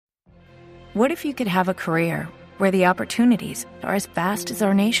What if you could have a career where the opportunities are as vast as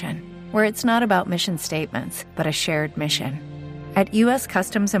our nation, where it's not about mission statements, but a shared mission? At U.S.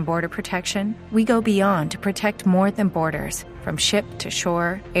 Customs and Border Protection, we go beyond to protect more than borders. From ship to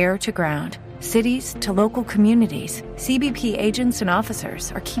shore, air to ground, cities to local communities, CBP agents and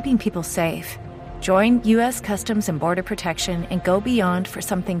officers are keeping people safe. Join U.S. Customs and Border Protection and go beyond for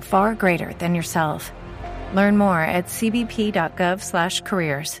something far greater than yourself. Learn more at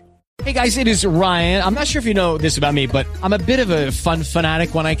cbp.gov/careers. Hey guys, it is Ryan. I'm not sure if you know this about me, but I'm a bit of a fun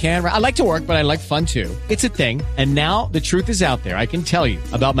fanatic when I can. I like to work, but I like fun too. It's a thing. And now the truth is out there. I can tell you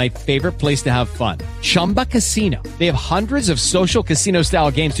about my favorite place to have fun. Chumba Casino. They have hundreds of social casino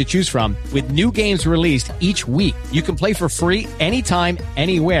style games to choose from with new games released each week. You can play for free anytime,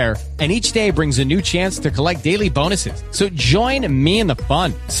 anywhere. And each day brings a new chance to collect daily bonuses. So join me in the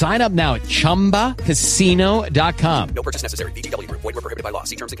fun. Sign up now at ChumbaCasino.com. No purchase necessary. VGW Group. Void where prohibited by law.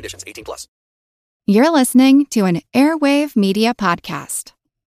 See terms and conditions. 18+. You're listening to an Airwave Media Podcast.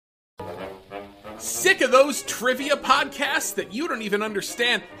 Sick of those trivia podcasts that you don't even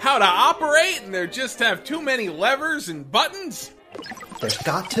understand how to operate and they just have too many levers and buttons? There's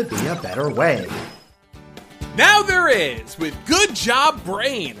got to be a better way. Now there is, with Good Job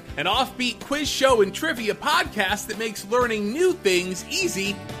Brain, an offbeat quiz show and trivia podcast that makes learning new things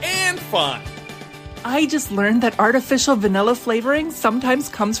easy and fun. I just learned that artificial vanilla flavoring sometimes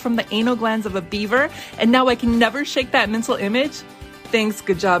comes from the anal glands of a beaver, and now I can never shake that mental image. Thanks,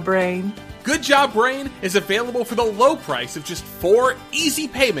 Good Job Brain. Good Job Brain is available for the low price of just 4 easy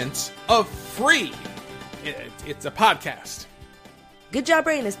payments of free. It's a podcast. Good Job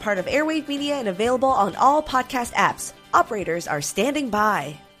Brain is part of Airwave Media and available on all podcast apps. Operators are standing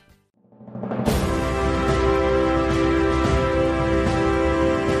by.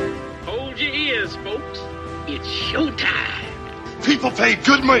 Hold your ears, folks. It's showtime. People pay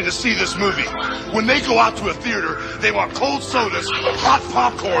good money to see this movie. When they go out to a theater, they want cold sodas, hot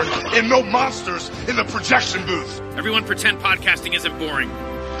popcorn, and no monsters in the projection booth. Everyone pretend podcasting isn't boring.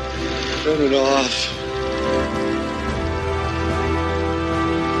 Turn it off.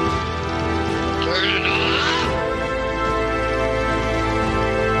 Turn it off.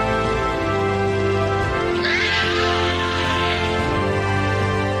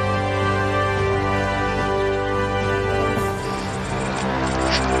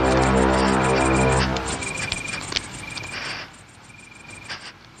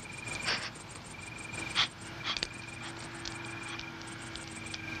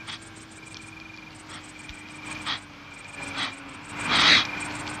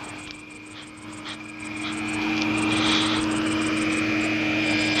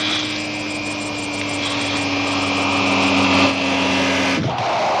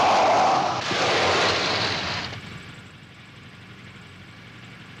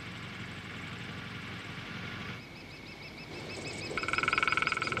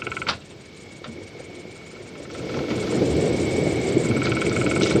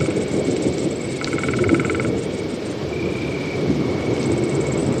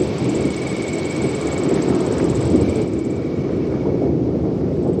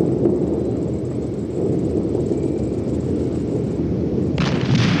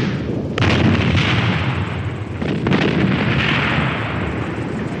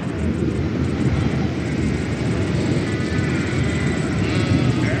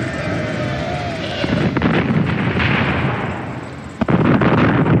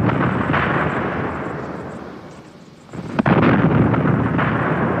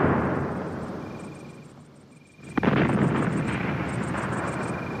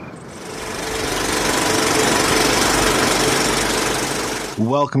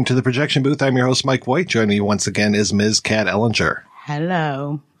 Welcome to the projection booth. I'm your host, Mike White. Joining me once again is Ms. Kat Ellinger.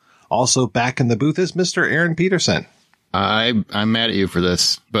 Hello. Also back in the booth is Mr. Aaron Peterson. I'm mad at you for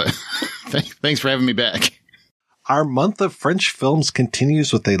this, but thanks for having me back. Our month of French films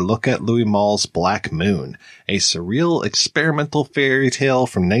continues with a look at Louis Malle's Black Moon, a surreal experimental fairy tale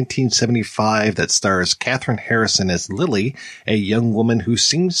from 1975 that stars Cathryn Harrison as Lily, a young woman who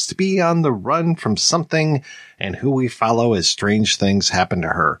seems to be on the run from something and who we follow as strange things happen to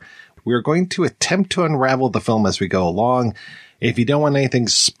her. We are going to attempt to unravel the film as we go along. If you don't want anything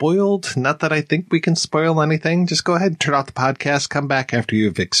spoiled, not that I think we can spoil anything, just go ahead and turn off the podcast, come back after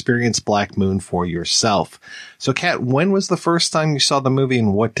you've experienced Black Moon for yourself. So, Kat, when was the first time you saw the movie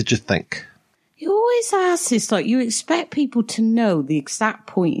and what did you think? You always ask this, like you expect people to know the exact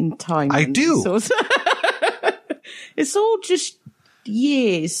point in time. I do. It's all just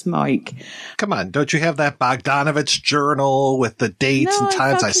years, Mike. Come on, don't you have that Bogdanovich journal with the dates and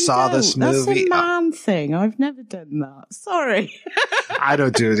times I saw this movie? That's a man thing. I've never done that. Sorry. I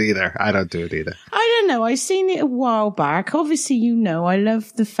don't do it either. I don't know. I seen it a while back. Obviously, I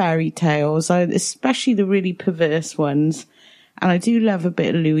love the fairy tales, especially the really perverse ones. And I do love a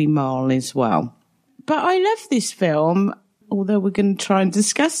bit of Louis Malle as well. But I love this film. Although we're going to try and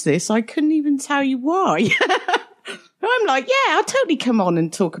discuss this, I couldn't even tell you why. I'm like, yeah, I'll totally come on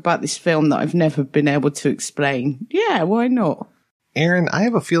and talk about this film that I've never been able to explain. Yeah, why not? Aaron, I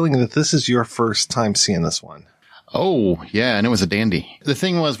have a feeling that this is your first time seeing this one. Oh, yeah, and it was a dandy. The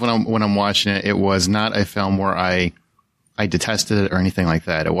thing was, when I'm watching it, it was not a film where I detested it or anything like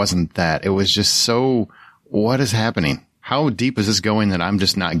that. It wasn't that. It was just so, what is happening? How deep is this going that I'm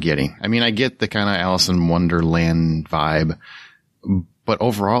just not getting? I mean, I get the kind of Alice in Wonderland vibe, but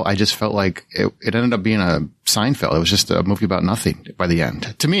overall, I just felt like it ended up being a Seinfeld. It was just a movie about nothing by the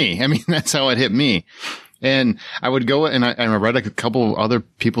end. To me, I mean, that's how it hit me. And I would go and I read a couple other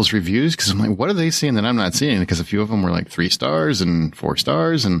people's reviews because I'm like, what are they seeing that I'm not seeing? Because a few of them were like 3 stars and 4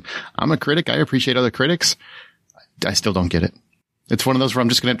 stars. And I'm a critic. I appreciate other critics. I still don't get it. It's one of those where I'm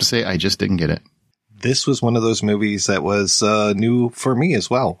just going to have to say, I just didn't get it. This was one of those movies that was new for me as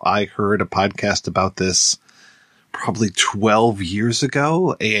well. I heard a podcast about this probably 12 years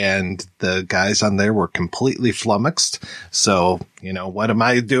ago, and the guys on there were completely flummoxed. So, what am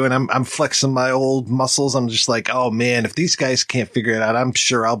I doing? I'm flexing my old muscles. I'm just like, oh man, if these guys can't figure it out, I'm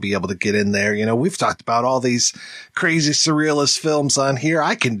sure I'll be able to get in there. We've talked about all these crazy surrealist films on here.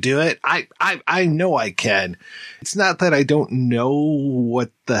 I can do it. I know I can. It's not that I don't know what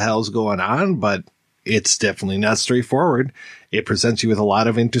the hell's going on, but it's definitely not straightforward. It presents you with a lot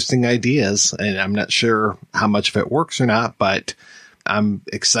of interesting ideas, and I'm not sure how much of it works or not, but I'm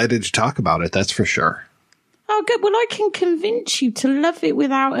excited to talk about it. That's for sure. Oh, good. Well, I can convince you to love it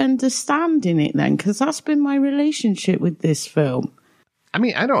without understanding it then, because that's been my relationship with this film. I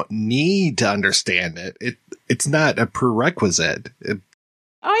mean, I don't need to understand it. It's not a prerequisite.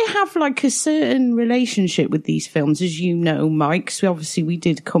 I have like a certain relationship with these films, as you know, Mike. So obviously we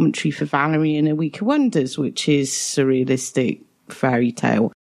did commentary for Valerie and A Week of Wonders, which is surrealistic fairy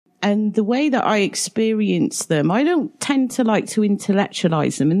tale. And the way that I experience them, I don't tend to like to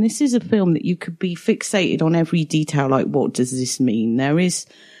intellectualize them. And this is a film that you could be fixated on every detail. Like, what does this mean? There is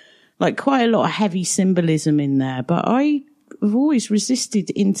like quite a lot of heavy symbolism in there, but I have always resisted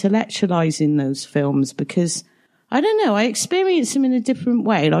intellectualizing those films because I don't know, I experience them in a different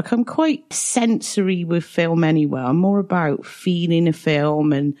way. Like, I'm quite sensory with film anyway. I'm more about feeling a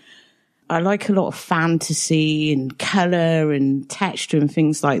film, and I like a lot of fantasy and colour and texture and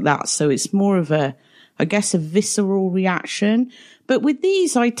things like that. So it's more of a visceral reaction. But with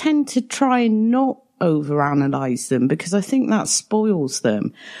these, I tend to try and not overanalyze them because I think that spoils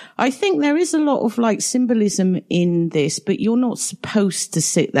them. I think there is a lot of like symbolism in this, but you're not supposed to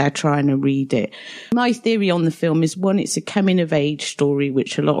sit there trying to read it. My theory on the film is, one, it's a coming of age story,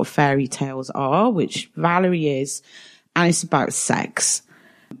 which a lot of fairy tales are, which Valerie is, and it's about sex.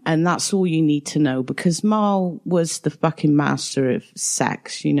 And that's all you need to know, because Malle was the fucking master of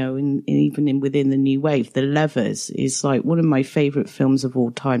sex, even within the new wave. The Lovers is like one of my favorite films of all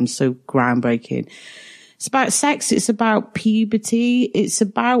time. So groundbreaking. It's about sex. It's about puberty. It's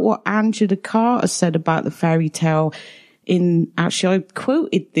about what Angela Carter said about the fairy tale. I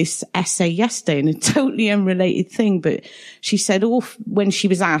quoted this essay yesterday in a totally unrelated thing, but she said, when she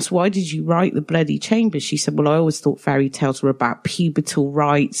was asked, why did you write The Bloody Chamber? She said, well, I always thought fairy tales were about pubertal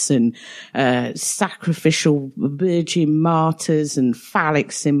rites and sacrificial virgin martyrs and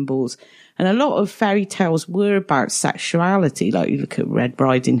phallic symbols. And a lot of fairy tales were about sexuality, like you look at Red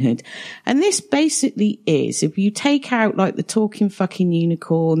Riding Hood. And this basically is, if you take out like the talking fucking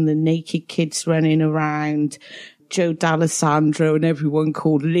unicorn, the naked kids running around, Joe Dallesandro and everyone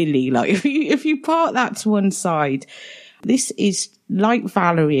called Lily. Like if you part that to one side, this is like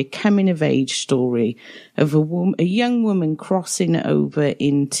Valerie, a coming of age story of a young woman crossing over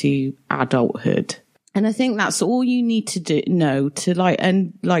into adulthood. And I think that's all you need to know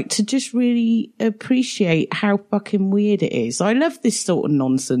to just really appreciate how fucking weird it is. I love this sort of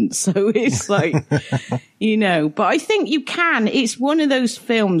nonsense. So it's like, but I think you can. It's one of those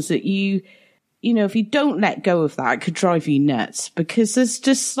films that if you don't let go of that, it could drive you nuts, because there's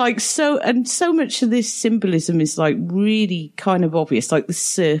just like so much of this symbolism is like really kind of obvious, like the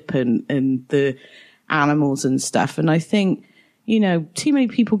serpent and the animals and stuff. And I think, too many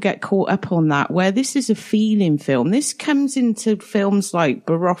people get caught up on that, where this is a feeling film. This comes into films like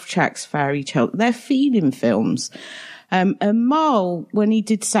Borowczak's fairy tale. They're feeling films. And Malle, when he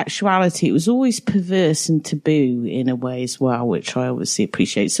did sexuality, it was always perverse and taboo in a way as well, which I obviously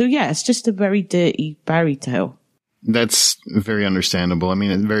appreciate. So yeah, it's just a very dirty fairy tale. That's very understandable. I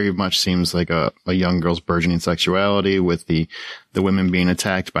mean, it very much seems like a young girl's burgeoning sexuality with the women being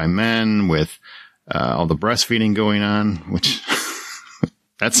attacked by men, with all the breastfeeding going on, which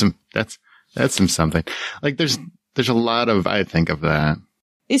that's something. Like there's a lot of, I think, of that.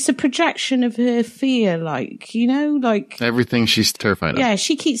 It's a projection of her fear, like, you know, like everything she's terrified of. Yeah,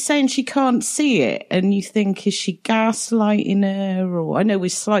 she keeps saying she can't see it, and you think, is she gaslighting her? Or I know we're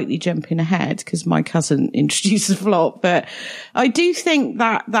slightly jumping ahead because Mike hasn't introduced the plot, but I do think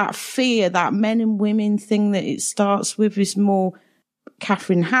that fear, that men and women thing that it starts with, is more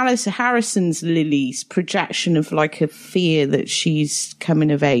Cathryn Harrison's Lily's projection of like a fear that she's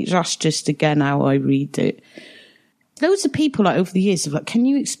coming of age. That's just again how I read it. Loads of people like over the years have like, can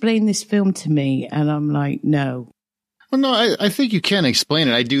you explain this film to me? And I'm like, no. Well, no, I think you can explain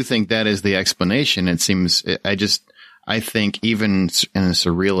it. I do think that is the explanation. It seems, I think even in a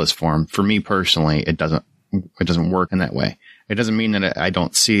surrealist form, for me personally, it doesn't work in that way. It doesn't mean that I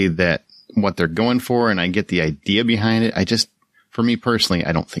don't see that what they're going for and I get the idea behind it. For me personally,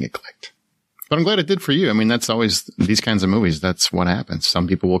 I don't think it clicked. But I'm glad it did for you. I mean, that's always these kinds of movies. That's what happens. Some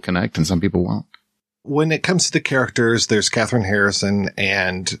people will connect and some people won't. When it comes to the characters, there's Cathryn Harrison,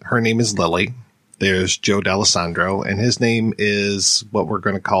 and her name is Lily. There's Joe Dallesandro, and his name is what we're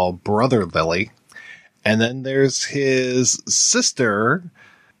going to call Brother Lily. And then there's his sister,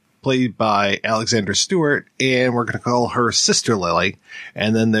 played by Alexandra Stewart, and we're going to call her Sister Lily.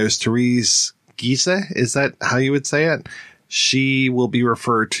 And then there's Therese Giehse. Is that how you would say it? She will be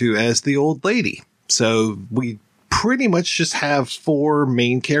referred to as the old lady. So we pretty much just have 4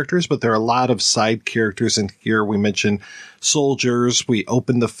 main characters, but there are a lot of side characters in here. We mentioned soldiers. We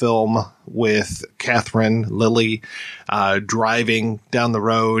open the film with Cathryn, Lily, driving down the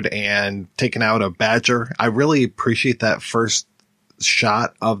road and taking out a badger. I really appreciate that first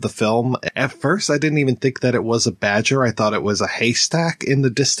shot of the film. At first, I didn't even think that it was a badger. I thought it was a haystack in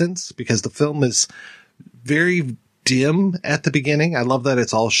the distance because the film is very dim at the beginning. I love that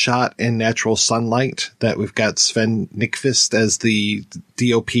it's all shot in natural sunlight, that we've got Sven Nykvist as the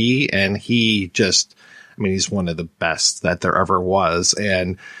DOP, and he's one of the best that there ever was,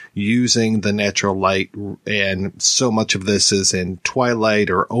 and using the natural light, and so much of this is in twilight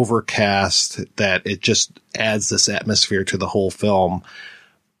or overcast that it just adds this atmosphere to the whole film.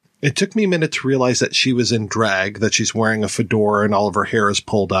 It took me a minute to realize that she was in drag, that she's wearing a fedora and all of her hair is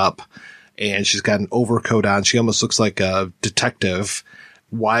pulled up. And she's got an overcoat on. She almost looks like a detective.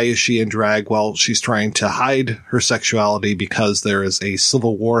 Why is she in drag? Well, she's trying to hide her sexuality because there is a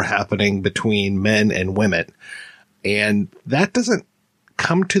civil war happening between men and women. And that doesn't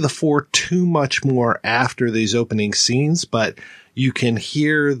come to the fore too much more after these opening scenes, but you can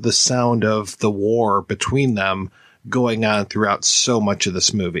hear the sound of the war between them going on throughout so much of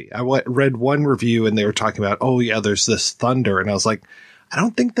this movie. I read one review and they were talking about, oh yeah, there's this thunder. And I was like, I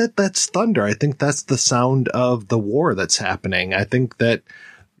don't think that that's thunder. I think that's the sound of the war that's happening. I think that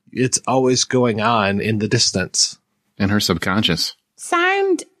it's always going on in the distance. In her subconscious.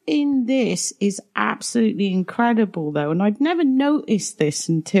 Sound in this is absolutely incredible, though. And I'd never noticed this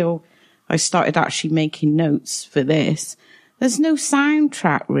until I started actually making notes for this. There's no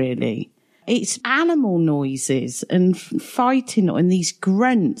soundtrack, really. It's animal noises and fighting and these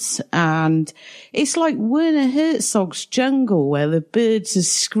grunts. And it's like Werner Herzog's Jungle, where the birds are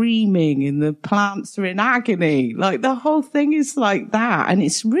screaming and the plants are in agony. Like the whole thing is like that. And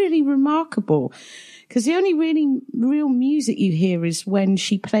it's really remarkable because the only really real music you hear is when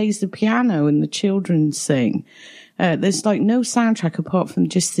she plays the piano and the children sing. There's like no soundtrack apart from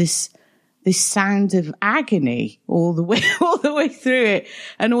just this sound of agony all the way through it.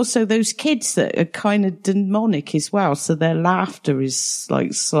 And also those kids that are kind of demonic as well. So their laughter is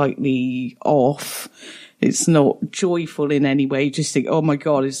like slightly off. It's not joyful in any way. You just think, oh my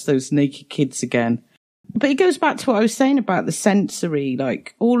God, it's those naked kids again. But it goes back to what I was saying about the sensory,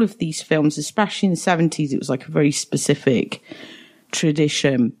 like all of these films, especially in the 70s, it was like a very specific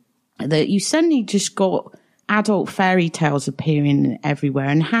tradition that you suddenly just got adult fairy tales appearing everywhere.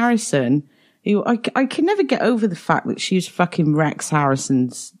 And Harrison, I can never get over the fact that she was fucking Rex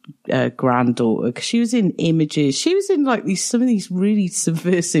Harrison's granddaughter, because she was in Images. She was in like some of these really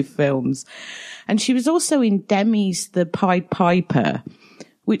subversive films. And she was also in Demi's The Pied Piper,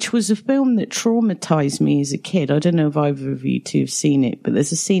 which was a film that traumatized me as a kid. I don't know if either of you two have seen it, but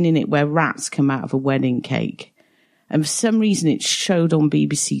there's a scene in it where rats come out of a wedding cake. And for some reason, it showed on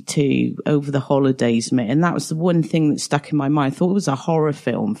BBC Two over the holidays, and that was the one thing that stuck in my mind. I thought it was a horror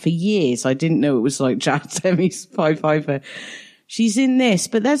film. For years, I didn't know it was like Jack Demi's Pied Piper. She's in this,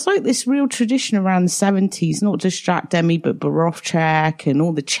 but there's like this real tradition around the 70s, not just Jack Demi, but Borowczak and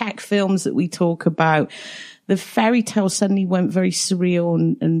all the Czech films that we talk about. The fairy tale suddenly went very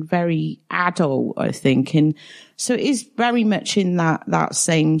surreal and very adult, I think. And so it is very much in that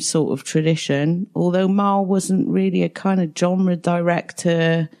same sort of tradition, although Malle wasn't really a kind of genre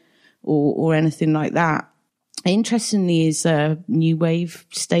director or anything like that. Interestingly, his new wave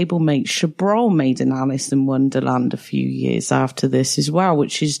stablemate Chabrol made an Alice in Wonderland a few years after this as well,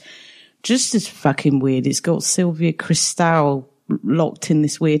 which is just as fucking weird. It's got Sylvia Kristal locked in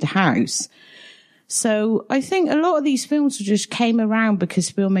this weird house. So I think a lot of these films just came around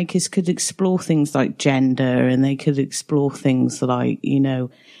because filmmakers could explore things like gender, and they could explore things like, you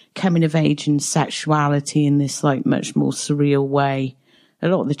know, coming of age and sexuality in this like much more surreal way. A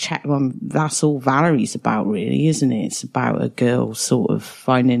lot of the Czech one, that's all Valerie's about, really, isn't it? It's about a girl sort of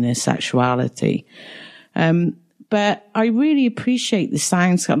finding her sexuality. But I really appreciate the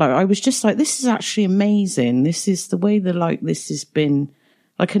soundscape. Like, I was just like, this is actually amazing. This is the way that like this has been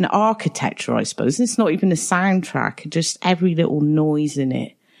like an architecture, I suppose. It's not even a soundtrack, just every little noise in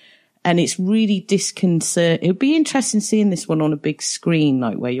it. And it's really disconcerting. It would be interesting seeing this one on a big screen,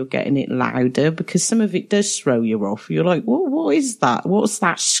 like where you're getting it louder, because some of it does throw you off. You're like, what is that? What's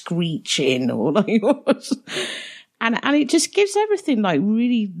that screeching? Or like, what? And it just gives everything like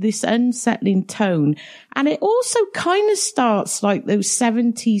really this unsettling tone. And it also kind of starts like those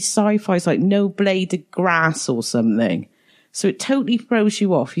 70s sci-fis, like No Blade of Grass or something. So it totally throws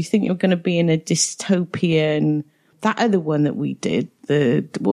you off. You think you're going to be in a dystopian, that other one that we did,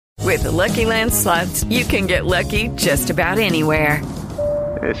 With the Lucky Land Slots, you can get lucky just about anywhere.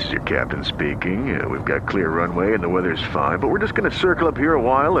 This is your captain speaking. We've got clear runway and the weather's fine, but we're just going to circle up here a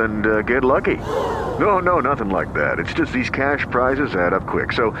while and get lucky. No, nothing like that. It's just these cash prizes add up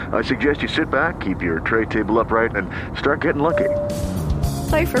quick. So I suggest you sit back, keep your tray table upright, and start getting lucky.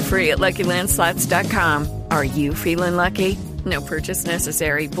 Play for free at LuckyLandSlots.com. Are you feeling lucky? No purchase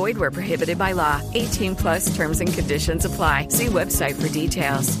necessary. Void where prohibited by law. 18+ terms and conditions apply. See website for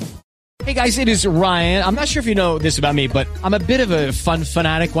details. Hey guys, it is Ryan. I'm not sure if you know this about me, but I'm a bit of a fun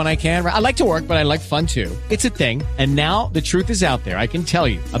fanatic when I can. I like to work, but I like fun too. It's a thing. And now the truth is out there. I can tell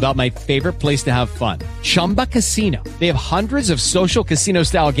you about my favorite place to have fun. Chumba Casino. They have hundreds of social casino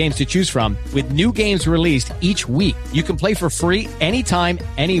style games to choose from with new games released each week. You can play for free anytime,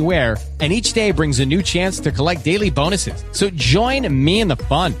 anywhere. And each day brings a new chance to collect daily bonuses. So join me in the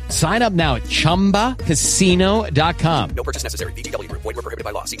fun. Sign up now at ChumbaCasino.com. No purchase necessary. VGW Group. Void where prohibited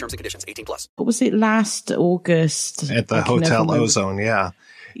by law. See terms and conditions. 18+. What was it, last August? At the Hotel Ozone, yeah.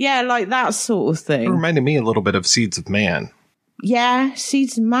 Yeah, like that sort of thing. It reminded me a little bit of Seeds of Man. Yeah,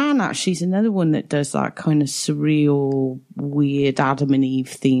 Seeds of Man actually is another one that does that kind of surreal, weird Adam and Eve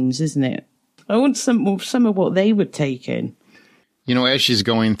themes, isn't it? I want some of what they were taking. You know, as she's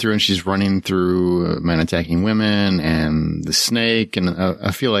going through and she's running through men attacking women and the snake, and I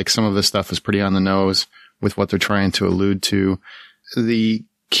feel like some of this stuff is pretty on the nose with what they're trying to allude to. The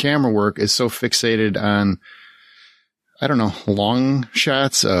camera work is so fixated on, I don't know, long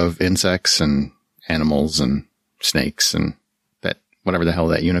shots of insects and animals and snakes and that whatever the hell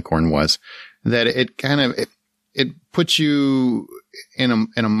that unicorn was, that it kind of it puts you in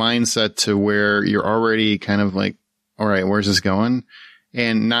a mindset to where you're already kind of like, all right, where's this going?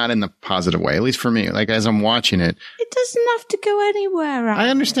 And not in the positive way, at least for me. Like, as I'm watching it, it doesn't have to go anywhere. I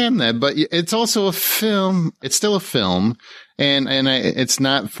understand that, but it's also a film. It's still a film, and it's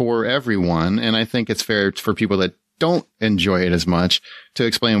not for everyone. And I think it's fair for people that don't enjoy it as much to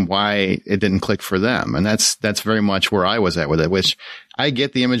explain why it didn't click for them. And that's very much where I was at with it, which I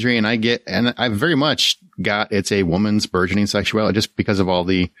get the imagery and I very much got it's a woman's burgeoning sexuality just because of all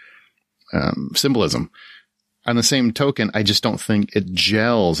the symbolism. On the same token, I just don't think it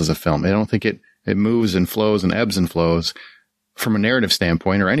gels as a film. I don't think it moves and flows and ebbs and flows from a narrative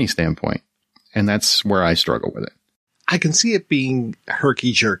standpoint or any standpoint. And that's where I struggle with it. I can see it being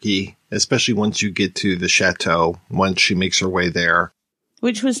herky-jerky, especially once you get to the chateau, once she makes her way there.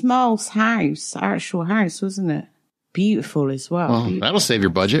 Which was Malle's house, actual house, wasn't it? Beautiful as well. Well, that'll save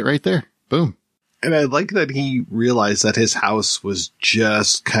your budget right there. Boom. And I like that he realized that his house was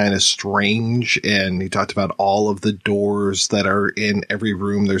just kind of strange. And he talked about all of the doors that are in every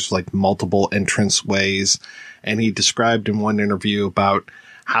room. There's like multiple entrance ways. And he described in one interview about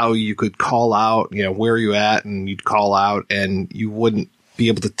how you could call out, you know, where are you at? And you'd call out and you wouldn't be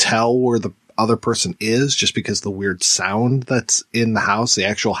able to tell where the other person is, just because the weird sound that's in the house, the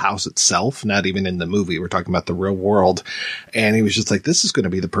actual house itself, not even in the movie. We're talking about the real world. And he was just like, this is going to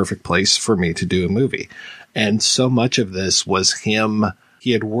be the perfect place for me to do a movie. And so much of this was him.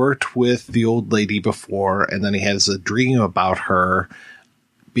 He had worked with the old lady before, and then he has a dream about her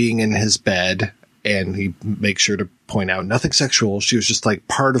being in his bed, and he makes sure to point out nothing sexual. She was just like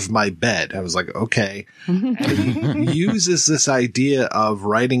part of my bed. I was like, okay. And he uses this idea of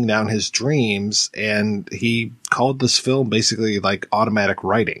writing down his dreams, and he called this film basically like automatic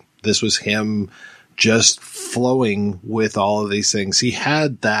writing. This was him just flowing with all of these things. He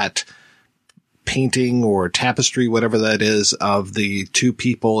had that painting or tapestry, whatever that is, of the two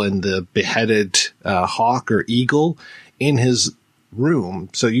people in the beheaded hawk or eagle in his room.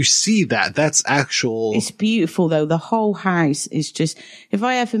 So you see that. That's actual. It's beautiful, though. The whole house is just, if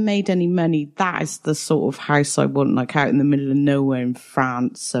I ever made any money, that is the sort of house I want, like out in the middle of nowhere in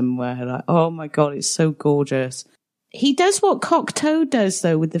France somewhere. Like, oh my God, it's so gorgeous. He does what Cocteau does,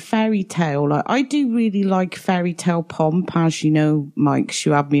 though, with the fairy tale. Like, I do really like fairy tale pomp, as you know, Mike,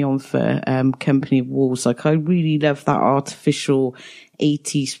 you had me on for Company of Wolves. Like, I really love that artificial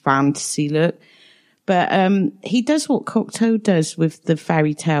 80s fantasy look. But he does what Cocteau does with the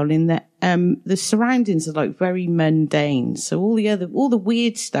fairy tale, in that the surroundings are like very mundane. So all the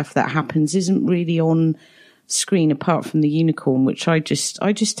weird stuff that happens isn't really on screen, apart from the unicorn, which I just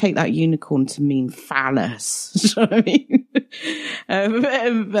take that unicorn to mean phallus. You know what I mean?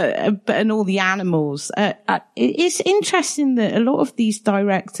 But and all the animals. It's interesting that a lot of these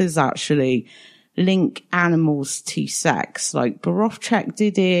directors actually link animals to sex. Like Borowczyk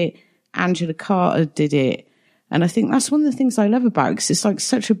did it, Angela Carter did it. And I think that's one of the things I love about it, because it's like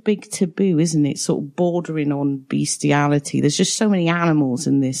such a big taboo, isn't it? Sort of bordering on bestiality. There's just so many animals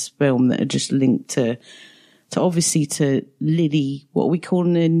in this film that are just linked to obviously to Lily, what are we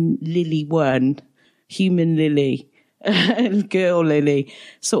calling in Lily 1, human Lily, girl Lily,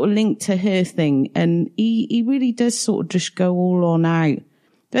 sort of linked to her thing. And he really does sort of just go all on out.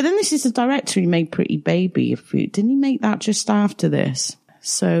 But then this is the director who made Pretty Baby. Didn't he make that just after this?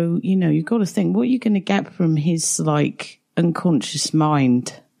 So, you know, you've got to think, what are you going to get from his, like, unconscious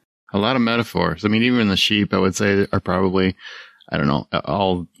mind? A lot of metaphors. I mean, even the sheep, I would say, are probably, I don't know,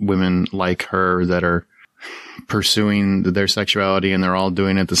 all women like her that are pursuing their sexuality, and they're all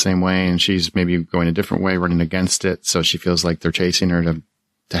doing it the same way, and she's maybe going a different way, running against it, so she feels like they're chasing her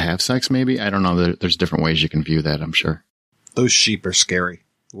to have sex, maybe. I don't know. There's different ways you can view that, I'm sure. Those sheep are scary.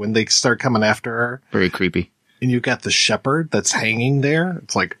 When they start coming after her. Very creepy. And you've got the shepherd that's hanging there.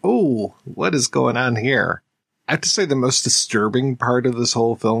 It's like, oh, what is going on here? I have to say the most disturbing part of this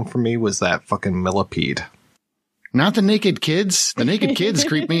whole film for me was that fucking millipede. Not the naked kids. The naked kids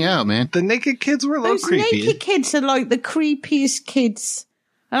creep me out, man. The naked kids were a little creepy. Those naked kids are like the creepiest kids.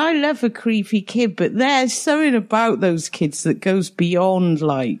 And I love a creepy kid, but there's something about those kids that goes beyond,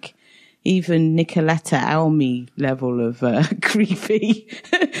 like, even Nicoletta Elmi level of creepy.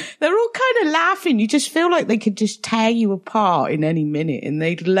 They're all kind of laughing. You just feel like they could just tear you apart in any minute, and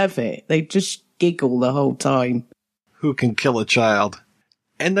they'd love it. They'd just giggle the whole time. Who can kill a child?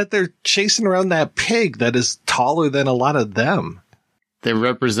 And that they're chasing around that pig that is taller than a lot of them. They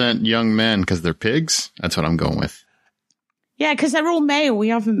represent young men because they're pigs? That's what I'm going with. Yeah, because they're all male. We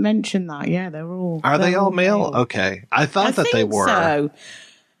haven't mentioned that. Yeah, they're all... Are they all male? Okay. I thought that they were. So.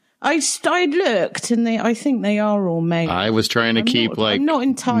 I looked, and I think they are all male. I was trying to keep I'm not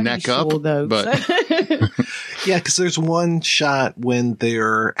entirely neck sure, up, though. But So. Yeah, because there's one shot when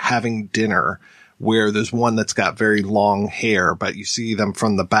they're having dinner where there's one that's got very long hair, but you see them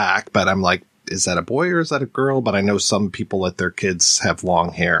from the back. But I'm like, is that a boy or is that a girl? But I know some people let their kids have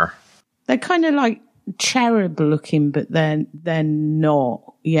long hair. They're kind of like cherub looking, but they're not.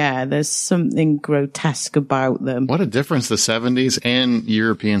 Yeah, there's something grotesque about them. What a difference the 70s and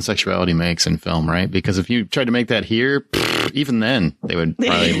European sexuality makes in film, right? Because if you tried to make that here, even then, they would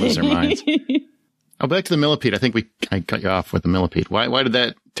probably lose their minds. Oh, back to the millipede. I think I cut you off with the millipede. Why did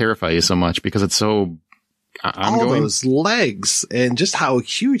that terrify you so much? Because it's so ongoing? All those legs and just how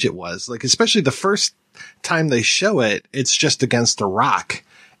huge it was. Like, especially the first time they show it, it's just against a rock.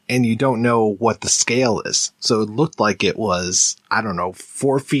 And you don't know what the scale is. So it looked like it was, I don't know,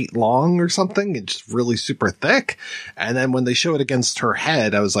 4 feet long or something. It's just really super thick. And then when they show it against her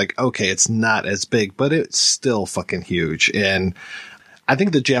head, I was like, okay, it's not as big, but it's still fucking huge. And I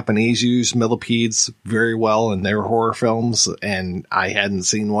think the Japanese use millipedes very well in their horror films. And I hadn't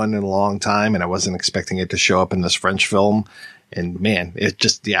seen one in a long time, and I wasn't expecting it to show up in this French film. And man, it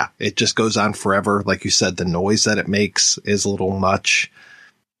just goes on forever. Like you said, the noise that it makes is a little much.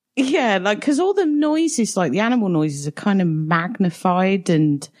 Yeah, like, because all the noises, like the animal noises, are kind of magnified,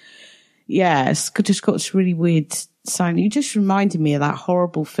 and Yeah, it's just got this really weird sound. You just reminded me of that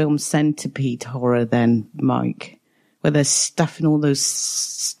horrible film Centipede horror then, Mike, where they're stuffing all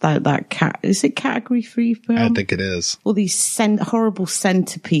those, that cat, is it category 3 film? I think it is. All these horrible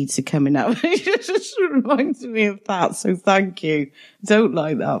centipedes are coming up. It just reminds me of that, so thank you. Don't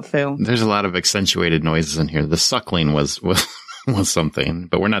like that film. There's a lot of accentuated noises in here. The suckling was something,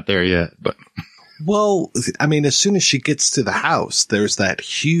 but we're not there yet, but... Well, I mean, as soon as she gets to the house, there's that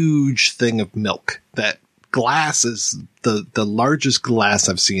huge thing of milk. That glass is the largest glass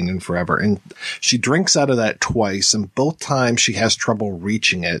I've seen in forever. And she drinks out of that twice, and both times she has trouble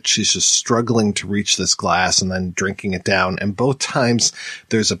reaching it. She's just struggling to reach this glass and then drinking it down. And both times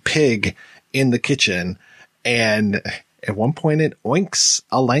there's a pig in the kitchen, and at one point it oinks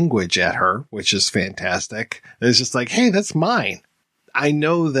a language at her, which is fantastic. It's just like, hey, that's mine. I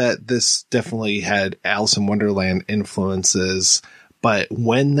know that this definitely had Alice in Wonderland influences, but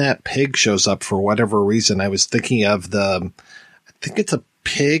when that pig shows up for whatever reason, I was thinking of I think it's a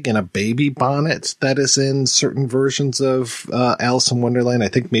pig in a baby bonnet that is in certain versions of Alice in Wonderland. I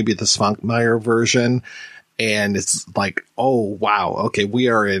think maybe the Svankmajer version. And it's like, oh, wow. Okay, we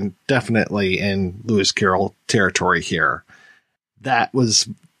are definitely in Lewis Carroll territory here. That was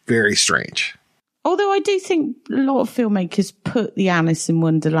very strange. Although I do think a lot of filmmakers put the Alice in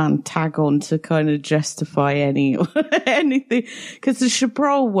Wonderland tag on to kind of justify anything. Because the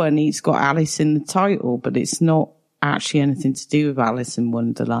Chabrol one, he's got Alice in the title, but it's not actually anything to do with Alice in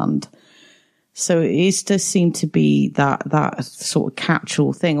Wonderland. So it does seem to be that sort of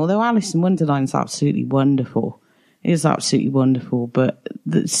catch-all thing. Although Alice in Wonderland is absolutely wonderful. It is absolutely wonderful, but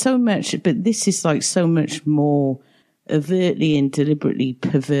this is like so much more overtly and deliberately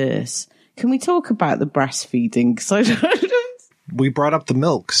perverse. Can we talk about the breastfeeding? We brought up the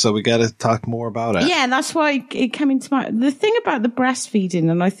milk, so we got to talk more about it. Yeah, that's why it came into my... The thing about the breastfeeding,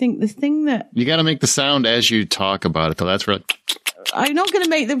 and I think the thing that... You got to make the sound as you talk about it, though. That's right. I'm not going to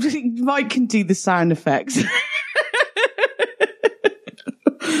make Mike can do the sound effects.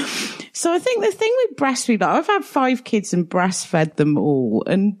 So I think the thing with breastfeeding, I've had 5 kids and breastfed them all,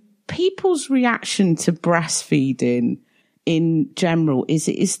 and people's reaction to breastfeeding in general is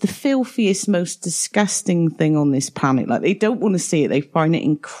it is the filthiest, most disgusting thing on this planet. Like, they don't want to see it. They find it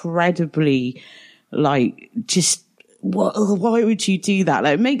incredibly, like, just, why would you do that?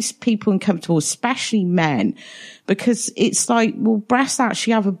 Like, it makes people uncomfortable, especially men, because it's like, well, breasts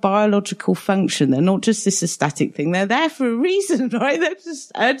actually have a biological function. They're not just this aesthetic thing. They're there for a reason, right? They're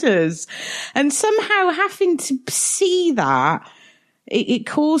just udders. And somehow having to see that, it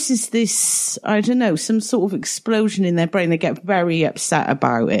causes this, I don't know, some sort of explosion in their brain. They get very upset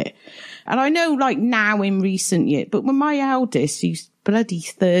about it. And I know, like, now in recent years, but when my eldest, who's bloody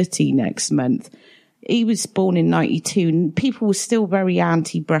 30 next month, he was born in 92, and people were still very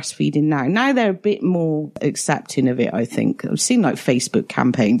anti-breastfeeding now. Now they're a bit more accepting of it, I think. I've seen, like, Facebook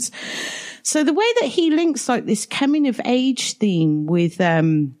campaigns. So the way that he links, like, this coming of age theme with,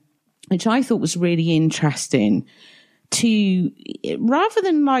 which I thought was really interesting, to, rather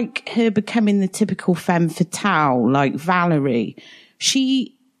than like her becoming the typical femme fatale like Valerie,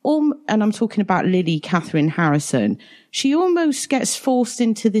 she, and I'm talking about Lily Cathryn Harrison, she almost gets forced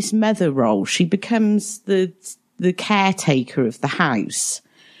into this mother role. She becomes the caretaker of the house.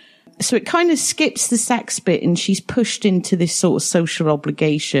 So it kind of skips the sex bit, and she's pushed into this sort of social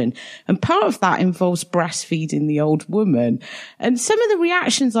obligation. And part of that involves breastfeeding the old woman. And some of the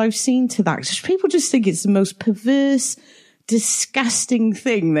reactions I've seen to that, people just think it's the most perverse, disgusting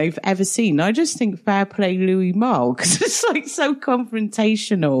thing they've ever seen. I just think fair play Louis Malle, because it's like so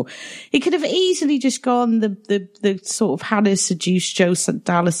confrontational. He could have easily just gone the sort of how to seduce Joe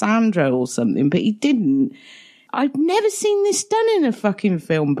Dallesandro or something, but he didn't. I've never seen this done in a fucking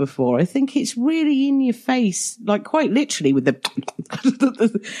film before. I think it's really in your face, like quite literally with the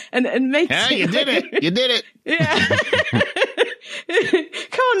and makes yeah, it. You did it. You did it. Yeah.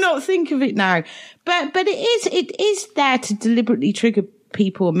 Can't not think of it now. But it is there to deliberately trigger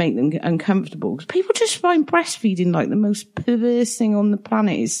people and make them uncomfortable. Because people just find breastfeeding like the most perverse thing on the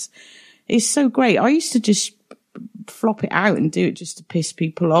planet. It's so great. I used to just flop it out and do it just to piss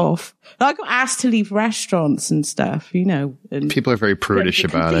people off. I got asked to leave restaurants and stuff, you know. And people are very prudish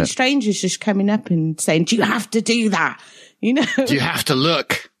about it. Strangers just coming up and saying, "Do you have to do that?" You know. Do you have to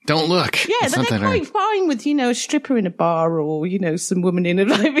look? Don't look. Yeah, but they're quite fine with, you know, a stripper in a bar or, you know, some woman in a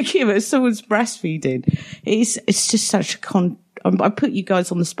live bikini. Someone's breastfeeding. It's just such a I put you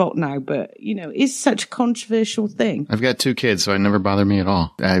guys on the spot now, but, you know, it's such a controversial thing. I've got 2 kids, so it never bothered me at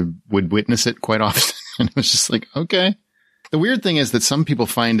all. I would witness it quite often, and it was just like, okay. The weird thing is that some people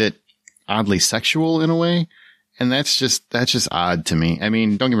find it oddly sexual in a way, And that's just odd to me. I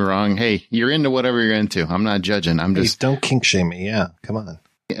mean, don't get me wrong. Hey, you're into whatever you're into. I'm not judging. I'm just don't kink shame me. Yeah. Come on.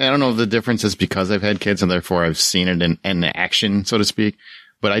 I don't know if the difference is because I've had kids and therefore I've seen it in action, so to speak.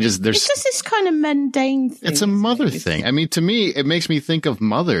 But it's just this kind of mundane thing. It's a mother thing. I mean, to me, it makes me think of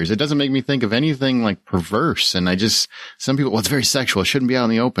mothers. It doesn't make me think of anything like perverse. And some people, well, it's very sexual. It shouldn't be out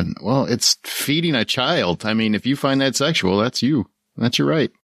in the open. Well, it's feeding a child. I mean, if you find that sexual, that's you. That's your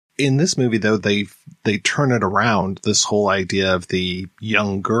right. In this movie, though, they turn it around, this whole idea of the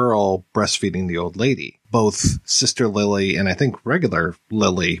young girl breastfeeding the old lady. Both Sister Lily and I think regular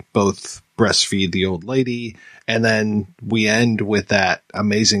Lily both breastfeed the old lady. And then we end with that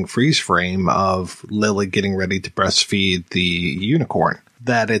amazing freeze frame of Lily getting ready to breastfeed the unicorn.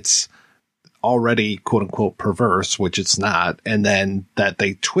 That it's already, quote unquote, perverse, which it's not. And then that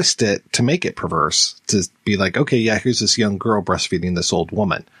they twist it to make it perverse, to be like, okay, yeah, here's this young girl breastfeeding this old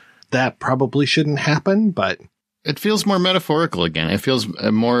woman. That probably shouldn't happen, but it feels more metaphorical again. It feels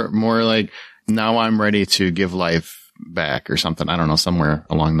more like now I'm ready to give life back or something. I don't know, somewhere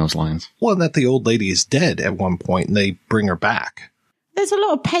along those lines. Well, that the old lady is dead at one point and they bring her back. There's a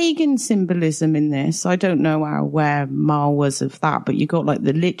lot of pagan symbolism in this. I don't know how aware Malle was of that, but you got like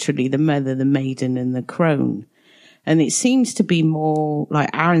literally the mother, the maiden and the crone. And it seems to be more,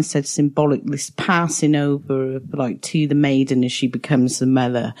 like Aaron said, symbolic, this passing over like to the maiden as she becomes the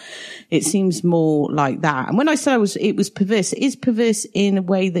mother. It seems more like that. And when I said it was perverse, it is perverse in a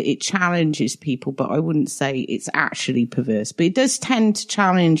way that it challenges people, but I wouldn't say it's actually perverse. But it does tend to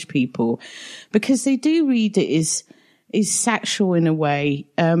challenge people because they do read it as sexual in a way.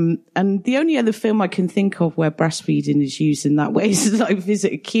 And the only other film I can think of where breastfeeding is used in that way is like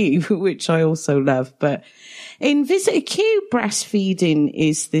Visitor Q, which I also love. But in Visitor Q, breastfeeding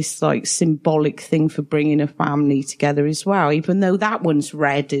is this like symbolic thing for bringing a family together as well, even though that one's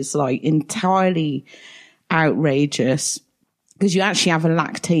read as like entirely outrageous. Because you actually have a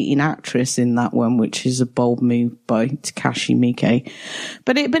lactating actress in that one, which is a bold move by Takashi Miike.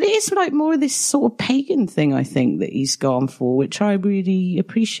 But it is like more of this sort of pagan thing, I think, that he's gone for, which I really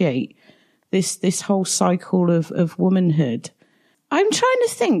appreciate. This whole cycle of womanhood. I'm trying to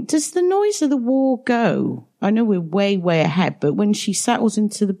think, does the noise of the war go? I know we're way, way ahead, but when she settles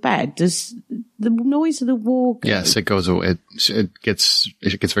into the bed, does the noise of the war go? Yes, it goes away. It gets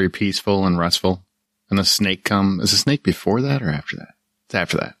very peaceful and restful. And the snake is the snake before that or after that? It's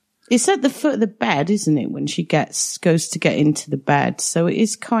after that. It's at the foot of the bed, isn't it, when she goes to get into the bed. So it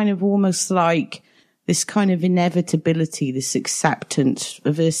is kind of almost like this kind of inevitability, this acceptance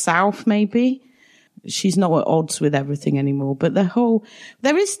of herself, maybe. She's not at odds with everything anymore. But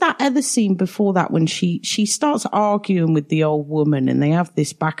there is that other scene before that when she starts arguing with the old woman and they have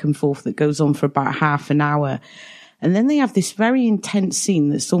this back and forth that goes on for about half an hour. And then they have this very intense scene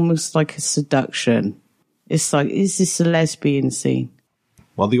that's almost like a seduction. It's like, is this a lesbian scene?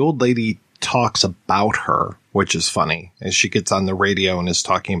 Well, the old lady talks about her, which is funny, as she gets on the radio and is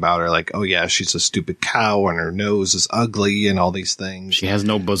talking about her like, oh yeah, she's a stupid cow and her nose is ugly and all these things. She has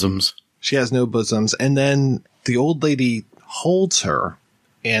no bosoms. And then the old lady holds her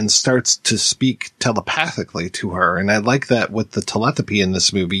and starts to speak telepathically to her. And I like that with the telepathy in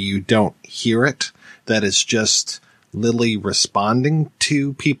this movie, you don't hear it. That is just Lily responding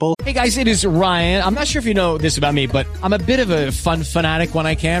to people. Hey guys, it is Ryan. I'm not sure if you know this about me, but I'm a bit of a fun fanatic when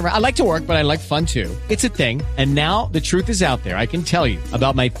I can. I like to work, but I like fun too. It's a thing. And now the truth is out there. I can tell you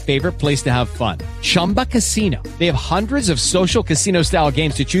about my favorite place to have fun. Chumba Casino. They have hundreds of social casino style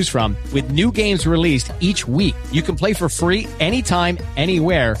games to choose from with new games released each week. You can play for free anytime,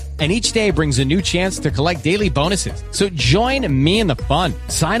 anywhere. And each day brings a new chance to collect daily bonuses. So join me in the fun.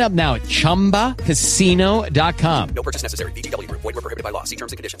 Sign up now at ChumbaCasino.com. No purchase necessary. VGW Group. Void where prohibited by law. See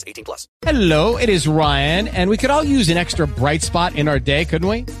terms and conditions. 18+. Hello, it is Ryan, and we could all use an extra bright spot in our day, couldn't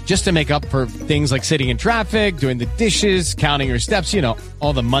we? Just to make up for things like sitting in traffic, doing the dishes, counting your steps, you know,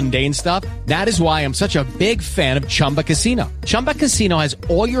 all the mundane stuff. That is why I'm such a big fan of Chumba Casino. Chumba Casino has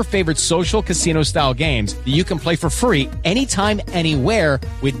all your favorite social casino-style games that you can play for free anytime, anywhere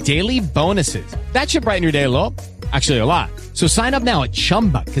with daily bonuses. That should brighten your day a little. Actually, a lot. So sign up now at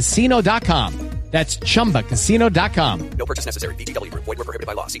ChumbaCasino.com. That's ChumbaCasino.com. No purchase necessary. VGW Group. Void where prohibited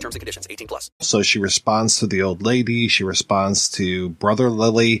by law. See terms and conditions. 18+. So she responds to the old lady. She responds to Brother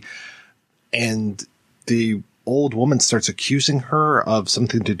Lily. And the old woman starts accusing her of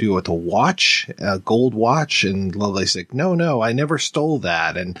something to do with a watch, a gold watch. And Lily's like, no, I never stole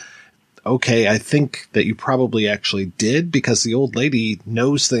that. And okay, I think that you probably actually did, because the old lady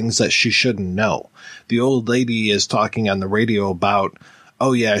knows things that she shouldn't know. The old lady is talking on the radio about,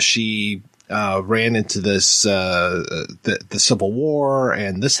 oh yeah, she ran into this, the Civil War,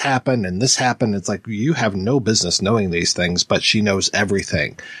 and this happened, and this happened. It's like, you have no business knowing these things, but she knows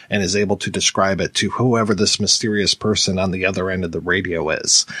everything and is able to describe it to whoever this mysterious person on the other end of the radio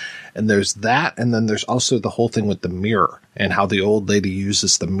is. And there's that, and then there's also the whole thing with the mirror and how the old lady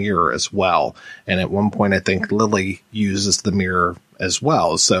uses the mirror as well. And at one point, I think Lily uses the mirror as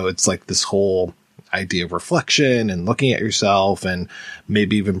well. So it's like this whole idea of reflection and looking at yourself and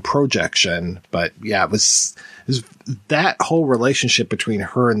maybe even projection. But yeah, it was that whole relationship between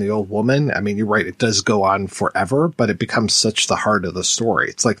her and the old woman. I mean, you're right. It does go on forever, but it becomes such the heart of the story.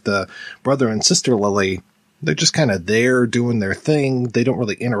 It's like the brother and sister Lily, they're just kind of there doing their thing. They don't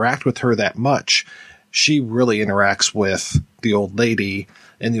really interact with her that much. She really interacts with the old lady,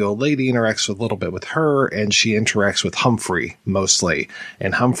 and the old lady interacts a little bit with her, and she interacts with Humphrey mostly.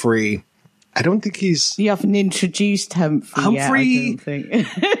 And Humphrey, I don't think You haven't introduced Humphrey yet, I don't think.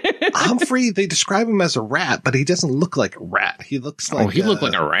 Humphrey, they describe him as a rat, but he doesn't look like a rat. He looks like... he looked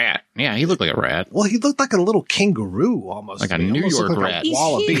like a rat. Yeah, he looked like a rat. Well, he looked like a little kangaroo almost. Like a New York rat. He's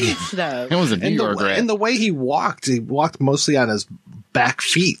huge, though. It was a New York rat. And the way he walked mostly on his back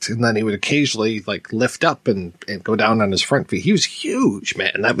feet, and then he would occasionally like lift up and go down on his front feet. He was huge,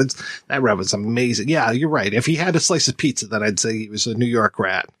 man. That rat was amazing. Yeah, you're right. If he had a slice of pizza, then I'd say he was a New York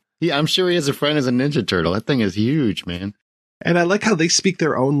rat. Yeah, I'm sure he has a friend as a Ninja Turtle. That thing is huge, man. And I like how they speak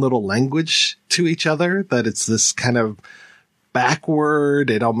their own little language to each other, that it's this kind of backward.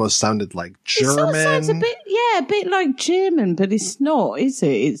 It almost sounded like German. It sounds a bit like German, but it's not, is it?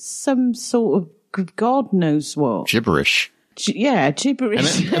 It's some sort of God knows what. Gibberish.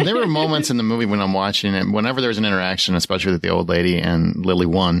 Gibberish. And there were moments in the movie when I'm watching it, whenever there's an interaction, especially with the old lady and Lily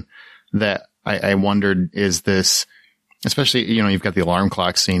 1, that I wondered, is this... Especially, you've got the alarm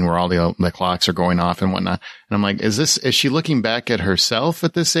clock scene where all the clocks are going off and whatnot. And I'm like, is she looking back at herself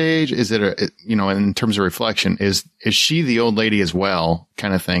at this age? Is it in terms of reflection, is she the old lady as well,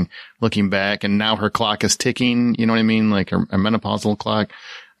 kind of thing, looking back, and now her clock is ticking, you know what I mean? Like a menopausal clock.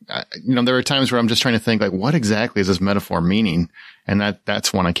 There are times where I'm just trying to think, like, what exactly is this metaphor meaning? And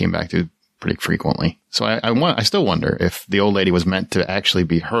that's one I came back to pretty frequently. So I still wonder if the old lady was meant to actually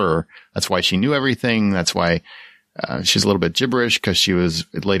be her. That's why she knew everything. That's why, she's a little bit gibberish because she was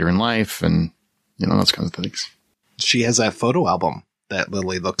later in life, and those kinds of things. She has that photo album that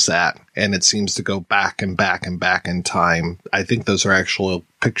Lily looks at, and it seems to go back and back and back in time. I think those are actual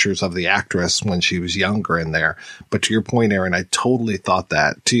pictures of the actress when she was younger in there. But to your point, Aaron, I totally thought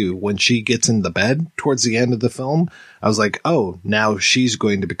that too. When she gets in the bed towards the end of the film, I was like, oh, now she's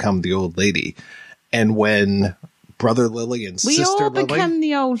going to become the old lady. And when Brother Lily and Sister Lily. We all become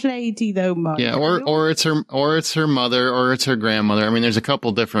the old lady, though, Mike. Yeah, or it's her mother, or it's her grandmother. I mean, there's a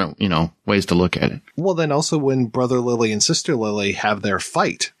couple different, ways to look at it. Well, then also when Brother Lily and Sister Lily have their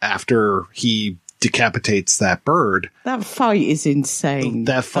fight after he decapitates that bird. That fight is insane.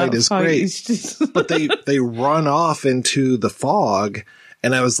 That fight is great. But they run off into the fog,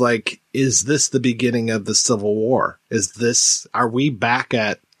 and I was like, is this the beginning of the Civil War? Are we back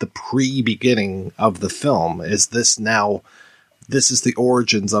at the pre-beginning of the film? Is this the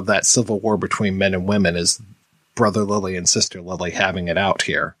origins of that civil war between men and women? Is Brother Lily and Sister Lily having it out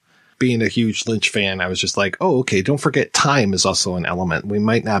here? Being a huge Lynch fan, I was just like, oh, okay, don't forget time is also an element. We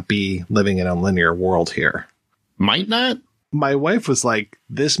might not be living in a linear world here. Might not? My wife was like,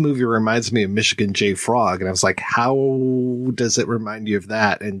 this movie reminds me of Michigan J. Frog. And I was like, how does it remind you of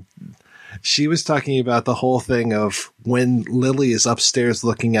that? And she was talking about the whole thing of when Lily is upstairs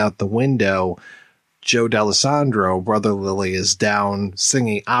looking out the window, Joe Dallesandro, Brother Lily, is down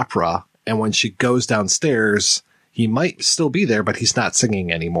singing opera. And when she goes downstairs, he might still be there, but he's not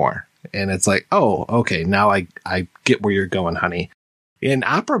singing anymore. And it's like, oh, okay, now I get where you're going, honey. And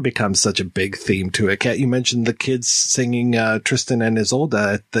opera becomes such a big theme to it. Kat, you mentioned the kids singing Tristan and Isolde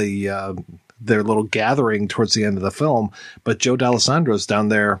at their little gathering towards the end of the film. But Joe Dallesandro's down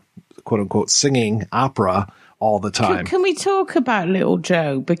there, quote unquote, singing opera all the time. Can we talk about little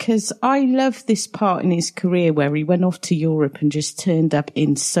Joe? Because I love this part in his career where he went off to Europe and just turned up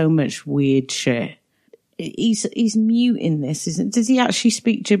in so much weird shit. He's mute in this, isn't? Does he actually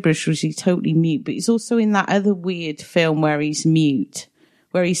speak gibberish, or is he totally mute? But he's also in that other weird film where he's mute,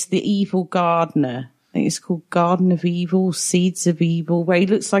 where he's the evil gardener. I think it's called Garden of Evil, Seeds of Evil, where he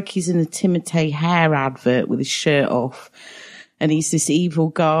looks like he's in a Timotei hair advert with his shirt off. And he's this evil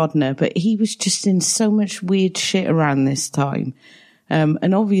gardener, but he was just in so much weird shit around this time.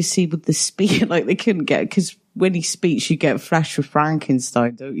 And obviously with the speed, like they couldn't get, because when he speaks, you get Flash of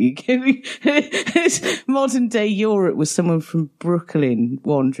Frankenstein, don't you? Modern day Europe was someone from Brooklyn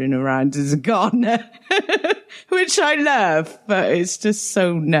wandering around as a gardener. which I love, but it's just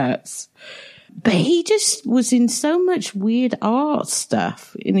so nuts. But he just was in so much weird art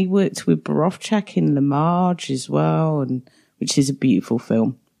stuff, and he worked with Borowczak in La Marge as well, and which is a beautiful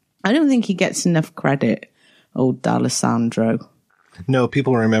film. I don't think he gets enough credit, old Dallesandro. No,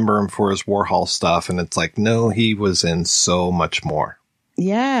 people remember him for his Warhol stuff, and it's like, no, he was in so much more.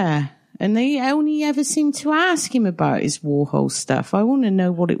 Yeah, and they only ever seem to ask him about his Warhol stuff. I want to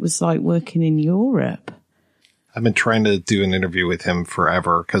know what it was like working in Europe. I've been trying to do an interview with him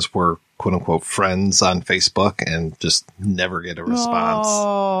forever because we're quote-unquote friends on Facebook and just never get a response.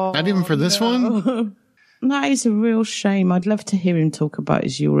 Oh, not even for this one? That is a real shame. I'd love to hear him talk about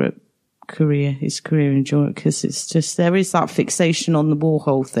his career in Europe, because it's just, there is that fixation on the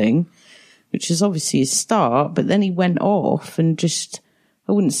Warhol thing, which is obviously his start, but then he went off and just,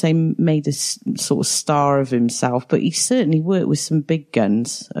 I wouldn't say made a sort of star of himself, but he certainly worked with some big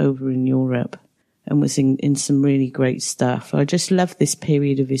guns over in Europe and was in some really great stuff. I just love this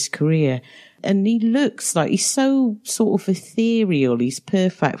period of his career. And he looks like he's so sort of ethereal. He's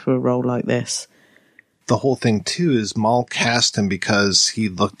perfect for a role like this. The whole thing, too, is Malle cast him because he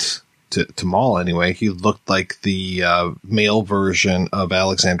looked, to Malle anyway, he looked like the male version of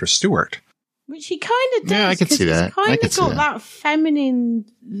Alexandra Stewart. Which he kind of does. Yeah, I could see that. He's kind of got that feminine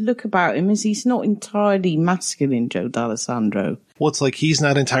look about him, as he's not entirely masculine, Joe Dallesandro. Well, it's like he's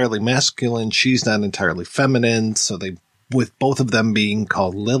not entirely masculine, she's not entirely feminine, so they, with both of them being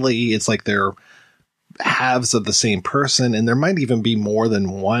called Lily, it's like they're halves of the same person, and there might even be more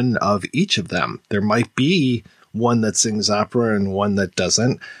than one of each of them. There might be one that sings opera and one that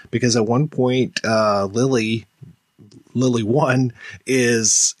doesn't, because at one point, Lily 1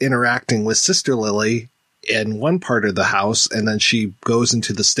 is interacting with Sister Lily in one part of the house, and then she goes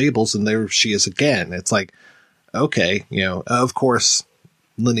into the stables and there she is again. It's like, okay, of course,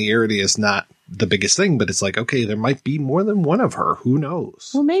 linearity is not the biggest thing, but it's like, okay, there might be more than one of her. Who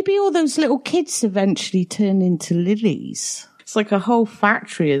knows? Well, maybe all those little kids eventually turn into lilies. It's like a whole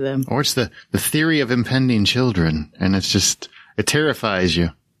factory of them. Or it's the theory of impending children, and it's just, it terrifies you,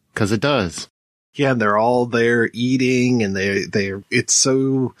 because it does. Yeah, they're all there eating, and it's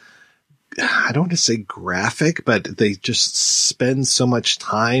so, I don't want to say graphic, but they just spend so much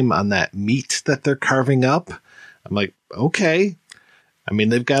time on that meat that they're carving up. I'm like, okay. I mean,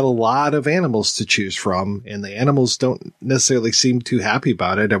 they've got a lot of animals to choose from, and the animals don't necessarily seem too happy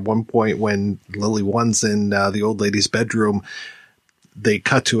about it. At one point, when Lily 1's in the old lady's bedroom, they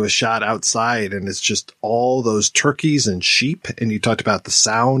cut to a shot outside, and it's just all those turkeys and sheep. And you talked about the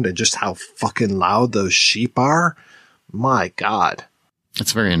sound and just how fucking loud those sheep are. My God.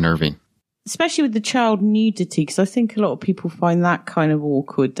 It's very unnerving. Especially with the child nudity, because I think a lot of people find that kind of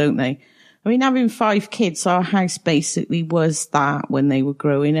awkward, don't they? I mean, having 5 kids, our house basically was that when they were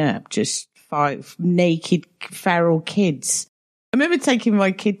growing up, just 5 naked feral kids. I remember taking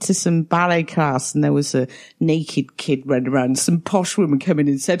my kid to some ballet class, and there was a naked kid running around. Some posh woman came in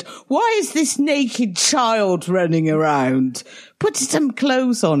and said, "Why is this naked child running around? Put some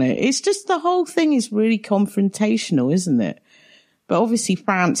clothes on it." It's just, the whole thing is really confrontational, isn't it? But obviously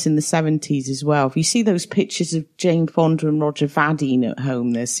France in the 70s as well. If you see those pictures of Jane Fonda and Roger Vadim at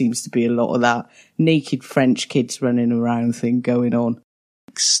home, there seems to be a lot of that naked French kids running around thing going on.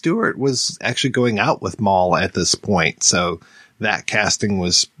 Stewart was actually going out with Malle at this point, so that casting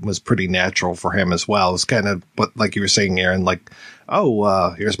was pretty natural for him as well. It was kind of what, like you were saying, Aaron, like,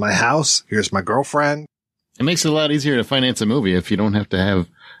 here's my house, here's my girlfriend. It makes it a lot easier to finance a movie if you don't have to have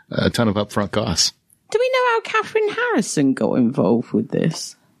a ton of upfront costs. Do we know how Cathryn Harrison got involved with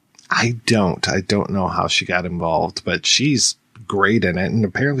this? I don't know how she got involved, but she's great in it. And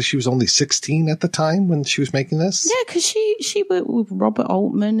apparently she was only 16 at the time when she was making this. Yeah, because she worked with Robert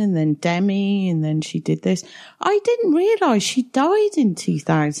Altman and then Demi, and then she did this. I didn't realise she died in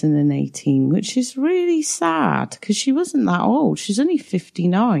 2018, which is really sad, because she wasn't that old. She's only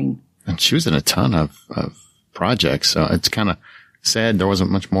 59. And she was in a ton of projects, so it's kind of sad there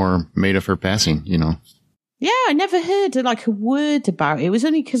wasn't much more made of her passing, Yeah, I never heard a word about it. It was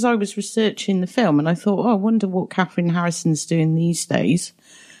only because I was researching the film and I thought, I wonder what Cathryn Harrison's doing these days.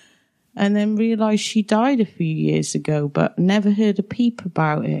 And then realised she died a few years ago, but never heard a peep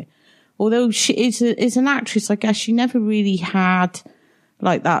about it. Although she is an actress, I guess she never really had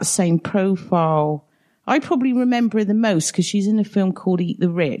that same profile. I probably remember her the most because she's in a film called Eat the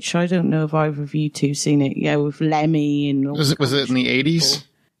Rich. I don't know if either of you two seen it. Yeah, with Lemmy and all. Was it in the 80s?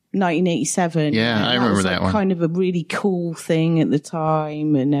 1987. Yeah, I remember that one. Kind of a really cool thing at the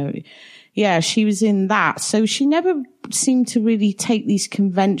time. And yeah, she was in that. So she never seemed to really take these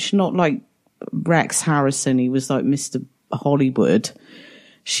conventional, like Rex Harrison. He was like Mr. Hollywood.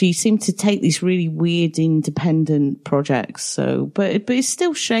 she seemed to take these really weird independent projects. So, but it's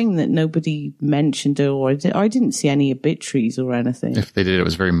still a shame that nobody mentioned her, or I didn't see any obituaries or anything. If they did, it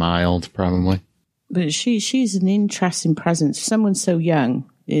was very mild, probably. But she's an interesting presence. Someone so young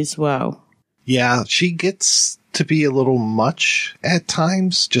as well. Yeah, she gets to be a little much at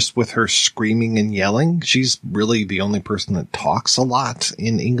times, just with her screaming and yelling. She's really the only person that talks a lot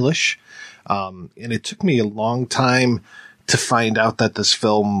in English. And it took me a long time to find out that this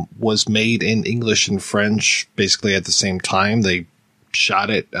film was made in English and French basically at the same time. They shot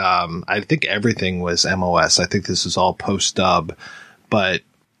it. I think everything was MOS. I think this is all post-dub. But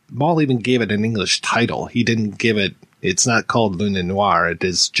Malle even gave it an English title. He didn't give it. It's not called Lune Noire. It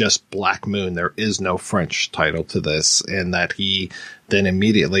is just Black Moon. There is no French title to this. And that he then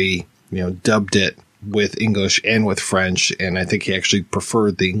immediately, dubbed it with English and with French. And I think he actually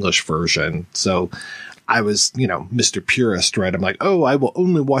preferred the English version. So I was, Mr. Purist, right? I'm like, oh, I will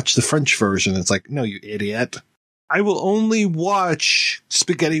only watch the French version. It's like, no, you idiot. I will only watch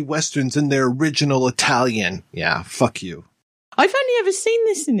spaghetti westerns in their original Italian. Yeah, fuck you. I've only ever seen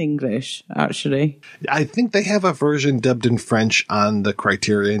this in English, actually. I think they have a version dubbed in French on the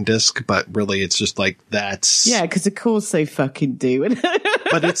Criterion disc, but really it's just like that's... Yeah, because of course they fucking do.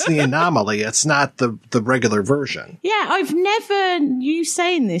 But it's the anomaly. It's not the regular version. Yeah, I've never... You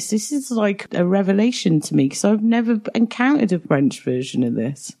saying this is like a revelation to me, because I've never encountered a French version of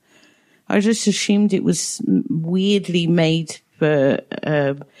this. I just assumed it was weirdly made for...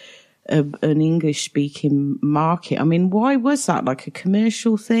 an English-speaking market. I mean, why was that? Like a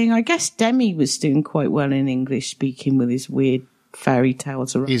commercial thing? I guess Demi was doing quite well in English-speaking with his weird fairy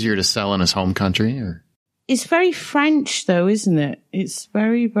tales. Easier to sell in his home country? Or? It's very French, though, isn't it? It's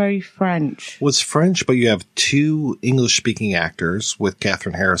very, very French. Well, it's French, but you have two English-speaking actors with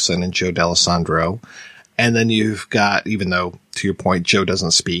Cathryn Harrison and Joe Dallesandro. And then you've got, even though, to your point, Joe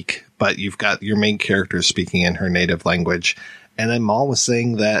doesn't speak, but you've got your main character speaking in her native language. And then Malle was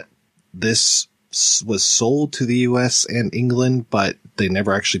saying that this was sold to the US and England, but they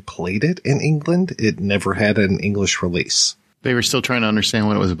never actually played it in England. It never had an English release. They were still trying to understand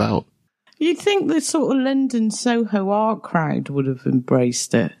what it was about. You'd think the sort of London Soho art crowd would have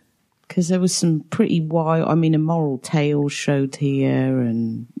embraced it, because there was some pretty wild, A Moral Tale showed here,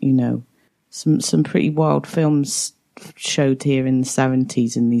 and, some pretty wild films showed here in the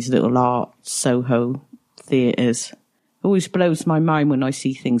 70s in these little art Soho theatres. Always blows my mind when I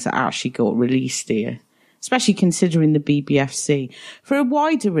see things that actually got released here, especially considering the BBFC. For a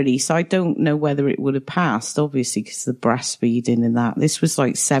wider release, I don't know whether it would have passed, obviously, because of the breastfeeding and that. This was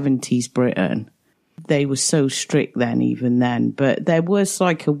like 70s Britain. They were so strict then, even then. But there was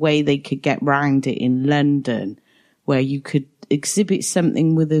like a way they could get round it in London, where you could exhibit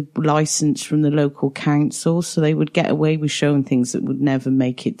something with a license from the local council, so they would get away with showing things that would never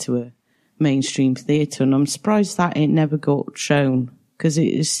make it to a mainstream theatre, and I'm surprised that it never got shown, because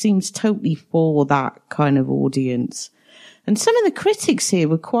it seems totally for that kind of audience. And some of the critics here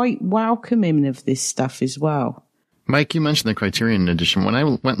were quite welcoming of this stuff as well. Mike, you mentioned the Criterion edition. When I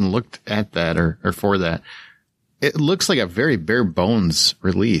went and looked at that or for that, it looks like a very bare bones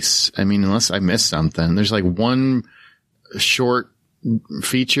release. Unless I missed something. There's like one short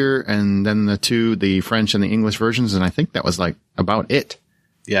feature and then the French and the English versions, and I think that was like about it.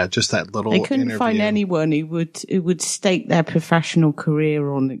 Yeah, just that little They couldn't interview. find anyone who would stake their professional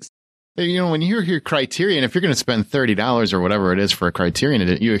career on it. When you hear Criterion, if you're going to spend $30 or whatever it is for a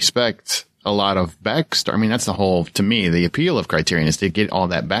Criterion, you expect a lot of backstory. That's the whole, to me, the appeal of Criterion is to get all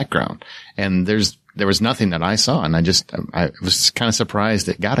that background. And there was nothing that I saw, and I was kind of surprised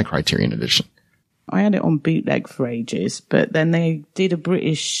it got a Criterion edition. I had it on bootleg for ages, but then they did a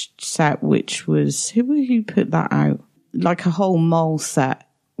British set, which was, who put that out? Like a whole Malle set,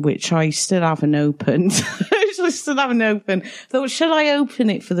 which I still haven't opened. Thought, shall I open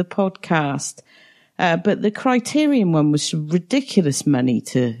it for the podcast? But the Criterion one was ridiculous money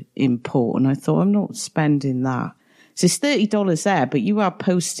to import, and I thought, I'm not spending that. So it's $30 there, but you have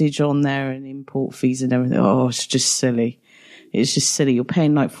postage on there and import fees and everything. Oh, it's just silly. It's just silly. You're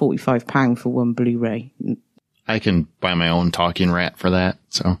paying like £45 for one Blu-ray. I can buy my own talking rat for that,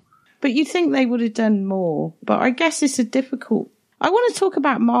 so... But you'd think they would have done more. But I guess it's a difficult... I want to talk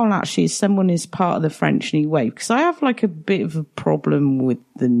about Malle, actually, as someone who's part of the French New Wave, because I have like a bit of a problem with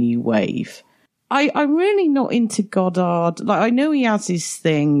the New Wave. I'm really not into Godard. Like, I know he has his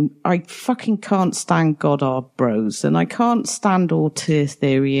thing. I fucking can't stand Godard bros, and I can't stand auteur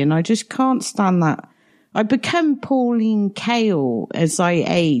theory, and I just can't stand that. I become Pauline Kael as I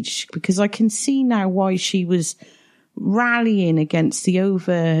age, because I can see now why she was rallying against the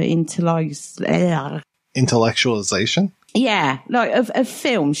intellectualization. Yeah, like of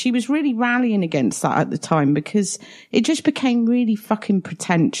film. She was really rallying against that at the time because it just became really fucking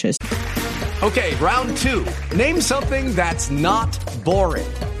pretentious. Okay, round 2. Name something that's not boring.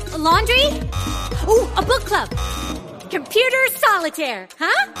 A laundry? Ooh, a book club. Computer solitaire,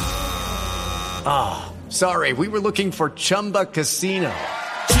 huh? Ah, oh, sorry, we were looking for Chumba Casino.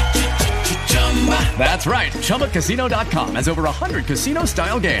 That's right, ChumbaCasino.com has over 100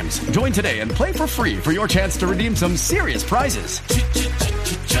 casino-style games. Join today and play for free for your chance to redeem some serious prizes.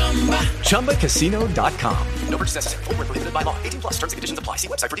 ChumbaCasino.com. No purchase necessary. Void where prohibited by law. 18+. Terms and conditions apply. See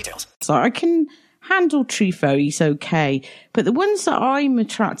website for details. So I can handle Truffaut, he's okay. But the ones that I'm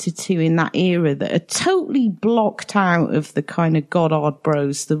attracted to in that era that are totally blocked out of the kind of Goddard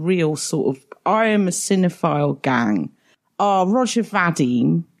bros, the real sort of I am a cinephile gang, are Roger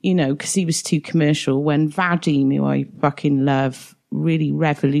Vadim, you know, because he was too commercial, when Vadim, who I fucking love, really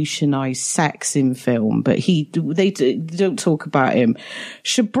revolutionized sex in film, but they don't talk about him.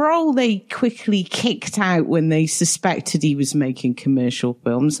 Chabrol, they quickly kicked out when they suspected he was making commercial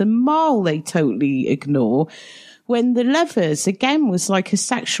films, and Malle they totally ignore when The Lovers, again, was like a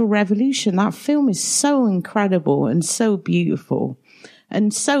sexual revolution. That film is so incredible and so beautiful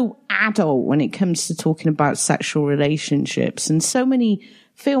and so adult when it comes to talking about sexual relationships, and so many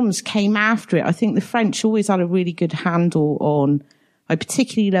films came after it. I think the French always had a really good handle on, I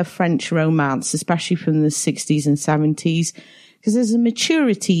particularly love French romance, especially from the 60s and 70s, because there's a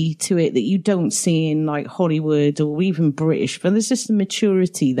maturity to it that you don't see in like Hollywood or even British, but there's just a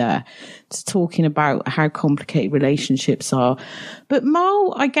maturity there to talking about how complicated relationships are. But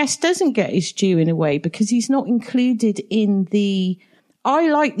Malle, I guess, doesn't get his due in a way because he's not included in the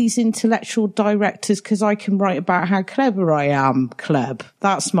I like these intellectual directors because I can write about how clever I am club.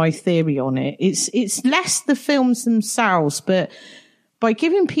 That's my theory on it. It's less the films themselves, but by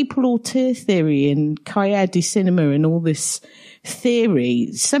giving people auteur theory and cahiers du cinema and all this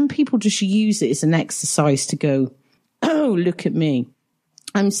theory, some people just use it as an exercise to go, oh, look at me.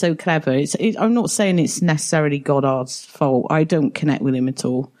 I'm so clever. I'm not saying it's necessarily Goddard's fault. I don't connect with him at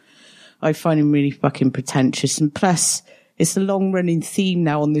all. I find him really fucking pretentious. And plus, it's a long-running theme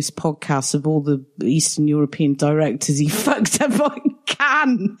now on this podcast of all the Eastern European directors he fucked up on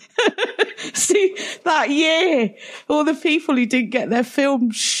Cannes. See, that year, all the people who didn't get their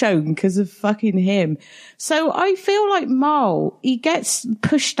films shown because of fucking him. So I feel like Malle, he gets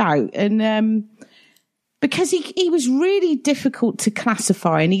pushed out, and because he was really difficult to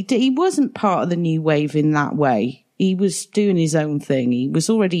classify, and he wasn't part of the new wave in that way. He was doing his own thing. He was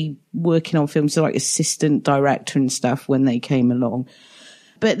already working on films like assistant director and stuff when they came along.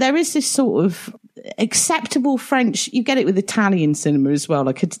 But there is this sort of acceptable French, you get it with Italian cinema as well,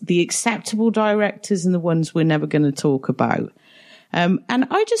 like the acceptable directors and the ones we're never going to talk about. And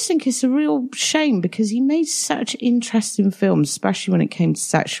I just think it's a real shame because he made such interesting films, especially when it came to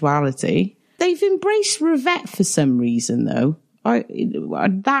sexuality. They've embraced Rivette for some reason, though. I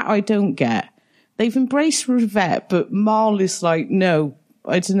don't get. They've embraced Rivette, but Malle is like, no,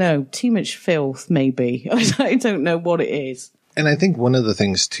 I don't know, too much filth, maybe. I don't know what it is. And I think one of the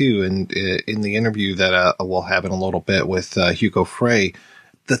things, too, in the interview that we'll have in a little bit with Hugo Frey,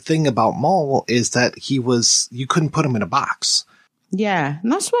 the thing about Malle is that you couldn't put him in a box. Yeah,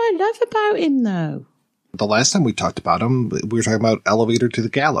 and that's what I love about him, though. The last time we talked about him, we were talking about Elevator to the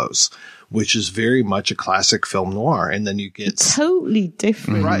Gallows, which is very much a classic film noir. And then you get totally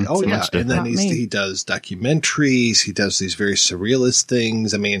different. Right. Oh, yeah. And then he does documentaries. He does these very surrealist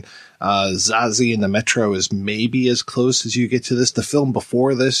things. I mean, Zazie in the Metro is maybe as close as you get to this. The film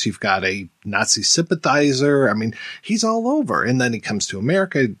before this, you've got a Nazi sympathizer. I mean, he's all over. And then he comes to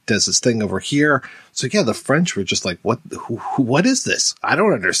America, does this thing over here. So, yeah, the French were just like, what is this? I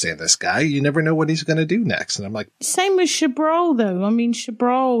don't understand this guy. You never know what he's going to do next. And I'm like, same with Chabrol, though. I mean,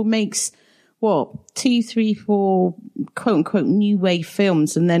 Chabrol makes 2, 3, 4 quote unquote new wave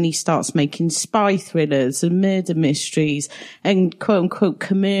films, and then he starts making spy thrillers and murder mysteries and quote unquote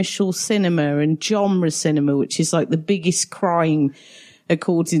commercial cinema and genre cinema, which is like the biggest crime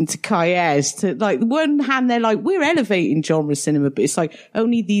according to cahiers. To like one hand, they're like, we're elevating genre cinema, but it's like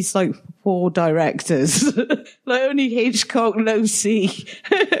only these like 4 directors, like only Hitchcock, Losi,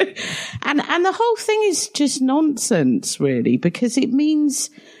 and the whole thing is just nonsense, really, because it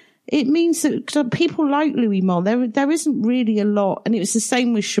means that people like Louis Malle, there isn't really a lot, and it was the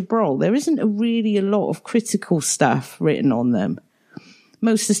same with Chabrol. There isn't really a lot of critical stuff written on them.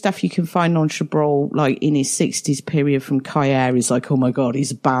 Most of the stuff you can find on Chabrol, like in his 60s period from Cahiers, is like, oh my God,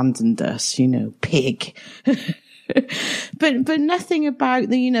 he's abandoned us, pig. but nothing about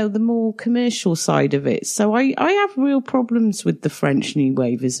the more commercial side of it. So I have real problems with the French New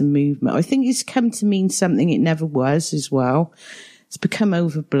Wave as a movement. I think it's come to mean something it never was as well. It's become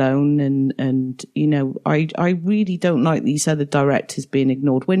overblown, and I really don't like these other directors being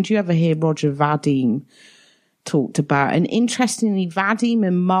ignored. When do you ever hear Roger Vadim talked about? And interestingly, Vadim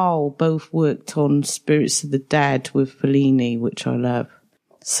and Malle both worked on Spirits of the Dead with Fellini, which I love.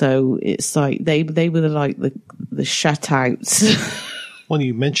 So it's like they were the shutouts. Well,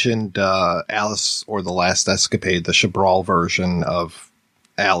 you mentioned Alice or the Last Escapade, the Chabrol version of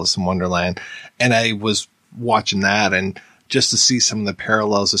Alice in Wonderland, and I was watching that, and just to see some of the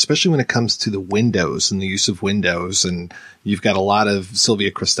parallels, especially when it comes to the windows and the use of windows. And you've got a lot of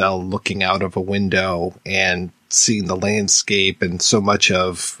Sylvia Christel looking out of a window and seeing the landscape, and so much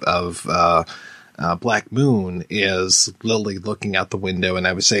of Black Moon is Lily looking out the window. And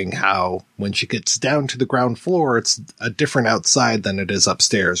I was saying how when she gets down to the ground floor, it's a different outside than it is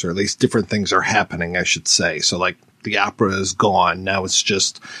upstairs, or at least different things are happening, I should say. So like the opera is gone. Now it's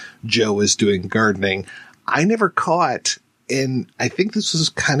just Joe is doing gardening. I never caught, and I think this was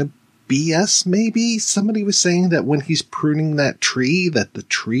kind of BS maybe. Somebody was saying that when he's pruning that tree, that the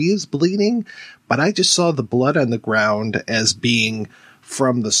tree is bleeding, but I just saw the blood on the ground as being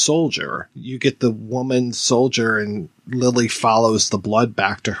from the soldier. You get the woman soldier, and Lily follows the blood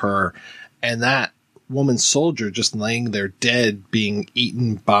back to her, and that woman soldier just laying there dead, being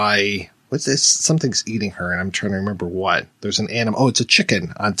eaten by, what's this? Something's eating her, and I'm trying to remember what. There's an animal. Oh, it's a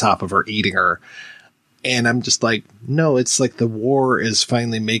chicken on top of her eating her. And I'm just like, no, it's like the war is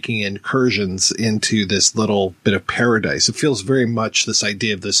finally making incursions into this little bit of paradise. It feels very much this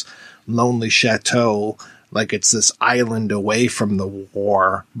idea of this lonely chateau, like it's this island away from the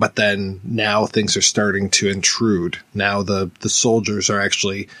war. But then now things are starting to intrude. Now the soldiers are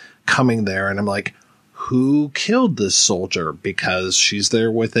actually coming there. And I'm like, who killed this soldier? Because she's there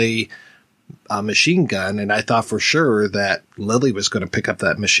with a machine gun. And I thought for sure that Lily was going to pick up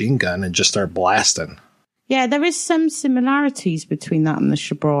that machine gun and just start blasting. Yeah, there is some similarities between that and the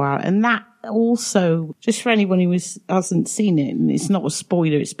Chabrol, and that also, just for anyone who hasn't seen it, and it's not a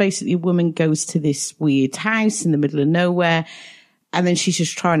spoiler, it's basically a woman goes to this weird house in the middle of nowhere, and then she's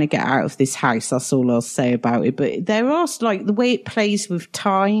just trying to get out of this house. That's all I'll say about it. But there are, like, the way it plays with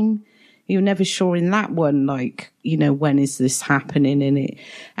time, you're never sure in that one, like, when is this happening in it?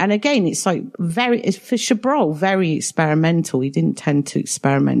 And again, it's like for Chabrol, very experimental. He didn't tend to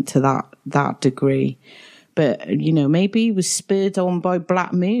experiment to that degree. But, maybe he was spurred on by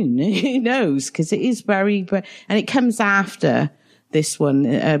Black Moon. Who knows? Because it is very, and it comes after this one,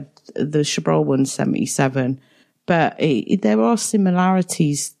 the Chabrol one, 77. But there are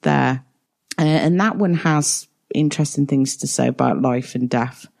similarities there. And that one has interesting things to say about life and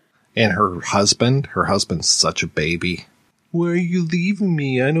death. And her husband's such a baby. Why are you leaving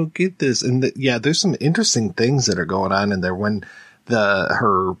me? I don't get this. And there's some interesting things that are going on in there when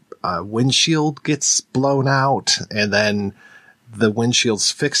her windshield gets blown out, and then the windshield's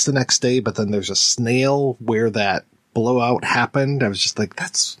fixed the next day, but then there's a snail where that blowout happened. I was just like,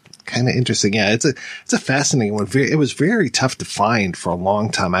 that's kind of interesting. Yeah, it's a fascinating one. It was very tough to find for a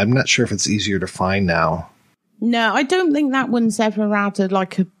long time. I'm not sure if it's easier to find now. No, I don't think that one's ever had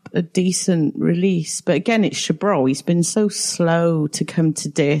a decent release. But again, it's Chabrol. He's been so slow to come to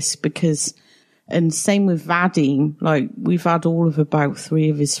disc because... And same with Vadim, like we've had all of about 3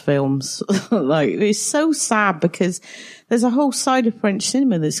 of his films. Like it's so sad because there's a whole side of French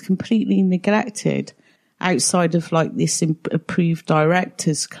cinema that's completely neglected outside of like this approved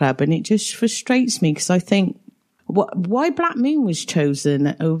directors club. And it just frustrates me because I think why Black Moon was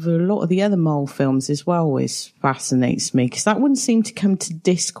chosen over a lot of the other Malle films as well always fascinates me, because that one seemed to come to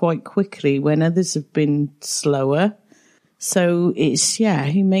disc quite quickly when others have been slower. So it's,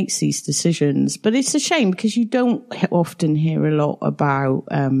 who makes these decisions? But it's a shame because you don't often hear a lot about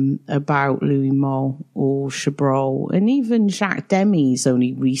Louis Malle or Chabrol. And even Jacques Demy's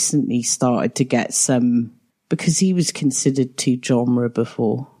only recently started to get some, because he was considered too genre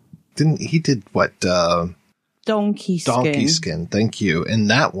before. He did what? Donkey Skin. Thank you. And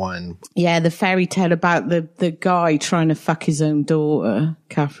that one. Yeah, the fairy tale about the guy trying to fuck his own daughter,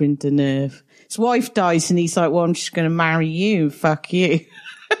 Catherine Deneuve. His wife dies and he's like, well, I'm just going to marry you. Fuck you.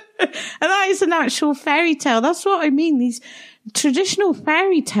 And that is an actual fairy tale. That's what I mean. These traditional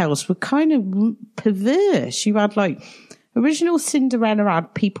fairy tales were kind of perverse. You had like Original Cinderella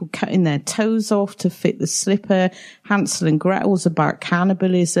had people cutting their toes off to fit the slipper. Hansel and Gretel's about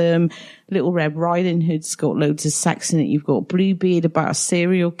cannibalism. Little Red Riding Hood's got loads of sex in it. You've got Bluebeard about a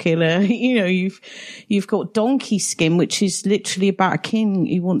serial killer. You know, you've got Donkey Skin, which is literally about a king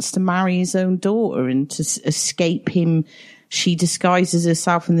who wants to marry his own daughter, and to escape him, she disguises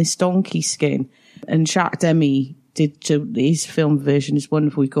herself in this donkey skin. And Jacques Demy did his film version is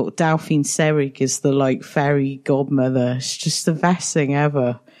wonderful. We've got Delphine Seyrig as the fairy godmother. It's just the best thing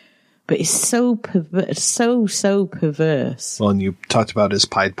ever. But it's so so perverse. Well, and you talked about his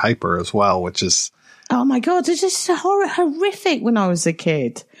Pied Piper as well, which is... Oh my God, it's just horrific when I was a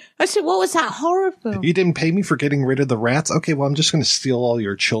kid. I said, what was that horror film? You didn't pay me for getting rid of the rats? Okay, well, I'm just going to steal all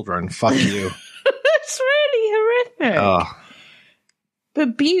your children. Fuck you. It's really horrific. Oh.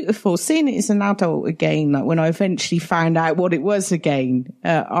 But beautiful. Seeing it as an adult again, when I eventually found out what it was again,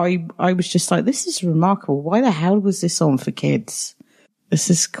 I was just like, this is remarkable. Why the hell was this on for kids? This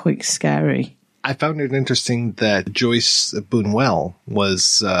is quite scary. I found it interesting that Joyce Buñuel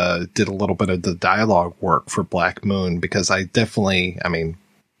did a little bit of the dialogue work for Black Moon, because the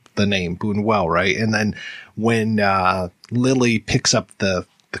name Buñuel, right? And then when Lily picks up the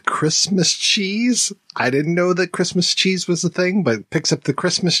Christmas cheese, I didn't know that Christmas cheese was a thing, but picks up the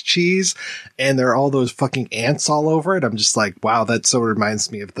Christmas cheese and there are all those fucking ants all over it. I'm just like, wow, that so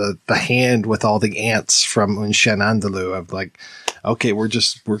reminds me of the hand with all the ants from Un Chien Andalou. I'm like, okay, we're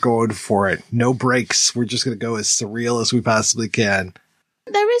going for it. No breaks. We're just going to go as surreal as we possibly can.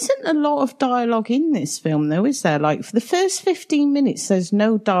 There isn't a lot of dialogue in this film, though, is there? For the first 15 minutes, there's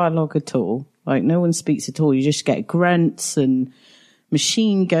no dialogue at all. No one speaks at all. You just get grunts and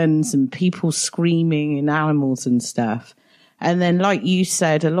machine guns and people screaming and animals and stuff. And then, like you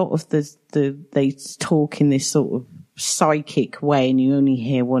said, a lot of they talk in this sort of psychic way, and you only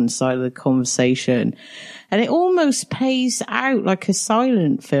hear one side of the conversation. And it almost plays out like a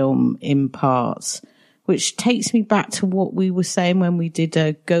silent film in parts, which takes me back to what we were saying when we did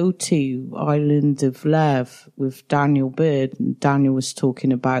a Go-To Island of Love with Daniel Bird. And Daniel was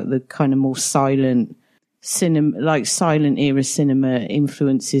talking about the kind of more silent cinema, silent era cinema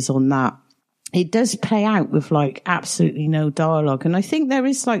influences on that. It does play out with absolutely no dialogue. And I think there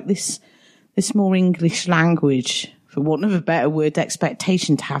is this more English language, for want of a better word,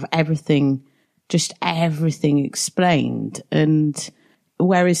 expectation to have everything explained. And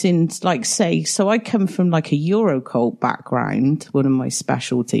whereas in so I come from a Eurocult background, one of my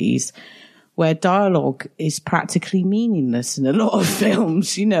specialties, where dialogue is practically meaningless in a lot of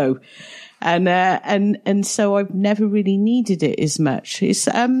films, And so I've never really needed it as much. It's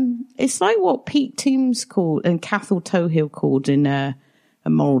like what Pete Toombs called and Cathal Tohill called in a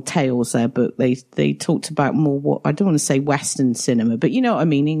Moral Tales, their book. They talked about more what I don't want to say Western cinema, but you know what I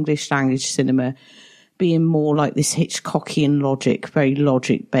mean, English language cinema being more like this Hitchcockian logic, very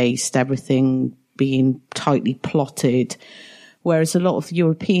logic based, everything being tightly plotted. Whereas a lot of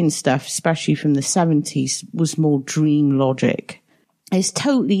European stuff, especially from the 70s, was more dream logic. It's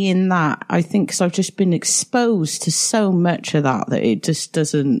totally in that, I think, because I've just been exposed to so much of that it just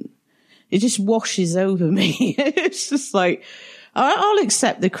washes over me. It's just I'll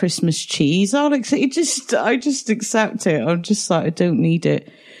accept the Christmas cheese. I just accept it. I'm just I don't need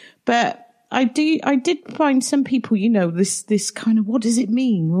it. But I did find some people, this kind of, what does it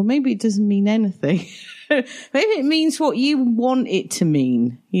mean? Well, maybe it doesn't mean anything. Maybe it means what you want it to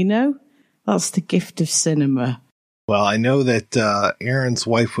mean, That's the gift of cinema. Well, I know that Aaron's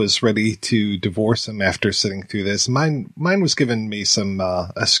wife was ready to divorce him after sitting through this. Mine was giving me some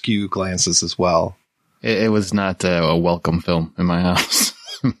askew glances as well. It was not a welcome film in my house.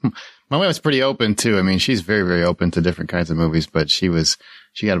 My wife was pretty open too. I mean, she's very, very open to different kinds of movies, but she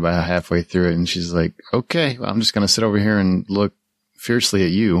got about halfway through it and she's like, okay, well, I'm just going to sit over here and look fiercely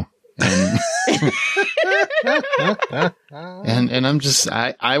at you. And and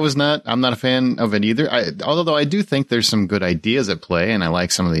I'm not a fan of it either. Although I do think there's some good ideas at play, and I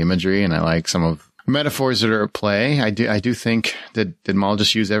like some of the imagery, and I like some of the metaphors that are at play. I do think that did Malle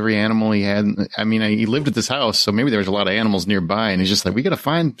just use every animal he had? I mean, he lived at this house, so maybe there was a lot of animals nearby, and he's just like, we got to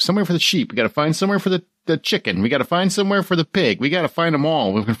find somewhere for the sheep, we got to find somewhere for the chicken, we got to find somewhere for the pig, we got to find them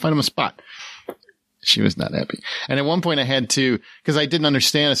all. We're going to find them a spot. She was not happy. And at one point I had to, because I didn't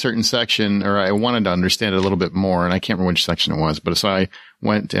understand a certain section, or I wanted to understand it a little bit more, and I can't remember which section it was, but so I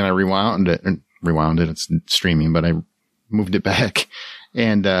went and I rewound it, it's streaming, but I moved it back.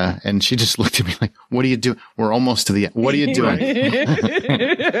 And she just looked at me like, what are you doing? We're almost to the end. What are you doing?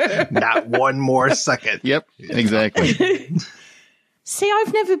 Not one more second. Yep, exactly. See,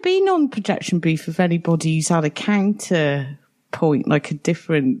 I've never been on projection booth with anybody who's had a counter point, like a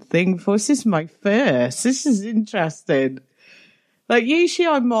different thing for us. This is my first. This is interesting. Like, usually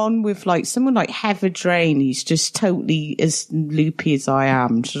I'm on with, like, someone like Heather Drain, who's just totally as loopy as I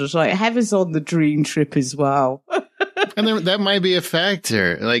am. So it's like, Heather's on the dream trip as well. And that might be a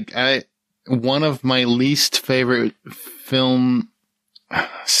factor. Like, one of my least favorite film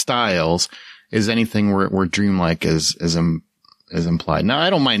styles is anything where dreamlike is implied. Now, I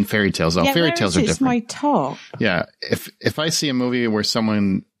don't mind fairy tales, though. Yeah, fairy tales are different. It's my top. Yeah. If I see a movie where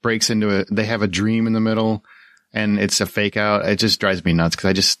someone breaks into it, they have a dream in the middle, and it's a fake out, it just drives me nuts.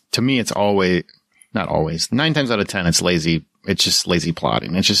 Cause to me, it's not always, 9 times out of 10, it's lazy. It's just lazy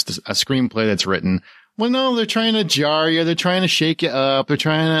plotting. It's just a screenplay that's written. Well, no, they're trying to jar you. They're trying to shake you up. They're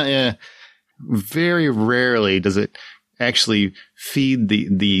trying to, very rarely does it actually feed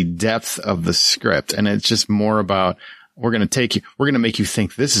the depth of the script. And it's just more about, we're going to make you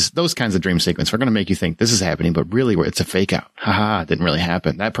think those kinds of dream sequence. We're going to make you think this is happening, but really it's a fake out. Haha, it didn't really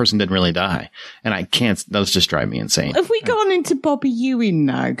happen. That person didn't really die. And those just drive me insane. Have we gone into Bobby Ewing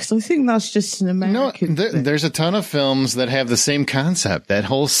now? Because I think that's just an American thing. There's a ton of films that have the same concept, that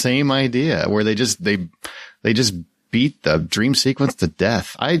whole same idea where they just beat the dream sequence to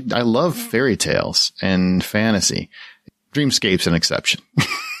death. I love fairy tales and fantasy. Dreamscape's an exception.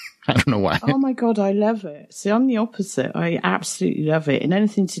 I don't know why. Oh my God, I love it. See, I'm the opposite. I absolutely love it. And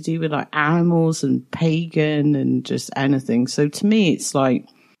anything to do with like animals and pagan and just anything. So to me, it's like,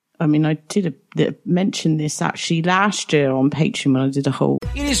 I mean, I did mention this actually last year on Patreon when I did a whole.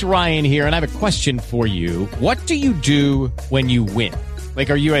 It is Ryan here, and I have a question for you. What do you do when you win?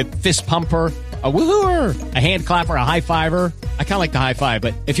 Like, are you a fist pumper, a woohooer, a hand clapper, a high fiver? I kind of like the high five,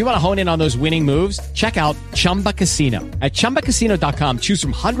 but if you want to hone in on those winning moves, check out Chumba Casino. At ChumbaCasino.com, choose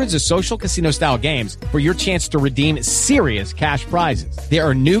from hundreds of social casino style games for your chance to redeem serious cash prizes. There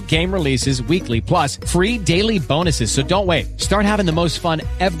are new game releases weekly, plus free daily bonuses. So don't wait. Start having the most fun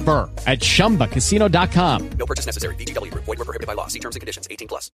ever at ChumbaCasino.com. No purchase necessary. VGW Group. Void where prohibited by law. See terms and conditions.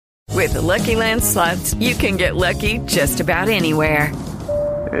 18+. With the Lucky Land Slots, you can get lucky just about anywhere.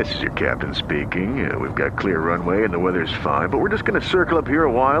 This is your captain speaking. We've got clear runway and the weather's fine, but we're just going to circle up here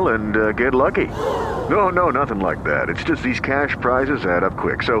a while and get lucky. No, nothing like that. It's just these cash prizes add up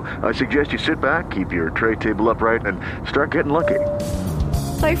quick. So I suggest you sit back, keep your tray table upright, and start getting lucky.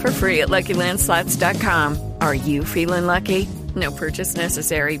 Play for free at LuckyLandSlots.com. Are you feeling lucky? No purchase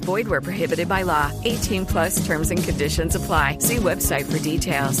necessary. Void where prohibited by law. 18+ terms and conditions apply. See website for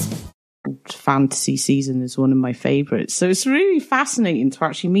details. Fantasy season is one of my favorites. So it's really fascinating to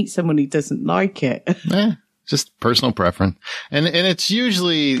actually meet someone who doesn't like it. Just personal preference. And it's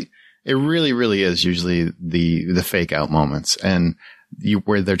usually, it really, really is usually the fake out moments and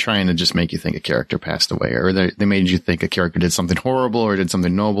where they're trying to just make you think a character passed away, or they made you think a character did something horrible or did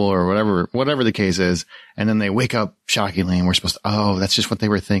something noble or whatever the case is. And then they wake up shockingly and we're supposed to, that's just what they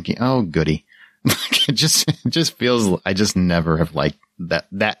were thinking. Oh, goody. It just feels, I just never have liked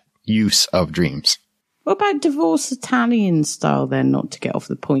that use of dreams. What about Divorce Italian style then, not to get off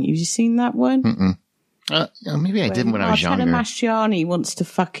the point? Have you seen that one? Maybe I did when I was younger. Mastroianni wants to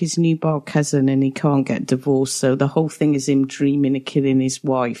fuck his newborn cousin and he can't get divorced, so the whole thing is him dreaming of killing his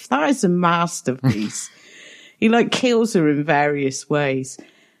wife. That is a masterpiece. He kills her in various ways.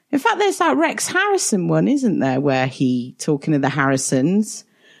 In fact, there's that Rex Harrison one, isn't there, where talking to the Harrisons,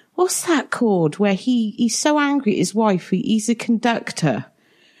 what's that called? Where he's so angry at his wife, he's a conductor.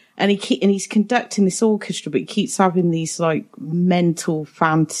 And he's conducting this orchestra, but he keeps having these mental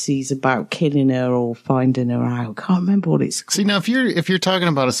fantasies about killing her or finding her out. Can't remember what it's called. See, now if you're talking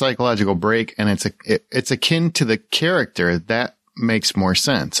about a psychological break and it's akin to the character, that makes more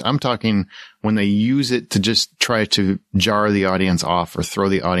sense. I'm talking when they use it to just try to jar the audience off or throw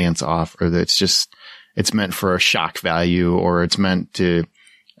the audience off, or that it's meant for a shock value, or it's meant to,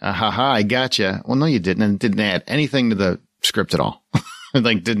 haha, I gotcha. Well, no, you didn't. And it didn't add anything to the script at all.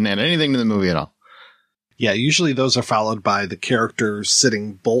 Didn't add anything to the movie at all. Yeah, usually those are followed by the characters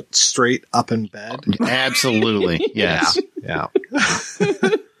sitting bolt straight up in bed. Absolutely. Yes. Yeah.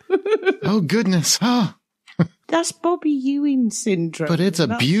 Oh, goodness. Oh. That's Bobby Ewing syndrome. But it's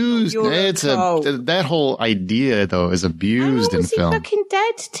abused. That whole idea, though, is abused in film. Was he fucking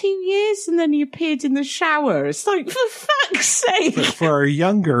dead 2 years and then he appeared in the shower? It's for fuck's sake. For our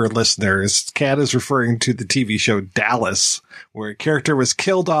younger listeners, Kat is referring to the TV show Dallas, where a character was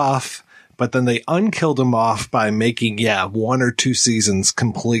killed off, but then they unkilled him off by making, 1 or 2 seasons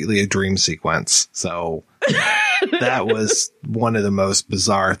completely a dream sequence. So that was one of the most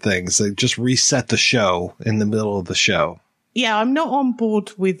bizarre things. They just reset the show in the middle of the show. Yeah, I'm not on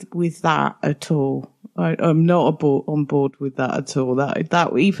board with that at all. I'm not on board with that at all.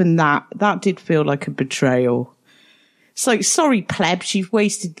 That did feel like a betrayal. It's like, sorry, plebs, you've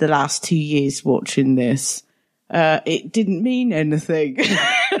wasted the last 2 years watching this. It didn't mean anything.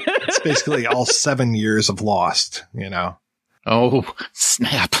 It's basically all 7 years of Lost, you know. Oh,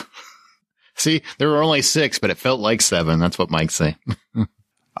 snap. See, there were only 6, but it felt like 7. That's what Mike's saying.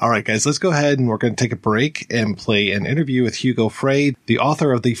 All right, guys, let's go ahead and we're going to take a break and play an interview with Hugo Frey, the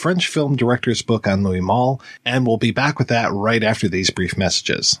author of the French film director's book on Louis Malle, and we'll be back with that right after these brief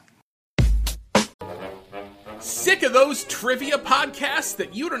messages. Sick of those trivia podcasts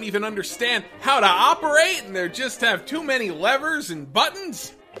that you don't even understand how to operate and they just have too many levers and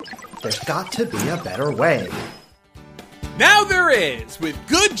buttons? There's got to be a better way. Now there is, with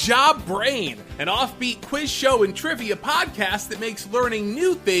Good Job Brain, an offbeat quiz show and trivia podcast that makes learning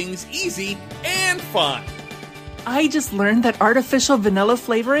new things easy and fun. I just learned that artificial vanilla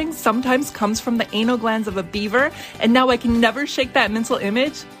flavoring sometimes comes from the anal glands of a beaver, and now I can never shake that mental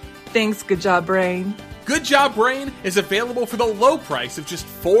image. Thanks, Good Job Brain. Good Job Brain is available for the low price of just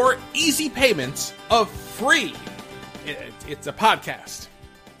 4 easy payments of free. It's a podcast.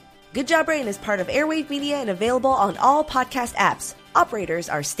 Good Job Brain is part of Airwave Media and available on all podcast apps. Operators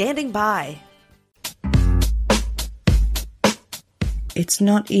are standing by. It's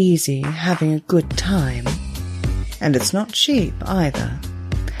not easy having a good time. And it's not cheap either.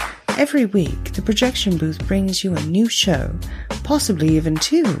 Every week, the projection booth brings you a new show, possibly even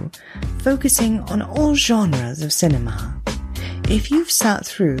 2, focusing on all genres of cinema. If you've sat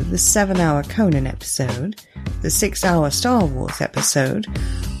through the 7-hour Conan episode, the 6-hour Star Wars episode,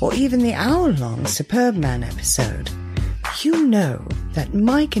 or even the hour-long Superman episode, you know that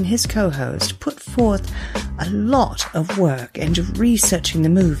Mike and his co-host put forth a lot of work into researching the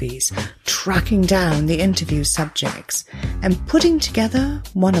movies, tracking down the interview subjects, and putting together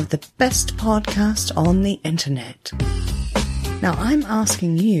one of the best podcasts on the internet. Now I'm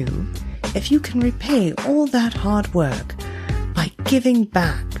asking you if you can repay all that hard work by giving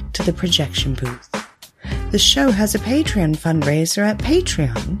back to the projection booth. The show has a Patreon fundraiser at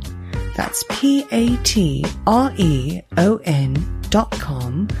Patreon. That's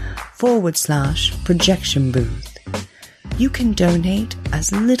patreon.com/projection booth. You can donate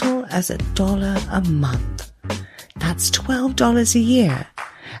as little as $1 a month. That's $12 a year.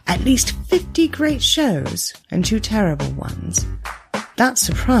 At least 50 great shows and 2 terrible ones. That's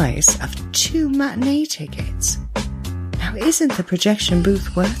the price of 2 matinee tickets. Now, isn't the projection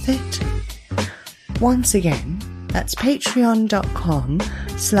booth worth it? Once again, that's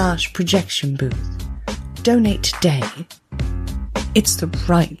patreon.com/projection booth. Donate today. It's the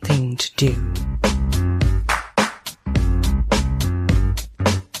right thing to do.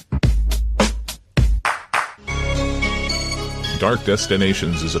 Dark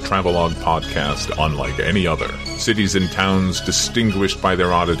Destinations is a travelogue podcast unlike any other. Cities and towns distinguished by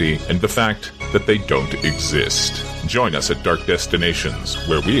their oddity and the fact that they don't exist. Join us at Dark Destinations,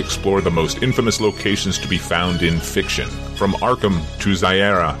 where we explore the most infamous locations to be found in fiction. From Arkham to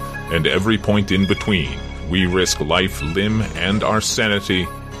Zaira and every point in between, we risk life, limb, and our sanity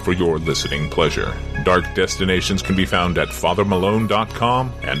for your listening pleasure. Dark Destinations can be found at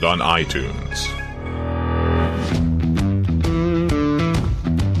fathermalone.com and on iTunes.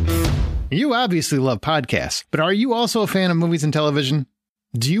 You obviously love podcasts, but are you also a fan of movies and television?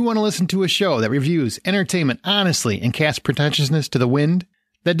 Do you want to listen to a show that reviews entertainment honestly and casts pretentiousness to the wind?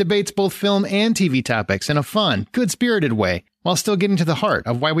 That debates both film and TV topics in a fun, good-spirited way, while still getting to the heart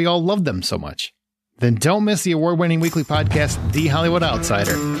of why we all love them so much? Then don't miss the award-winning weekly podcast, The Hollywood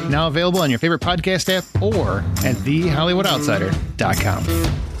Outsider, now available on your favorite podcast app or at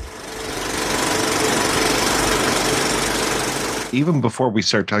thehollywoodoutsider.com. Even before we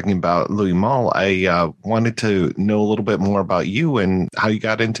start talking about Louis Malle, I wanted to know a little bit more about you and how you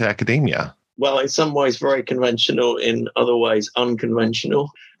got into academia. Well, in some ways very conventional, in other ways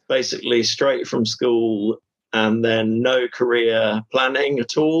unconventional. Basically straight from school and then no career planning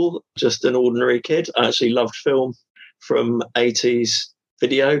at all, just an ordinary kid. I actually loved film from 80s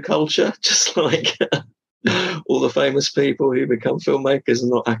video culture, just like all the famous people who become filmmakers and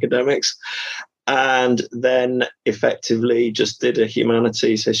not academics. And then effectively just did a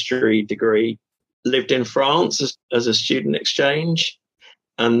humanities history degree, lived in France as a student exchange,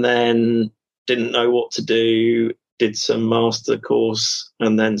 and then didn't know what to do, did some master course,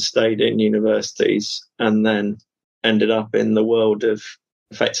 and then stayed in universities, and then ended up in the world of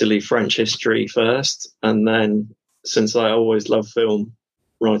effectively French history first. And then, since I always loved film,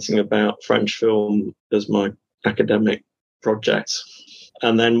 writing about French film as my academic project.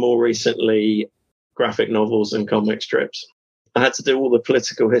 And then more recently, graphic novels and comic strips. I had to do all the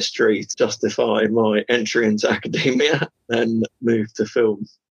political history to justify my entry into academia, then moved to film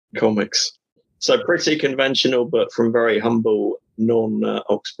comics. So pretty conventional, but from very humble,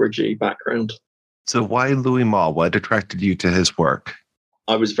 non-Oxbridgey background. So why Louis Malle? What attracted you to his work?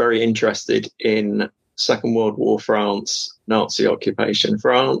 I was very interested in Second World War France, Nazi occupation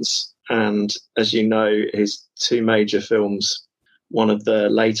France. And as you know, his two major films, one of the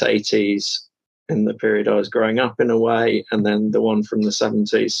late 80s in the period I was growing up in a way, and then the one from the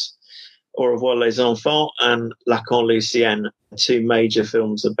 70s, Au revoir les enfants and La Lucienne, two major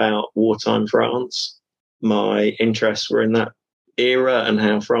films about wartime France. My interests were in that era and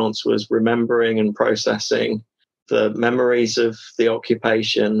how France was remembering and processing the memories of the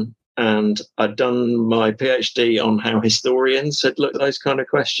occupation. And I'd done my PhD on how historians had looked at those kind of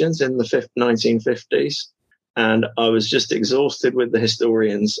questions in the 1950s. And I was just exhausted with the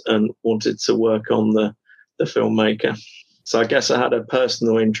historians and wanted to work on the filmmaker. So I guess I had a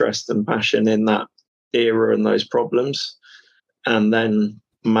personal interest and passion in that era and those problems. And then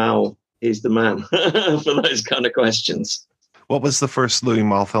Malle, he's the man for those kind of questions. What was the first Louis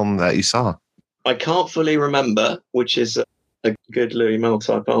Malle film that you saw? I can't fully remember, which is a good Louis Malle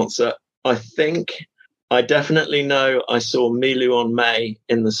type answer. I think I definitely know I saw Milou en Mai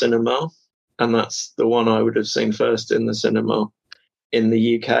in the cinema, and that's the one I would have seen first in the cinema in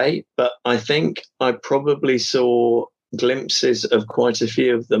the UK. But I think I probably saw glimpses of quite a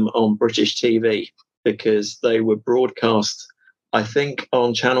few of them on British TV because they were broadcast, I think,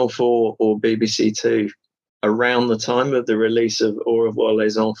 on Channel 4 or BBC 2 around the time of the release of Au revoir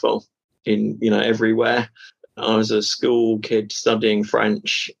les enfants in, everywhere. I was a school kid studying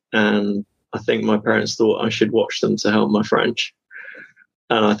French, and I think my parents thought I should watch them to help my French.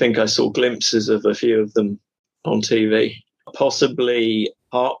 And I think I saw glimpses of a few of them on TV, possibly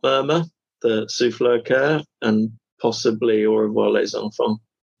Heart Murmur, the Souffleur Coeur, and possibly Au revoir les enfants.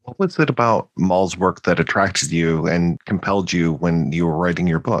 What was it about Malle's work that attracted you and compelled you when you were writing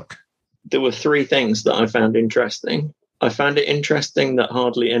your book? There were three things that I found interesting. I found it interesting that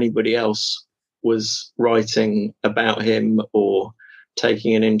hardly anybody else was writing about him or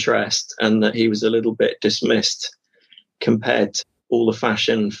taking an interest, and that he was a little bit dismissed compared to all the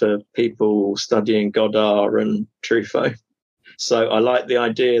fashion for people studying Godard and Truffaut. So I liked the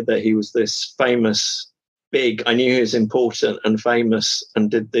idea that he was this famous, big, I knew he was important and famous and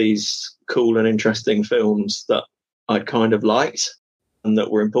did these cool and interesting films that I kind of liked and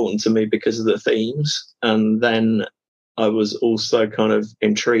that were important to me because of the themes. And then I was also kind of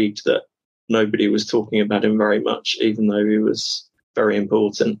intrigued that nobody was talking about him very much, even though he was very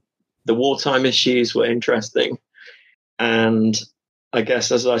important. The wartime issues were interesting. And I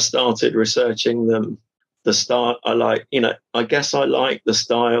guess as I started researching them, the style I like, I guess I like the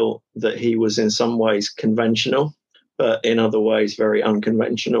style that he was in some ways conventional, but in other ways very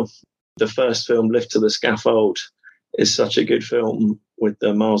unconventional. The first film, Lift to the Scaffold, is such a good film with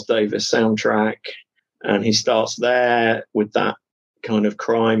the Miles Davis soundtrack. And he starts there with that kind of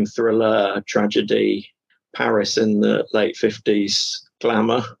crime thriller tragedy, Paris in the late 50s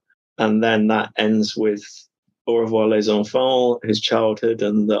glamour. And then that ends with Au revoir les enfants, his childhood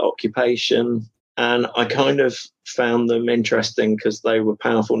and the occupation. And I kind of found them interesting because they were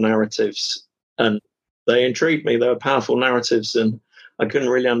powerful narratives and they intrigued me. They were powerful narratives, and I couldn't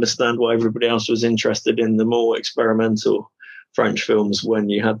really understand why everybody else was interested in the more experimental French films when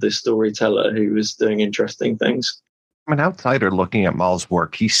you had this storyteller who was doing interesting things. From an outsider looking at Malle's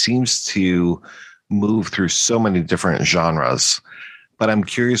work, he seems to move through so many different genres. But I'm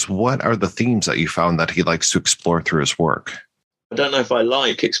curious, what are the themes that you found that he likes to explore through his work? I don't know if I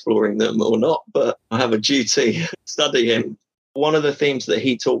like exploring them or not, but I have a duty to study him. One of the themes that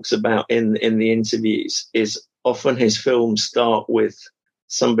he talks about in the interviews is often his films start with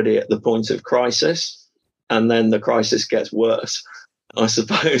somebody at the point of crisis, and then the crisis gets worse. I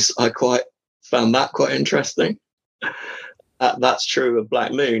suppose I found that quite interesting. That's true of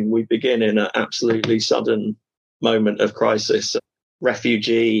Black Moon. We begin in an absolutely sudden moment of crisis.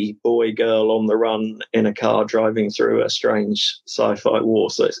 Refugee, boy, girl on the run in a car driving through a strange sci-fi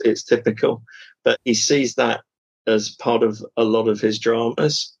war. So it's typical. But he sees that as part of a lot of his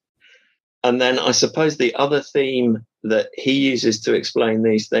dramas. And then I suppose the other theme that he uses to explain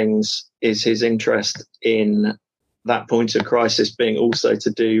these things is his interest in that point of crisis being also to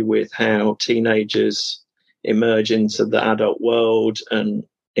do with how teenagers emerge into the adult world and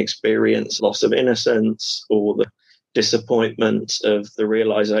experience loss of innocence or the disappointment of the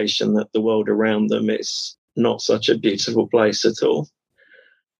realization that the world around them is not such a beautiful place at all.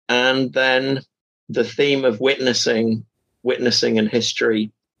 And then the theme of witnessing and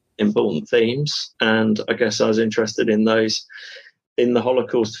history, important themes. And I guess I was interested in those. In the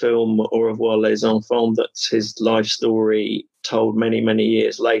Holocaust film, Au revoir les enfants, that's his life story told many, many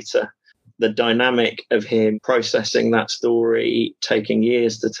years later. the dynamic of him processing that story, taking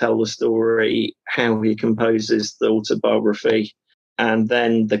years to tell the story, how he composes the autobiography. And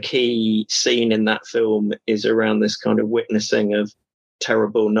then the key scene in that film is around this kind of witnessing of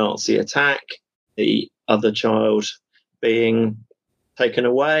terrible Nazi attack, the other child being taken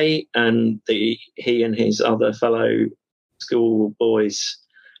away, and he and his other fellow school boys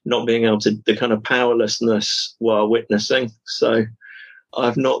not being able to, the kind of powerlessness while witnessing. So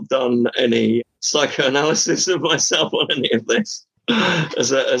I've not done any psychoanalysis of myself on any of this.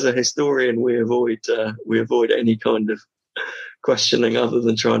 As a historian, we avoid any kind of questioning other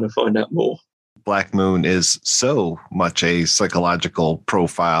than trying to find out more. Black Moon is so much a psychological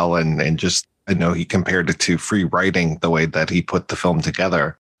profile, and just, I know he compared it to free writing, the way that he put the film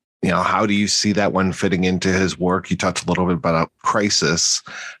together. How do you see that one fitting into his work? You talked a little bit about Crisis,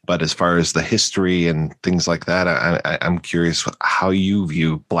 but as far as the history and things like that, I'm curious how you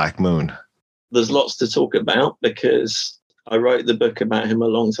view Black Moon. There's lots to talk about because I wrote the book about him a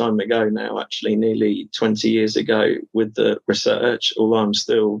long time ago now, actually nearly 20 years ago with the research, although I'm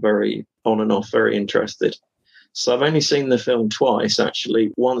still very on and off, very interested. So I've only seen the film twice,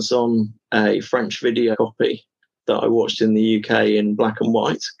 actually. Once on a French video copy that I watched in the UK in black and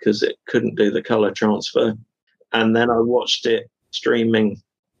white because it couldn't do the colour transfer. And then I watched it streaming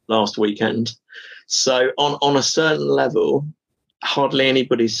last weekend. So on a certain level, hardly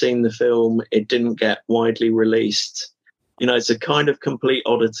anybody's seen the film. It didn't get widely released. It's a kind of complete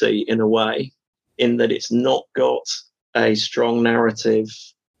oddity in a way, in that it's not got a strong narrative.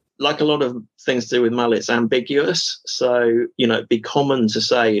 Like a lot of things to do with Malle, it's ambiguous. So, it'd be common to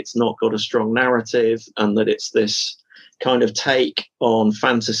say it's not got a strong narrative and that it's this kind of take on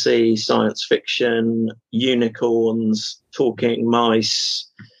fantasy, science fiction, unicorns, talking mice,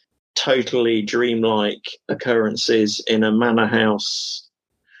 totally dreamlike occurrences in a manor house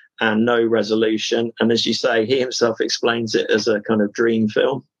and no resolution. And as you say, he himself explains it as a kind of dream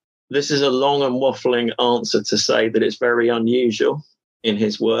film. This is a long and waffling answer to say that it's very unusual in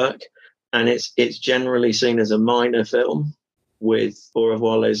his work, and it's generally seen as a minor film, with Au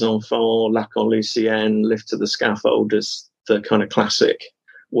revoir les enfants, La Con Lucienne, Lift to the Scaffold as the kind of classic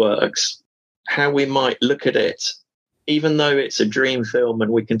works. How we might look at it, even though it's a dream film,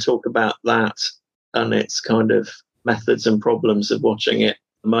 and we can talk about that and its kind of methods and problems of watching it at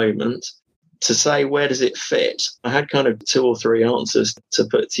the moment, to say where does it fit, I had kind of 2 or 3 answers to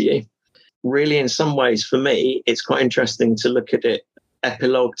put to you. Really, in some ways, for me, it's quite interesting to look at it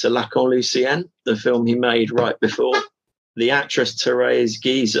epilogue to La Con Lucienne, the film he made right before. The actress Therese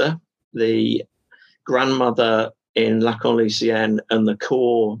Giehse, the grandmother in La Con Lucienne, and the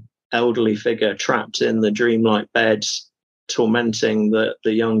core elderly figure trapped in the dreamlike bed, tormenting the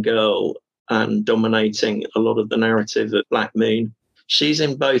young girl and dominating a lot of the narrative at Black Moon. She's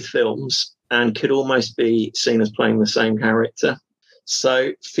in both films and could almost be seen as playing the same character.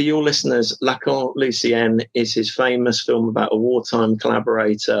 So for your listeners, La Con Lucienne is his famous film about a wartime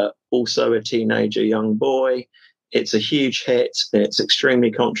collaborator, also a teenager young boy. It's a huge hit. It's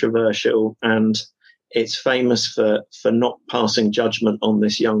extremely controversial, and it's famous for not passing judgment on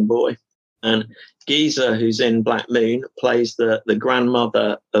this young boy. And Giehse, who's in Black Moon, plays the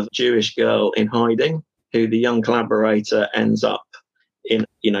grandmother of a Jewish girl in hiding, who the young collaborator ends up in,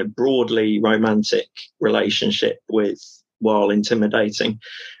 broadly romantic relationship with, while intimidating.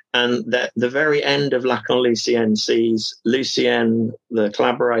 And that the very end of La Con Lucienne sees Lucienne, the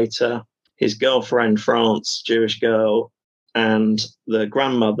collaborator, his girlfriend, France, Jewish girl, and the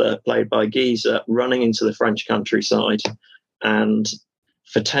grandmother, played by Giehse, running into the French countryside. And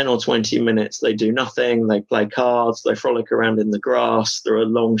for 10 or 20 minutes, they do nothing. They play cards. They frolic around in the grass. There are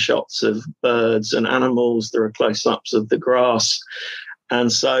long shots of birds and animals. There are close-ups of the grass.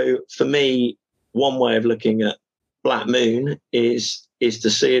 And so for me, one way of looking at Black Moon is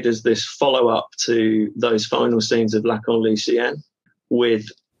to see it as this follow-up to those final scenes of La Con Lucienne, with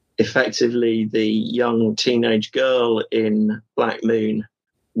effectively the young teenage girl in Black Moon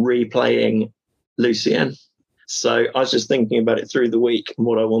replaying Lucienne. So I was just thinking about it through the week and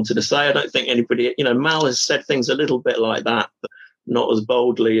what I wanted to say. I don't think anybody, Malle has said things a little bit like that, but not as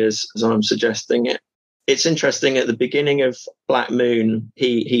boldly as I'm suggesting it. It's interesting, at the beginning of Black Moon,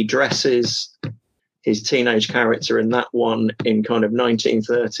 he dresses his teenage character in that one in kind of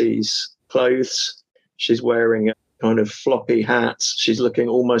 1930s clothes. She's wearing a kind of floppy hat. She's looking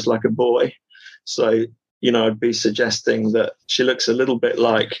almost like a boy. So, I'd be suggesting that she looks a little bit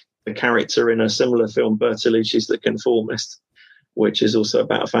like the character in a similar film, Bertolucci's The Conformist, which is also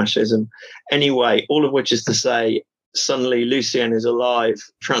about fascism. Anyway, all of which is to say, suddenly Lucienne is alive,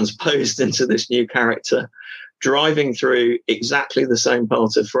 transposed into this new character, driving through exactly the same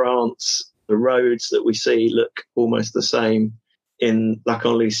part of France, The roads that we see look almost the same. In La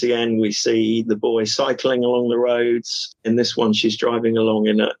Conlucienne, we see the boy cycling along the roads. In this one, she's driving along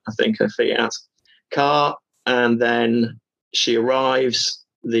in a Fiat car. And then she arrives.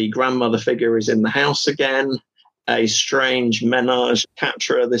 The grandmother figure is in the house again. A strange menage a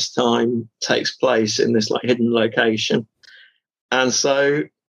trois this time takes place in this hidden location. And so,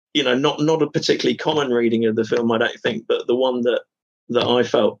 not a particularly common reading of the film, I don't think, but the one that I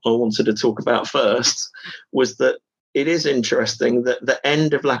felt I wanted to talk about first was that it is interesting that the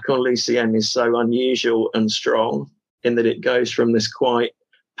end of La Conlucienne is so unusual and strong in that it goes from this quite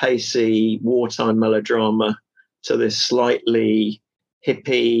pacey wartime melodrama to this slightly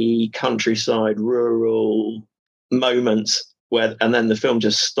hippie, countryside, rural moment and then the film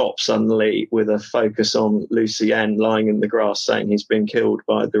just stops suddenly with a focus on Lucien lying in the grass saying he's been killed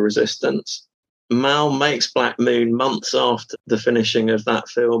by the resistance. Malle makes Black Moon months after the finishing of that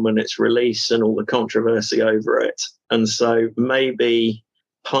film and its release and all the controversy over it. And so maybe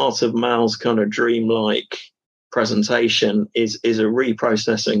part of Malle's kind of dreamlike presentation is a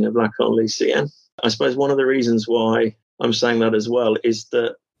reprocessing of La Conlucienne. I suppose one of the reasons why I'm saying that as well is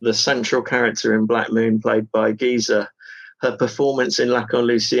that the central character in Black Moon, played by Giehse, her performance in La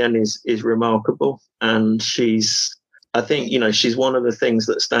Conlucienne is remarkable. And she's one of the things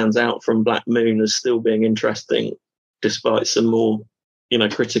that stands out from Black Moon as still being interesting, despite some more,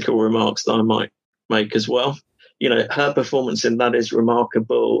 critical remarks that I might make as well. Her performance in that is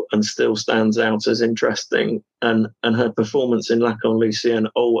remarkable and still stands out as interesting. And her performance in La Conlucienne,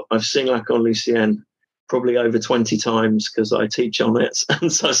 I've seen La Conlucienne probably over 20 times because I teach on it.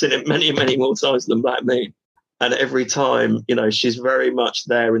 And so I've seen it many, many more times than Black Moon. And every time, she's very much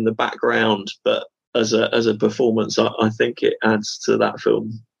there in the background, but as a performance, I think it adds to that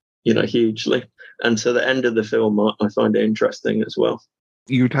film, hugely. And to the end of the film, I find it interesting as well.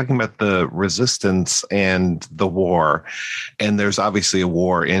 You were talking about the resistance and the war, and there's obviously a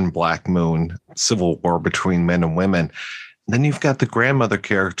war in Black Moon, civil war between men and women. Then you've got the grandmother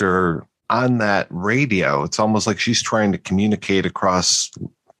character on that radio. It's almost like she's trying to communicate across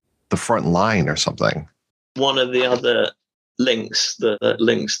the front line or something. One of the other links that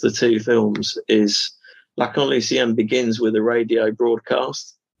links the two films is La Conlucienne begins with a radio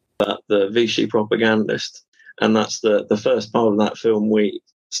broadcast about the Vichy propagandist. And that's the first part of that film.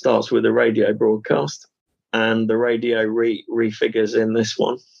 Starts with a radio broadcast, and the radio refigures in this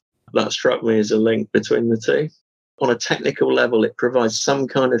one. That struck me as a link between the two. On a technical level, it provides some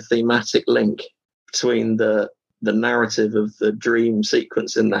kind of thematic link between the narrative of the dream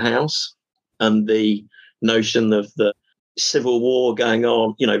sequence in the house and the notion of the civil war going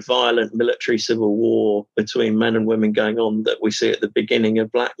on, violent military civil war between men and women going on that we see at the beginning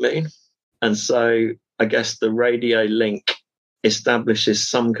of Black Moon. And so I guess the radio link establishes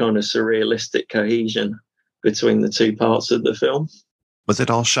some kind of surrealistic cohesion between the two parts of the film. Was it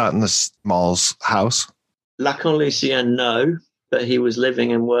all shot in Malle's house? La Conlucienne, no, but he was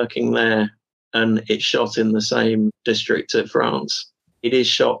living and working there, and it's shot in the same district of France. It is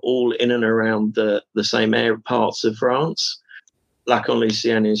shot all in and around the same parts of France. La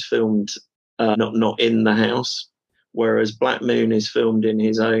Conlucienne is filmed not in the house, whereas Black Moon is filmed in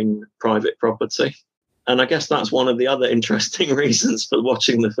his own private property. And I guess that's one of the other interesting reasons for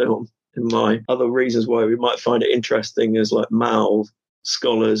watching the film. And my other reasons why we might find it interesting is like Malle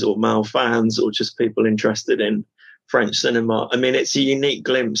scholars or Malle fans or just people interested in French cinema. I mean, it's a unique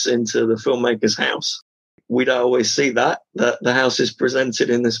glimpse into the filmmaker's house. We don't always see that the house is presented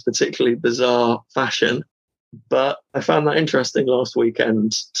in this particularly bizarre fashion. But I found that interesting last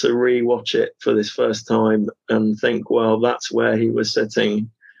weekend to rewatch it for this first time and think, well, that's where he was sitting,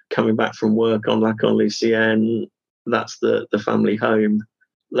 coming back from work on La Conlucienne. That's the family home.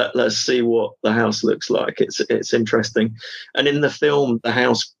 Let's see what the house looks like. It's interesting. And in the film,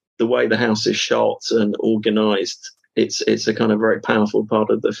 the way the house is shot and organized, it's a kind of very powerful part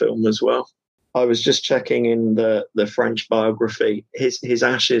of the film as well. I was just checking in the French biography. His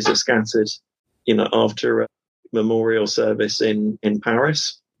ashes are scattered, after a memorial service in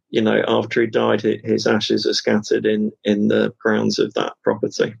Paris. After he died, his ashes are scattered in the grounds of that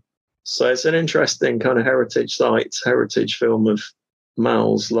property. So it's an interesting kind of heritage film of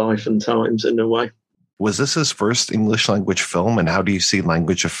Malle's life and times in a way. Was this his first English language film, and how do you see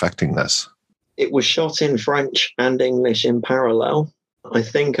language affecting this? It was shot in French and English in parallel. I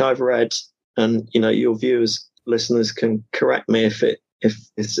think I've read, and your viewers, listeners can correct me if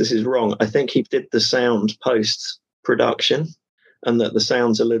this is wrong. I think he did the sound post-production and that the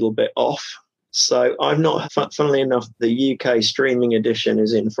sound's a little bit off. So I've not, funnily enough, the UK streaming edition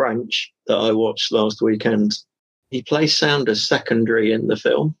is in French that I watched last weekend. He plays sound as secondary in the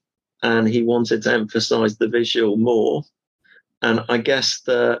film. and he wanted to emphasize the visual more. And I guess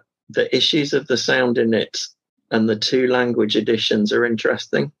the issues of the sound in it and the 2 language editions are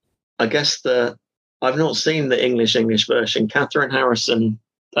interesting. I guess I've not seen the English version. Cathryn Harrison,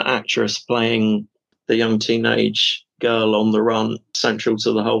 the actress playing the young teenage girl on the run, central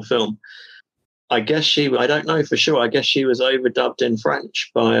to the whole film. I don't know for sure. I guess she was overdubbed in French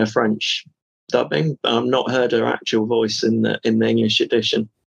by a French dubbing. I've not heard her actual voice in the English edition.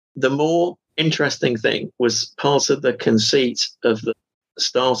 The more interesting thing was part of the conceit of the